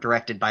from or aren't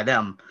directed by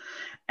them.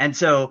 And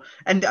so,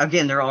 and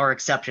again, there are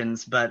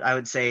exceptions, but I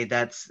would say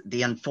that's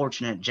the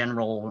unfortunate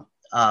general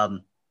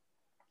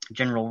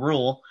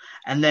rule.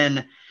 And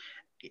then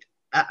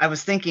I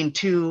was thinking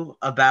too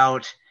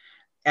about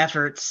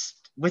efforts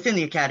within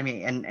the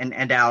academy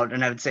and out,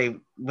 and I would say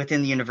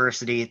within the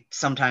university,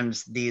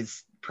 sometimes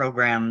these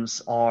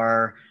programs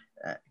are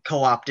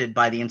co-opted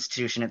by the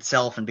institution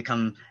itself and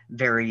become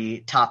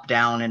very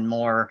top-down and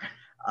more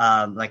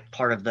like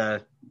part of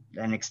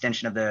an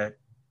extension of the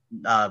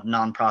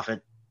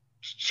nonprofit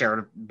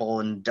charitable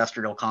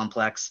industrial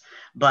complex.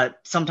 But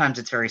sometimes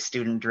it's very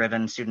student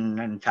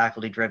and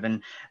faculty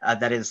driven.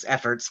 That is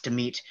efforts to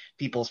meet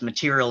people's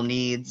material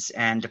needs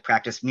and to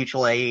practice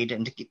mutual aid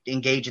and to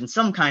engage in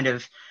some kind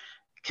of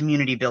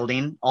community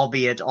building,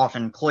 albeit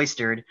often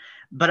cloistered.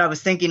 But I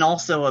was thinking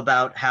also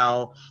about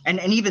how, and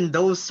even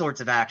those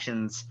sorts of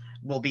actions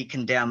will be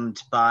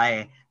condemned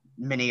by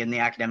many in the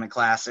academic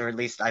class, or at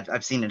least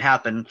I've seen it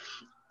happen.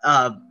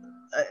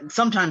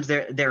 Sometimes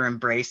they're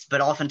embraced,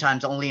 but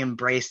oftentimes only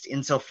embraced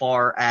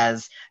insofar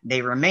as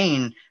they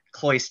remain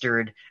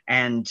cloistered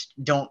and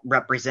don't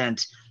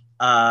represent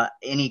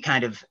any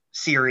kind of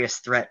serious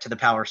threat to the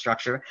power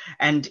structure.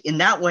 And in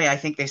that way, I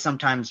think they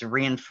sometimes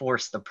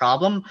reinforce the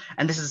problem.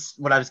 And this is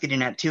what I was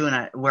getting at too,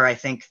 and where I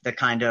think the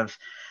kind of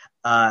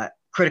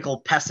critical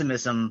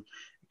pessimism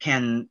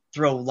can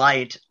throw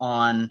light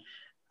on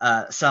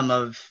some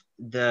of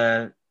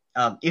the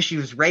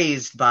issues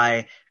raised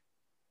by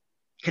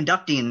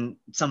conducting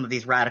some of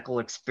these radical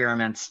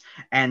experiments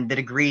and the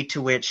degree to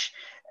which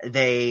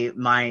they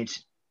might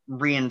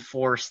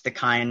reinforce the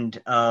kind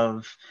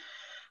of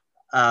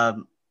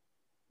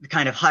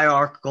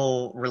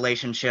hierarchical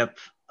relationship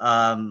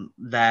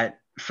that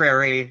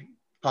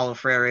Paulo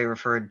Freire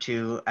referred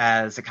to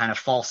as a kind of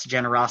false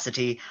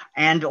generosity,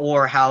 and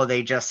or how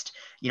they just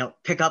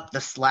pick up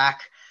the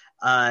slack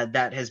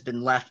that has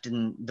been left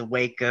in the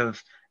wake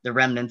of the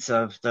remnants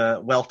of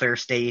the welfare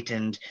state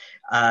and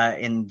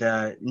in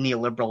the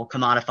neoliberal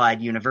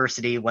commodified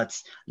university,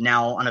 what's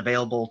now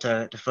unavailable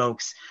to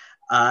folks,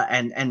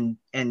 and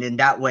in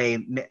that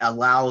way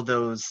allow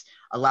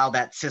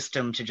that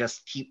system to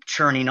just keep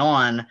churning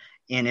on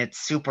in its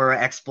super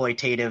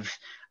exploitative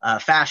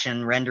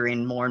fashion,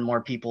 rendering more and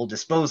more people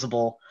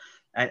disposable.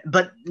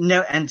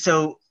 And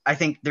so I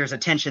think there's a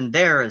tension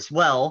there as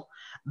well.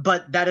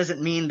 But that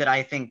doesn't mean that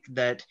I think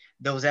that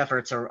those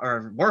efforts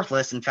are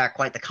worthless. In fact,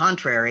 quite the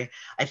contrary.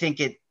 I think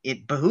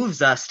it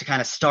behooves us to kind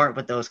of start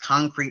with those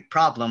concrete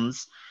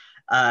problems,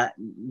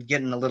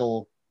 getting a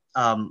little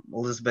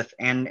Elizabeth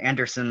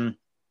Anderson,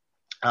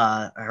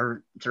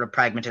 her sort of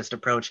pragmatist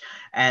approach,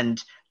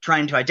 and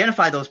trying to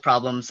identify those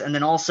problems, and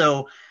then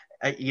also,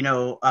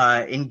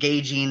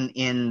 engaging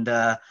in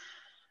the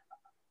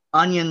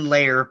onion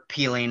layer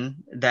peeling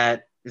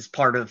that is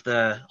part of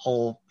the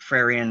whole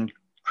Freirean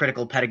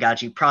critical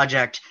pedagogy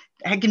project.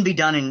 It can be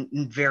done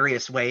in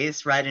various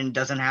ways, right? And it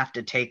doesn't have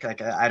to take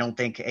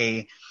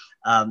it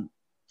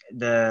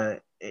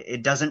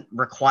doesn't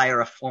require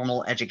a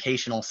formal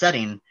educational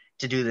setting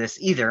to do this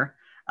either.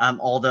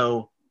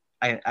 Although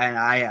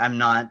I'm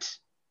not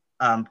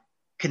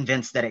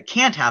convinced that it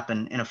can't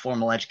happen in a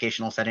formal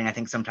educational setting. I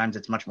think sometimes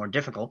it's much more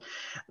difficult,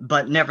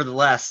 but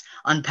nevertheless,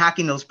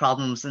 unpacking those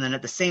problems, and then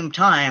at the same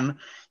time,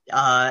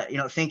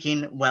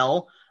 thinking,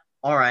 well,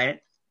 all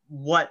right,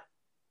 what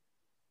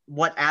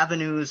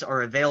avenues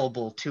are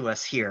available to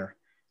us here,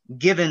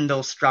 given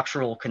those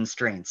structural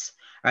constraints,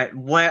 right?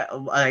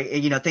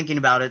 Thinking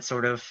about it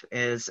sort of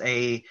as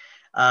a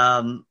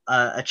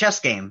chess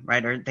game,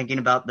 right? Or thinking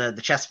about the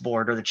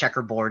chessboard or the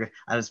checkerboard.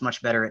 I was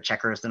much better at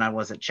checkers than I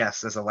was at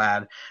chess as a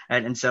lad.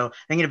 Right? And so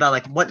thinking about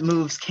like what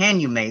moves can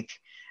you make,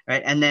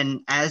 right? And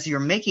then as you're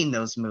making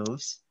those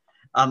moves,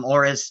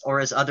 or as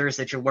others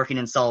that you're working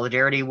in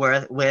solidarity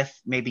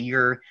with, maybe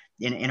you're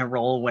in a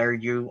role where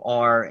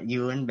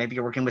maybe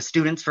you're working with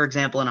students, for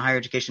example, in a higher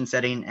education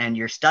setting, and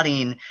you're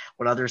studying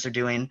what others are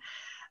doing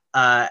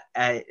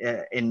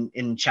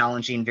in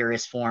challenging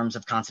various forms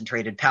of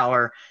concentrated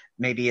power.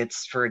 Maybe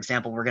it's, for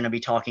example, we're going to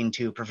be talking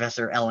to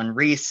Professor Ellen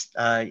Reese,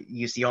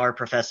 UCR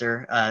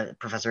professor at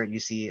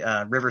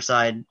UC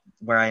Riverside,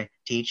 where I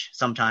teach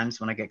sometimes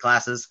when I get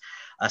classes,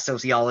 a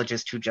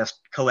sociologist who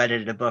just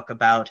co-edited a book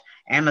about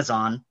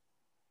Amazon.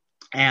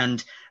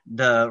 and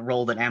the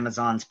role that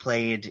Amazon's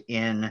played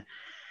in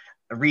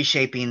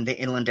reshaping the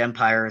Inland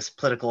Empire's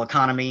political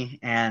economy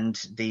and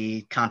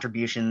the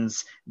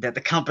contributions that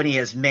the company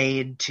has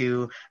made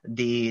to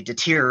the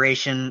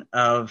deterioration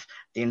of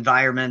the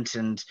environment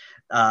and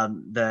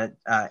the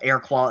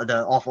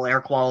awful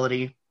air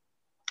quality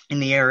in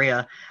the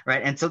area,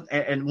 right? And so,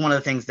 and one of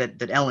the things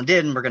that Ellen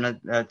did, and we're going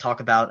to talk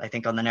about, I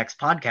think, on the next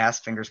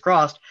podcast, fingers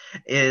crossed,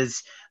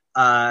 is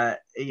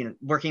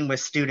working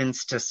with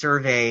students to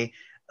survey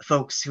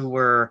folks who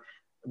were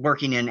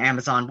working in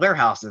Amazon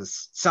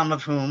warehouses, some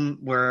of whom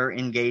were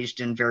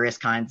engaged in various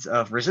kinds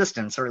of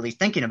resistance, or at least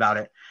thinking about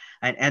it.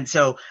 And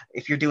so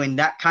if you're doing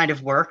that kind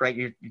of work,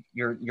 right,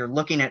 you're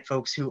looking at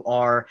folks who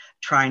are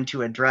trying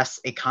to address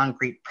a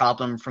concrete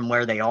problem from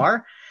where they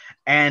are.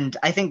 And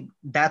I think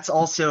that's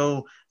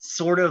also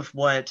sort of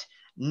what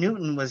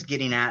Newton was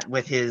getting at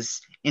with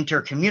his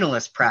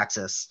intercommunalist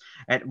praxis,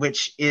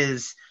 which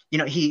is,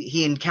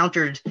 he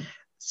encountered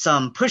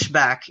some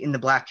pushback in the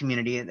Black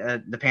community,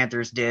 the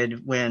Panthers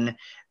did, when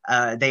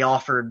they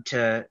offered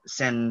to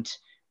send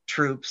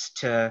troops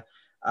to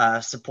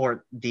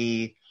support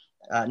the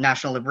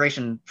National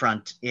Liberation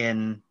Front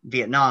in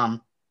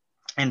Vietnam.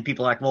 And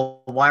people are like,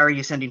 well, why are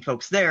you sending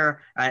folks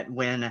there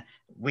when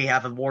we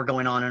have a war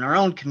going on in our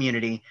own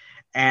community?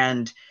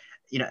 And,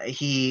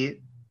 he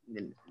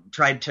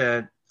tried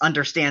to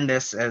understand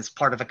this as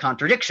part of a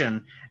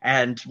contradiction.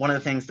 And one of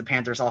the things the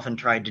Panthers often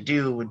tried to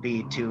do would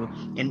be to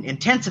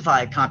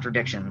intensify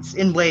contradictions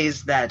in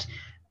ways that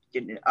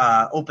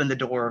open the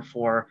door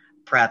for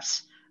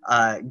perhaps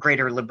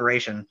greater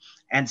liberation.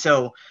 And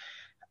so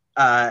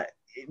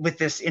with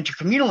this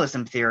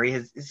intercommunalism theory,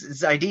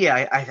 his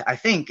idea, I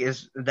think,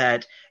 is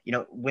that,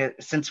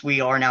 since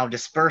we are now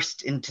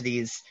dispersed into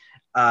these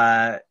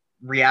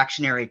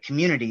reactionary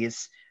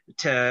communities,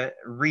 to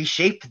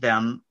reshape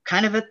them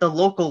kind of at the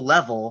local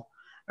level,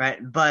 right?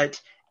 But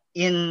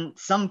in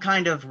some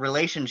kind of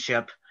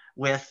relationship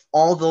with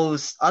all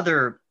those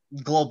other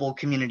global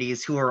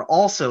communities who are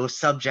also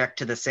subject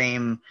to the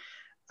same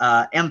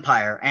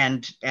empire.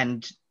 And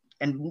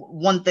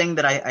one thing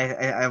that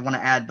I want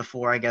to add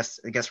before I guess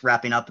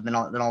wrapping up, and then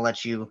I'll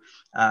let you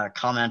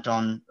comment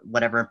on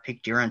whatever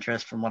piqued your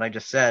interest from what I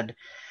just said.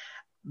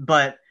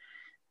 But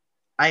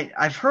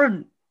I've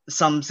heard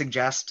some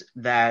suggest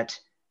that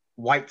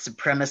white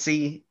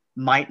supremacy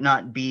might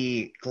not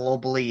be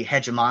globally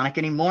hegemonic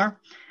anymore.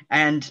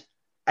 And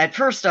at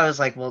first I was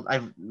like, well,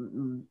 I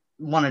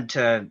wanted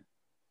to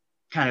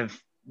kind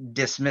of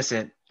dismiss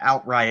it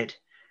outright,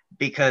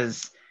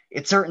 because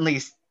it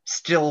certainly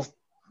still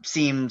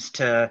seems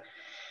to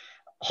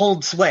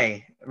hold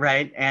sway,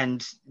 right?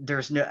 And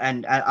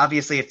and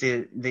obviously if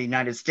the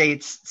United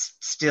States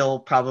still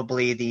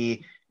probably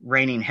the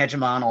reigning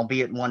hegemon,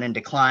 albeit one in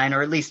decline,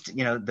 or at least,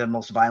 the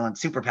most violent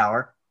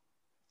superpower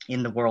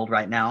in the world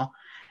right now,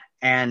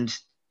 and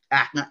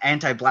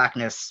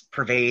anti-Blackness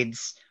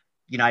pervades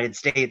United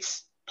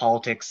States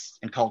politics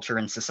and culture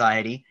and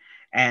society.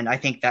 And I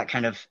think that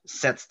kind of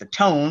sets the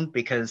tone,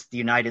 because the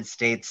United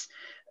States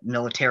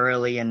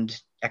militarily and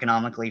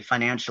economically,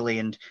 financially,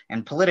 and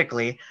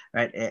politically,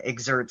 right,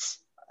 exerts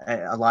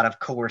a lot of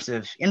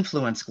coercive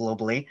influence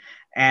globally.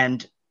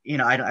 And,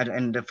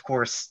 and of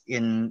course,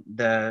 in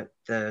the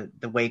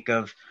wake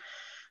of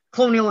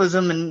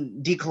colonialism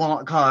and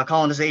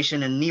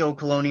decolonization and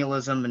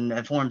neocolonialism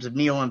and forms of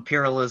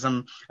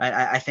neo-imperialism,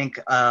 I think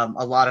a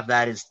lot of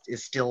that is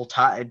still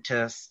tied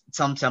to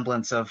some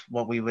semblance of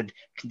what we would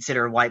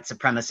consider white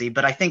supremacy.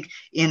 But I think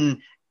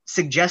in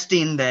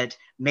suggesting that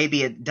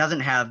maybe it doesn't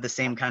have the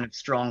same kind of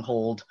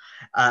stronghold,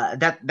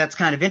 that's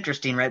kind of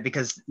interesting, right?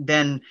 Because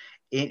then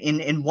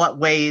in what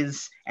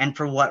ways and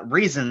for what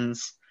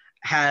reasons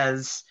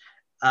has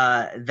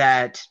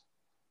that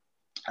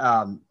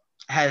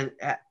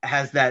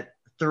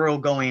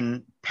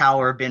thoroughgoing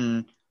power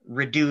been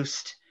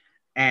reduced,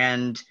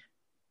 and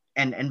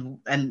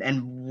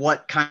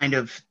what kind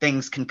of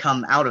things can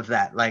come out of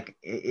that? Like,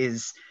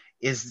 is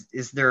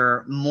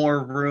there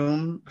more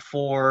room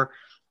for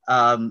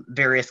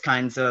various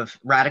kinds of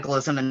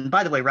radicalism? And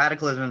by the way,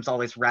 radicalism is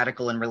always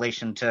radical in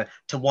relation to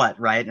what,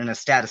 right? And a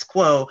status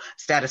quo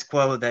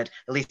that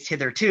at least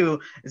hitherto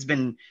has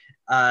been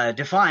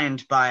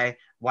defined by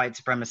white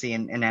supremacy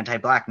and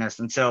anti-Blackness.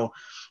 And so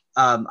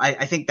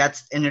I think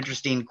that's an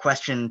interesting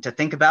question to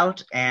think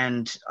about,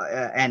 and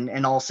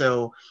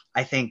also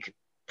I think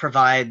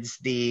provides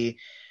the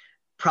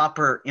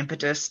proper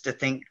impetus to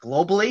think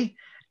globally.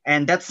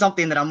 And that's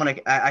something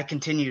that I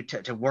continue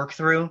to work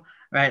through,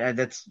 right?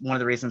 That's one of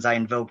the reasons I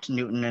invoked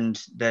Newton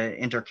and the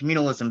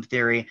intercommunalism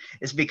theory,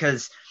 is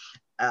because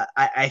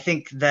I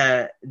think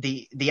the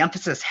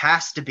emphasis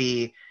has to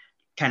be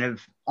kind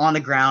of on the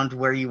ground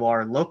where you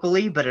are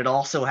locally, but it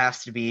also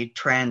has to be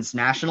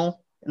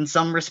transnational in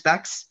some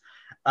respects.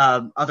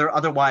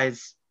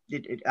 Otherwise,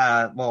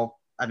 I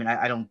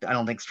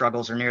don't think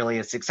struggles are nearly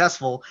as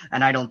successful,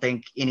 and I don't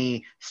think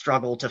any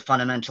struggle to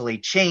fundamentally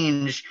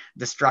change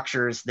the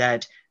structures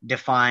that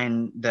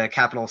define the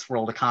capitalist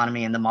world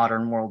economy and the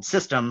modern world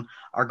system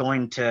are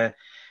going to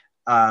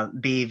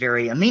be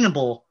very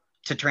amenable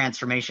to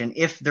transformation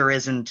if there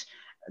isn't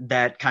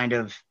that kind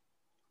of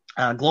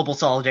global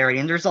solidarity.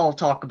 And there's all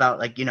talk about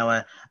like,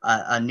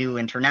 a new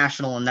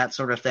international and that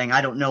sort of thing.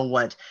 I don't know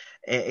what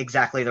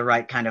exactly the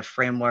right kind of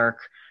framework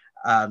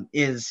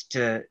is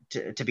to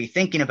be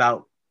thinking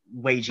about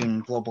waging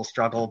global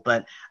struggle,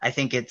 but I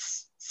think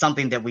it's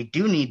something that we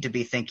do need to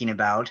be thinking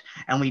about.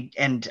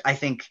 And I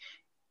think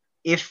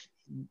if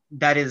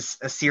that is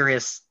a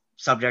serious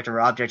subject or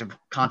object of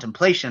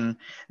contemplation,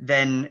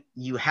 then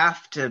you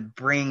have to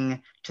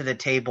bring to the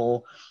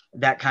table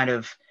that kind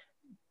of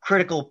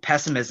critical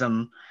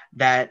pessimism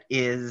that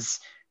is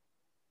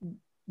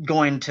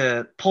going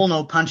to pull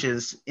no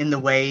punches in the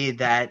way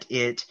that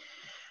it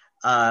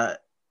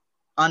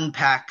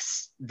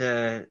unpacks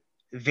the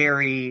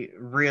very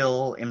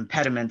real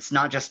impediments,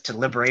 not just to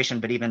liberation,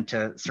 but even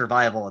to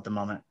survival at the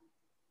moment.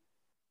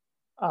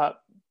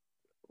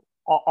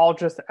 I'll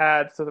just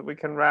add so that we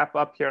can wrap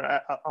up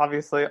here.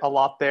 Obviously, a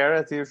lot there,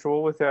 as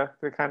usual, with the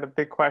kind of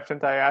big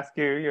questions I ask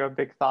you, your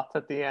big thoughts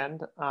at the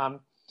end. What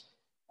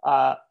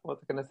was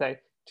I going to say?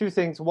 Two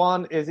things.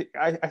 One is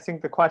I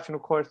think the question,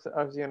 of course,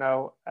 of,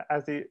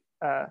 as the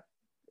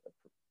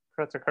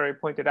Professor Curry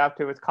pointed out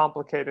to, is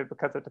complicated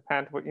because it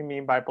depends what you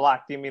mean by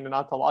Black. Do you mean an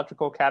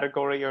ontological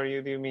category, or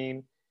do you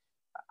mean...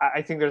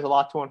 I think there's a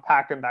lot to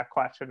unpack in that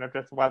question of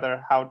just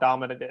how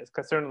dominant it is,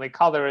 because certainly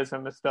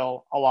colorism is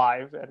still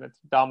alive and it's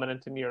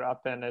dominant in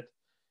Europe, and it's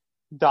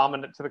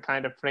dominant to the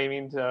kind of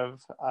framings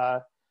of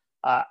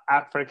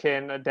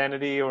African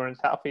identity, or in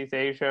Southeast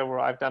Asia, where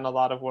I've done a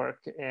lot of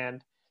work.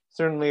 And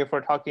certainly if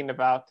we're talking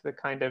about the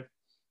kind of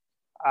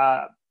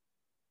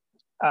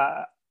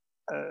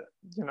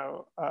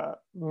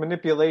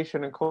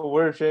manipulation and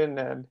coercion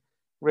and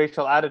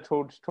racial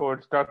attitudes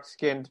towards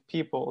dark-skinned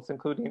peoples,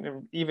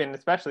 including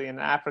especially in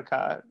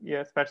Africa,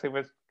 especially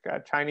with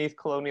Chinese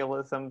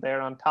colonialism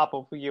there on top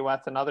of the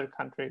U.S. and other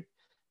countries.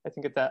 I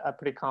think it's a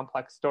pretty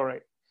complex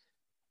story.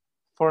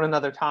 For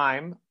another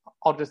time,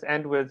 I'll just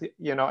end with,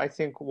 I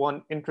think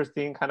one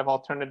interesting kind of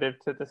alternative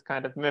to this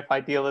kind of myth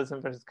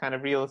idealism versus kind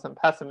of realism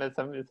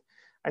pessimism is,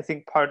 I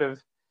think part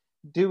of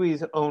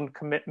Dewey's own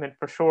commitment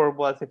for sure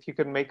was if you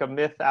could make a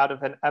myth out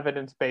of an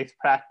evidence-based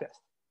practice.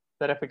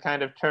 That if we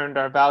kind of turned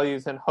our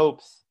values and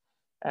hopes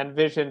and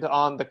visioned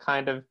on the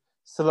kind of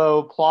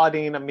slow,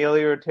 plodding,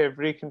 ameliorative,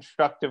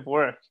 reconstructive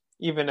work,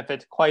 even if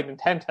it's quite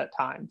intense at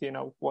times,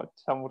 what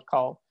some would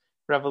call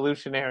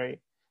revolutionary,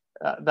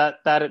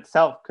 that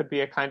itself could be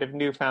a kind of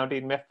new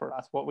founding myth for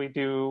us, what we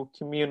do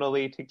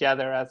communally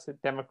together as a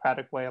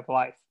democratic way of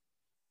life.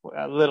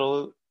 A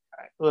little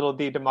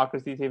d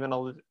democracy is even a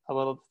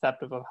little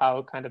deceptive of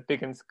how kind of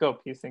big in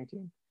scope he's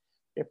thinking.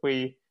 If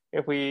we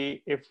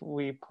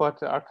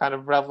put our kind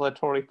of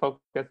revelatory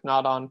focus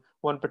not on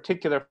one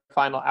particular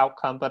final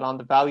outcome, but on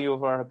the value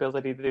of our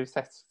ability to do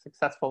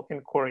successful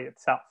inquiry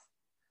itself.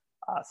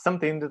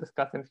 Something to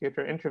discuss in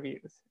future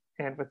interviews.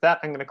 And with that,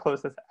 I'm going to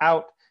close this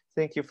out.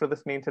 Thank you for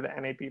listening to the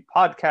NAB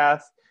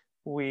podcast.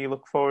 We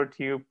look forward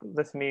to you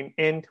listening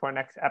in to our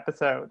next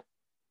episode.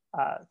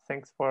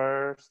 Thanks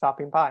for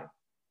stopping by.